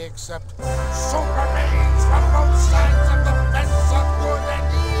say except super beings from both sides of the fence of good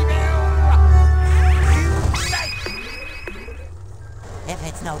and evil. If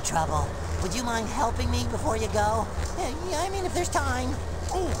it's no trouble, would you mind helping me before you go? I mean, if there's time.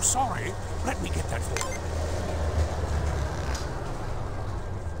 Oh, sorry. Let me get that for you.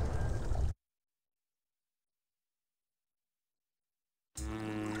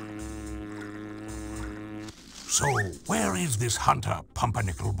 So, where is this hunter,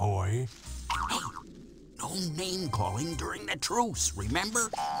 Pumpernickel Boy? Hey, no name-calling during the truce, remember?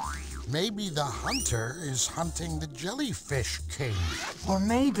 Maybe the hunter is hunting the Jellyfish King. Or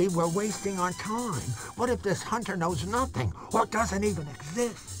maybe we're wasting our time. What if this hunter knows nothing, or doesn't even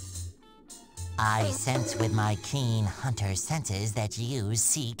exist? I sense with my keen hunter senses that you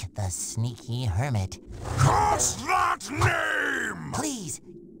seek the sneaky hermit. Curse that name! Please,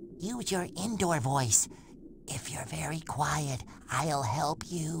 use your indoor voice. If you're very quiet, I'll help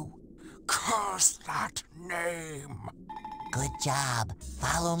you. Curse that name! Good job.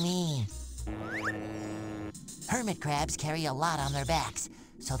 Follow me. Hermit crabs carry a lot on their backs,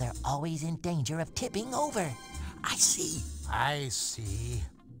 so they're always in danger of tipping over. I see. I see.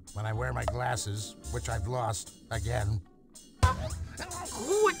 when I wear my glasses, which I've lost again.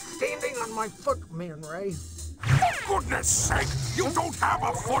 Quit standing on my foot, Man Ray. For goodness sake, you don't have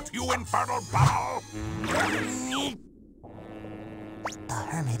a foot, you infernal bowel! The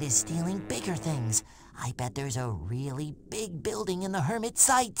hermit is stealing bigger things. I bet there's a really big building in the hermit's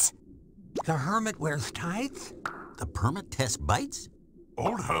sights. The hermit wears tights? The permit test bites?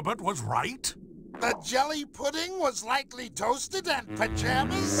 Old Herbert was right. The jelly pudding was lightly toasted and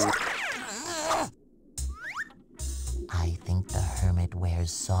pajamas? I think the hermit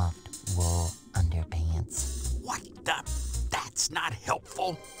wears soft wool underpants. What the? That's not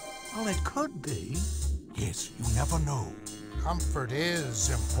helpful. Well, it could be. Yes, you never know. Comfort is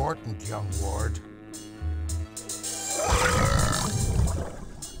important, young ward.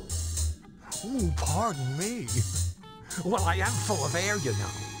 Ooh, pardon me. Well, I am full of air, you know.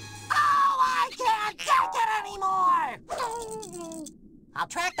 Oh, I can't take it anymore! I'll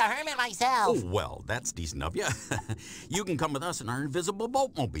track the hermit myself. Oh, well, that's decent of you. You can come with us in our invisible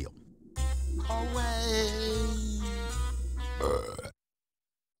boatmobile. Away.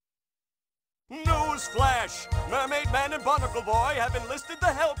 Newsflash! Mermaid Man and Barnacle Boy have enlisted the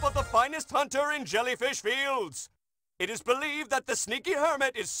help of the finest hunter in Jellyfish Fields. It is believed that the sneaky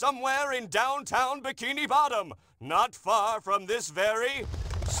hermit is somewhere in downtown Bikini Bottom, not far from this very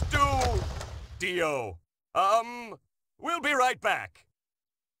studio. We'll be right back.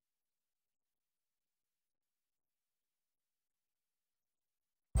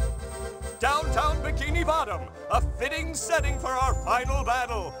 Downtown Bikini Bottom, a fitting setting for our final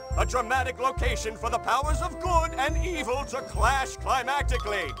battle. A dramatic location for the powers of good and evil to clash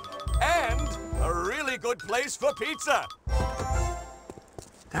climactically. And a really good place for pizza.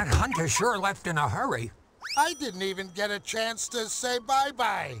 That hunter sure left in a hurry. I didn't even get a chance to say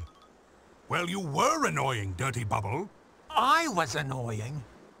bye-bye. Well, you were annoying, Dirty Bubble. I was annoying.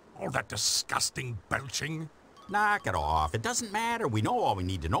 All that disgusting belching. Knock it off. It doesn't matter. We know all we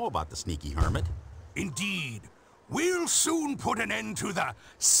need to know about the sneaky hermit. Indeed. We'll soon put an end to the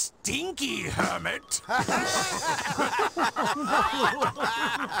stinky hermit. The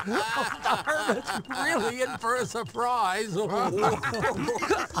hermit's really in for a surprise.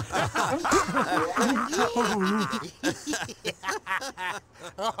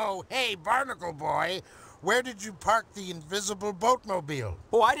 Oh, hey, Barnacle Boy. Where did you park the invisible boatmobile?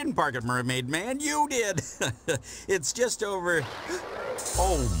 Oh, I didn't park it, Mermaid Man. You did. It's just over...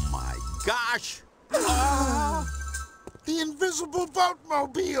 Oh, my gosh. The invisible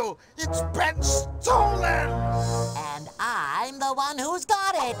boatmobile! It's been stolen! And I'm the one who's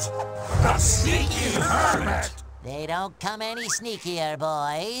got it. The sneaky hermit! They don't come any sneakier,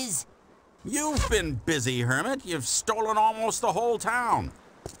 boys. You've been busy, Hermit. You've stolen almost the whole town.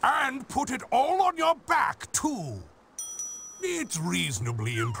 And put it all on your back, too. It's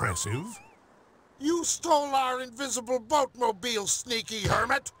reasonably impressive. You stole our invisible boatmobile, sneaky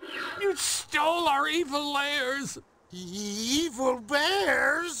hermit! You stole our evil lairs! Evil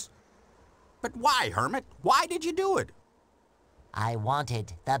bears? But why, Hermit? Why did you do it? I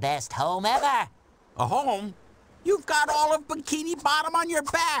wanted the best home ever. A home? You've got all of Bikini Bottom on your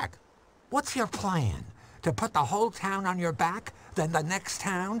back. What's your plan? To put the whole town on your back, then the next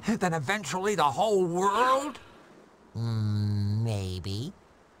town, then eventually the whole world? Maybe.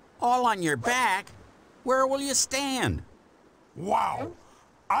 All on your back? Where will you stand? Wow.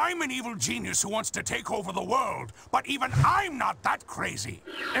 I'm an evil genius who wants to take over the world, but even I'm not that crazy.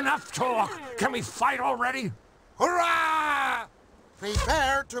 Enough talk! Can we fight already? Hurrah!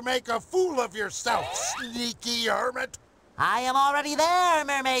 Prepare to make a fool of yourself, sneaky hermit! I am already there,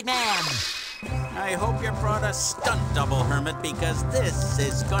 Mermaid Man! I hope you brought a stunt double, Hermit, because this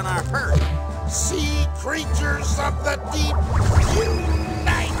is gonna hurt. Sea creatures of the deep,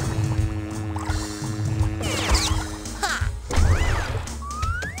 unite!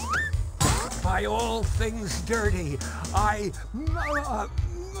 By all things dirty, I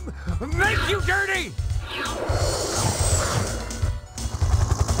make you dirty!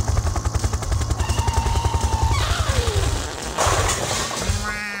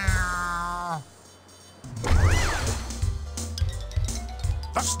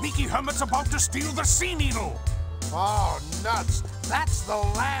 The sneaky hermit's about to steal the sea needle. Oh, nuts. That's the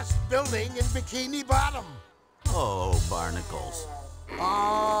last building in Bikini Bottom. Oh, barnacles.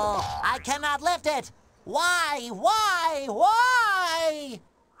 Oh, I cannot lift it! Why? Why? Why?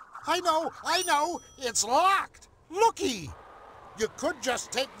 I know. It's locked. Looky. You could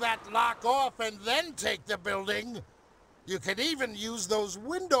just take that lock off and then take the building. You could even use those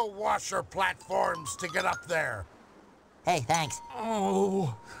window washer platforms to get up there. Hey, thanks.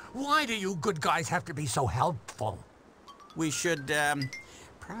 Oh, why do you good guys have to be so helpful? We should,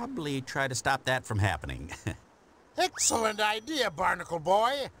 probably try to stop that from happening. Excellent idea, Barnacle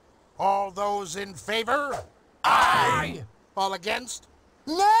Boy. All those in favor? Aye! All against?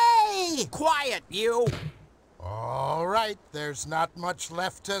 Nay! Quiet, you! All right, there's not much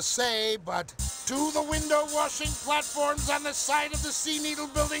left to say, but to the window washing platforms on the side of the Sea Needle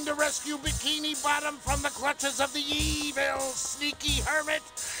building to rescue Bikini Bottom from the clutches of the evil, sneaky hermit.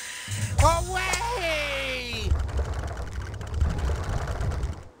 Away!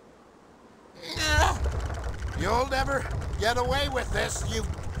 You'll never get away with this, you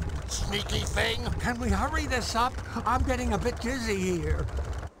sneaky thing. Can we hurry this up? I'm getting a bit dizzy here.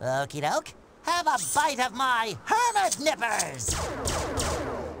 Okie doke. Have a bite of my hermit nippers!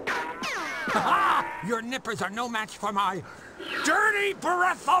 Ha! Your nippers are no match for my dirty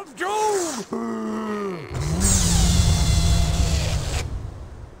breath of doom!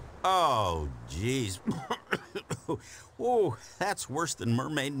 Oh, jeez. Whoa, that's worse than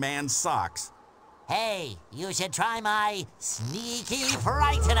Mermaid Man's socks. Hey, you should try my sneaky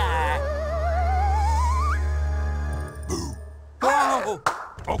frightener! Oh!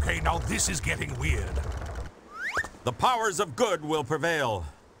 Okay, now this is getting weird. The powers of good will prevail.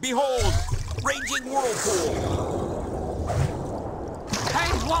 Behold, raging whirlpool.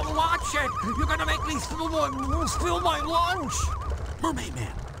 Hey, watch it! You're gonna make me spill my lunch! Mermaid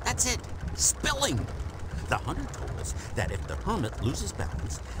Man, that's it. Spilling. The hunter told us that if the hermit loses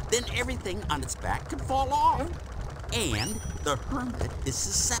balance, then everything on its back could fall off. And the hermit is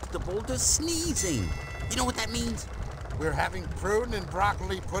susceptible to sneezing. You know what that means? We're having prune and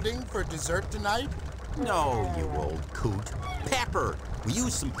broccoli pudding for dessert tonight? No, you old coot. Pepper. We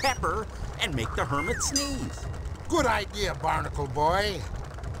use some pepper and make the hermit sneeze. Good idea, Barnacle Boy.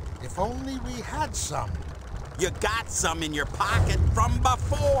 If only we had some. You got some in your pocket from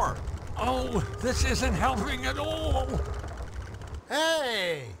before. Oh, this isn't helping at all.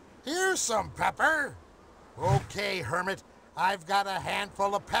 Hey, here's some pepper. Okay, Hermit, I've got a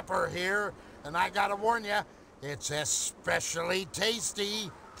handful of pepper here, and I gotta warn you, it's especially tasty.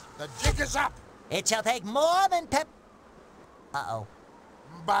 The jig is up. It shall take more than Uh-oh.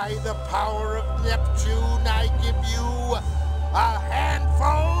 By the power of Neptune, I give you a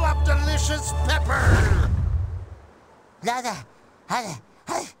handful of delicious pepper.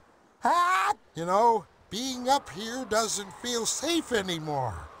 You know, being up here doesn't feel safe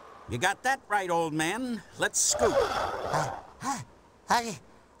anymore. You got that right, old man. Let's scoot.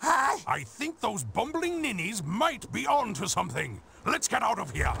 I think those bumbling ninnies might be onto something. Let's get out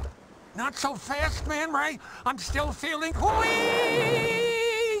of here. Not so fast, Man Ray. I'm still feeling queasy.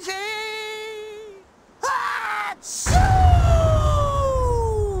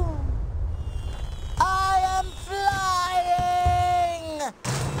 I am flying!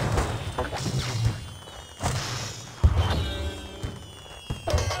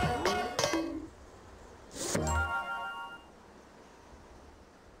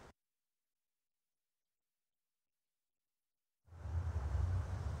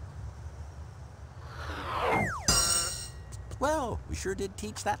 Well, we sure did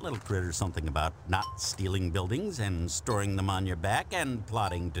teach that little critter something about not stealing buildings and storing them on your back and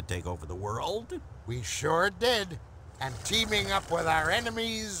plotting to take over the world. We sure did. And teaming up with our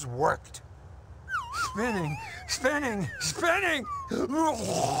enemies worked. Spinning, spinning, spinning!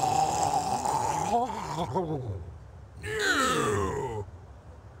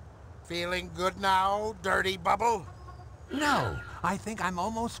 Feeling good now, Dirty Bubble? No, I think I'm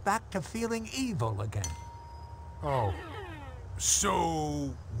almost back to feeling evil again. Oh.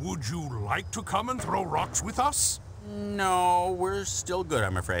 So, would you like to come and throw rocks with us? No, we're still good,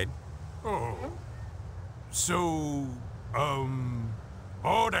 I'm afraid. Oh. So,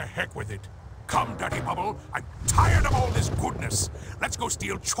 oh, to heck with it. Come, Dirty Bubble. I'm tired of all this goodness. Let's go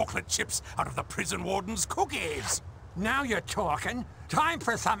steal chocolate chips out of the prison warden's cookies. Now you're talking. Time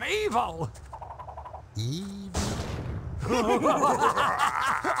for some evil. Evil?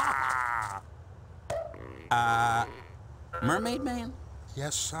 Mermaid Man?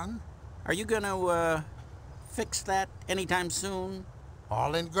 Yes, son? Are you gonna, fix that anytime soon?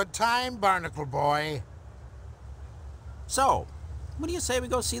 All in good time, Barnacle Boy. So, what do you say we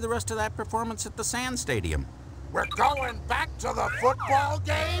go see the rest of that performance at the Sand Stadium? We're going back to the football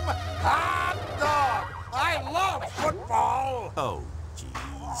game? Hot dog! I love football! Oh,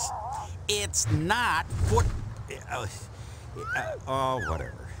 jeez. It's not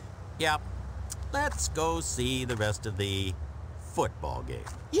whatever. Yep. Let's go see the rest of the football game.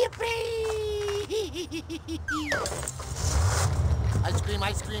 Yippee! Ice cream,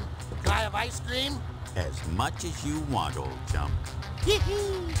 ice cream. Can I have ice cream? As much as you want, old chum.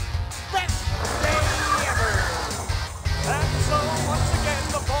 Hee-hee! Best day ever! And so, once again,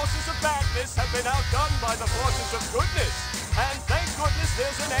 the badness have been outdone by the forces of goodness. And thank goodness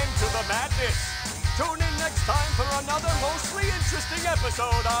there's an end to the madness. Tune in next time for another mostly interesting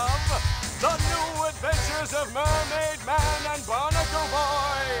episode of The New Adventures of Mermaid Man and Barnacle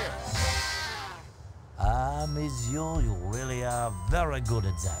Boy. Monsieur, you really are very good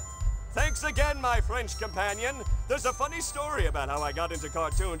at that. Thanks again, my French companion. There's a funny story about how I got into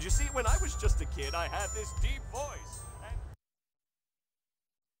cartoons. You see, when I was just a kid, I had this deep voice.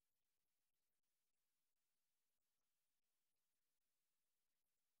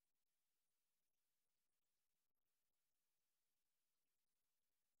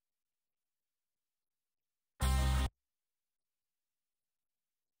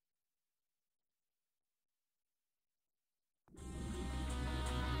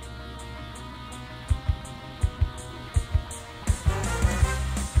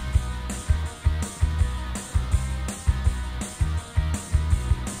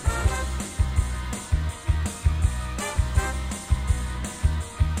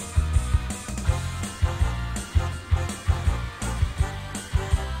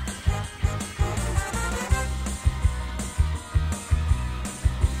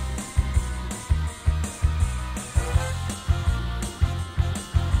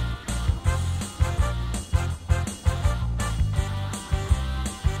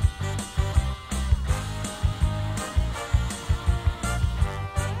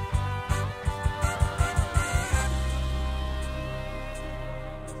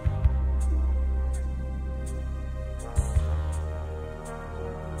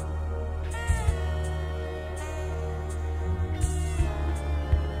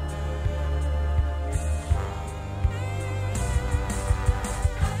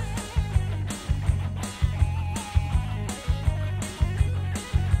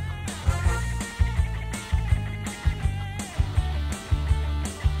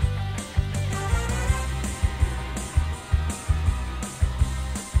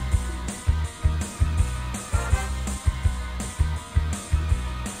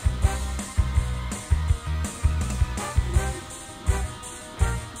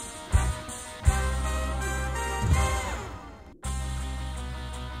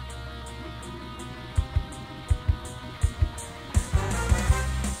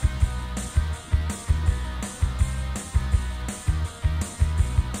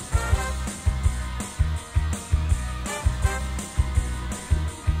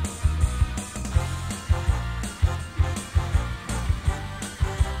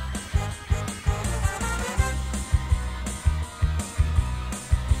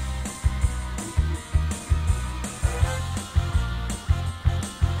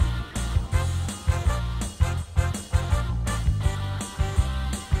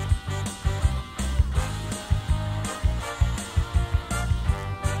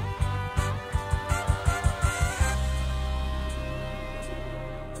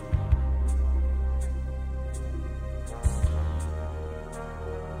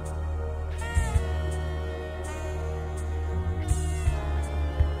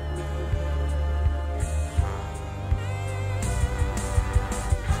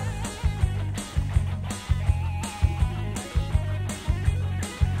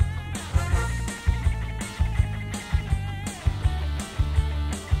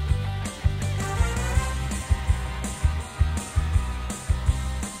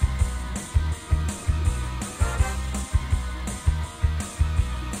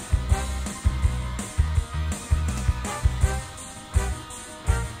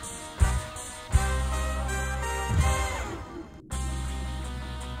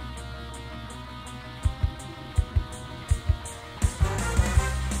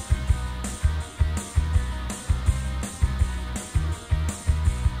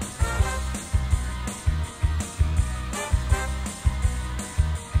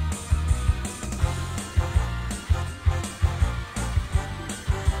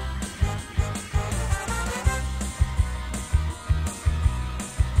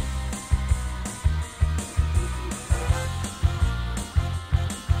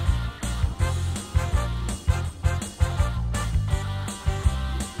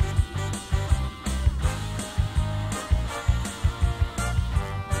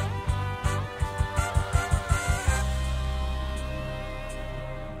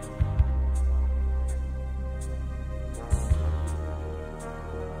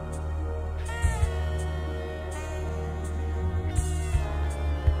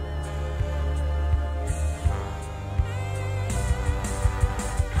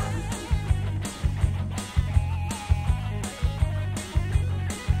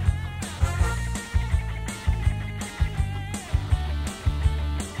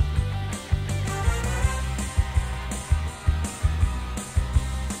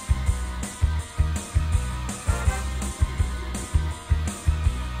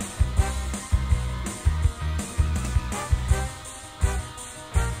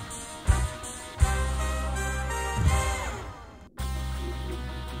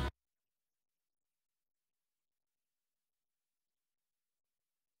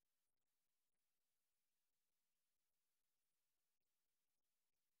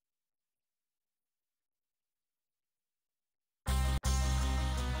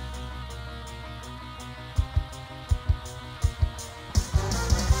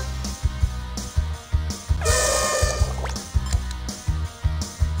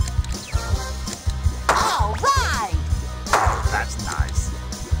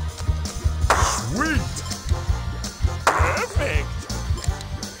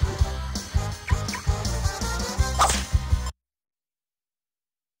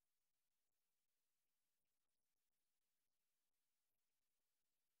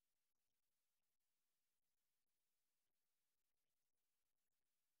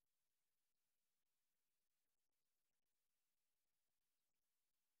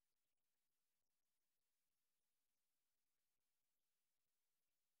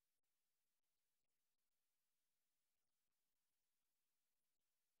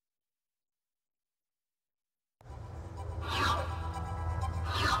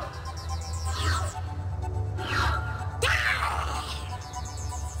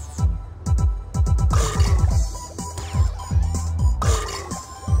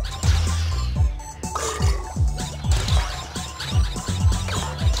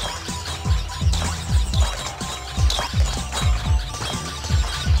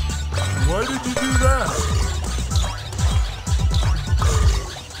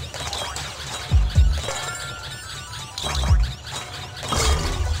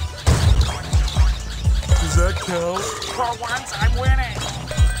 For once, I'm winning.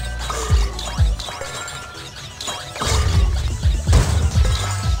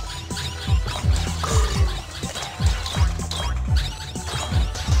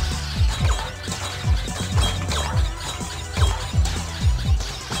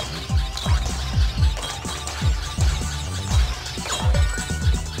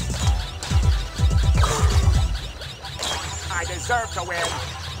 I deserve to win.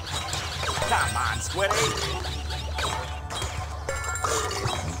 Come on, Squiddy.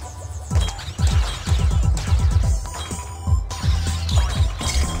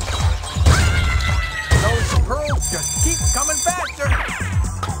 Those pearls just keep coming faster.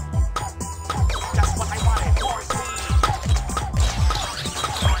 Just what I wanted, more speed.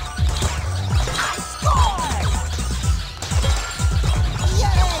 I scored!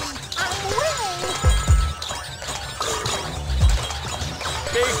 Yay! I'm winning!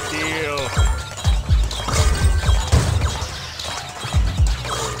 Big deal.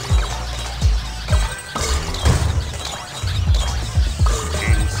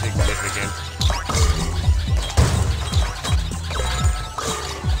 Insignificant.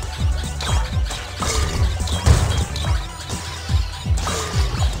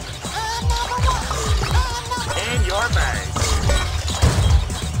 In your bag.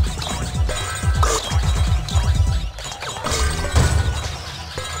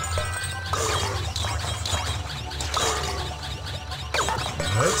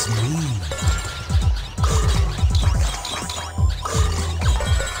 That's mean.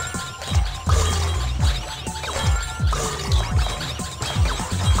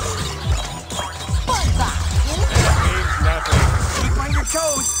 Keep on your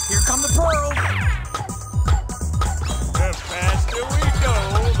toes. Here come the pearls. The faster we go,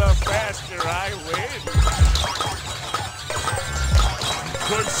 the faster I win.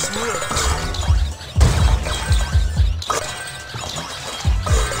 Good slip.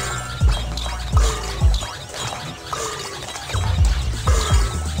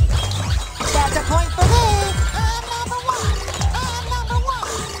 That's a point for me! I'm number one! I'm number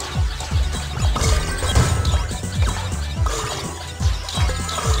one!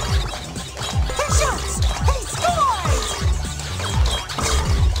 He shoots! He scores!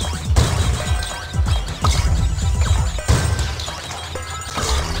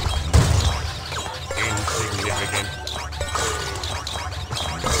 Insignificant.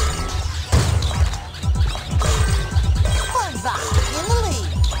 SpongeBob in the lead.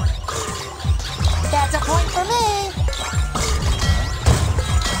 That's a point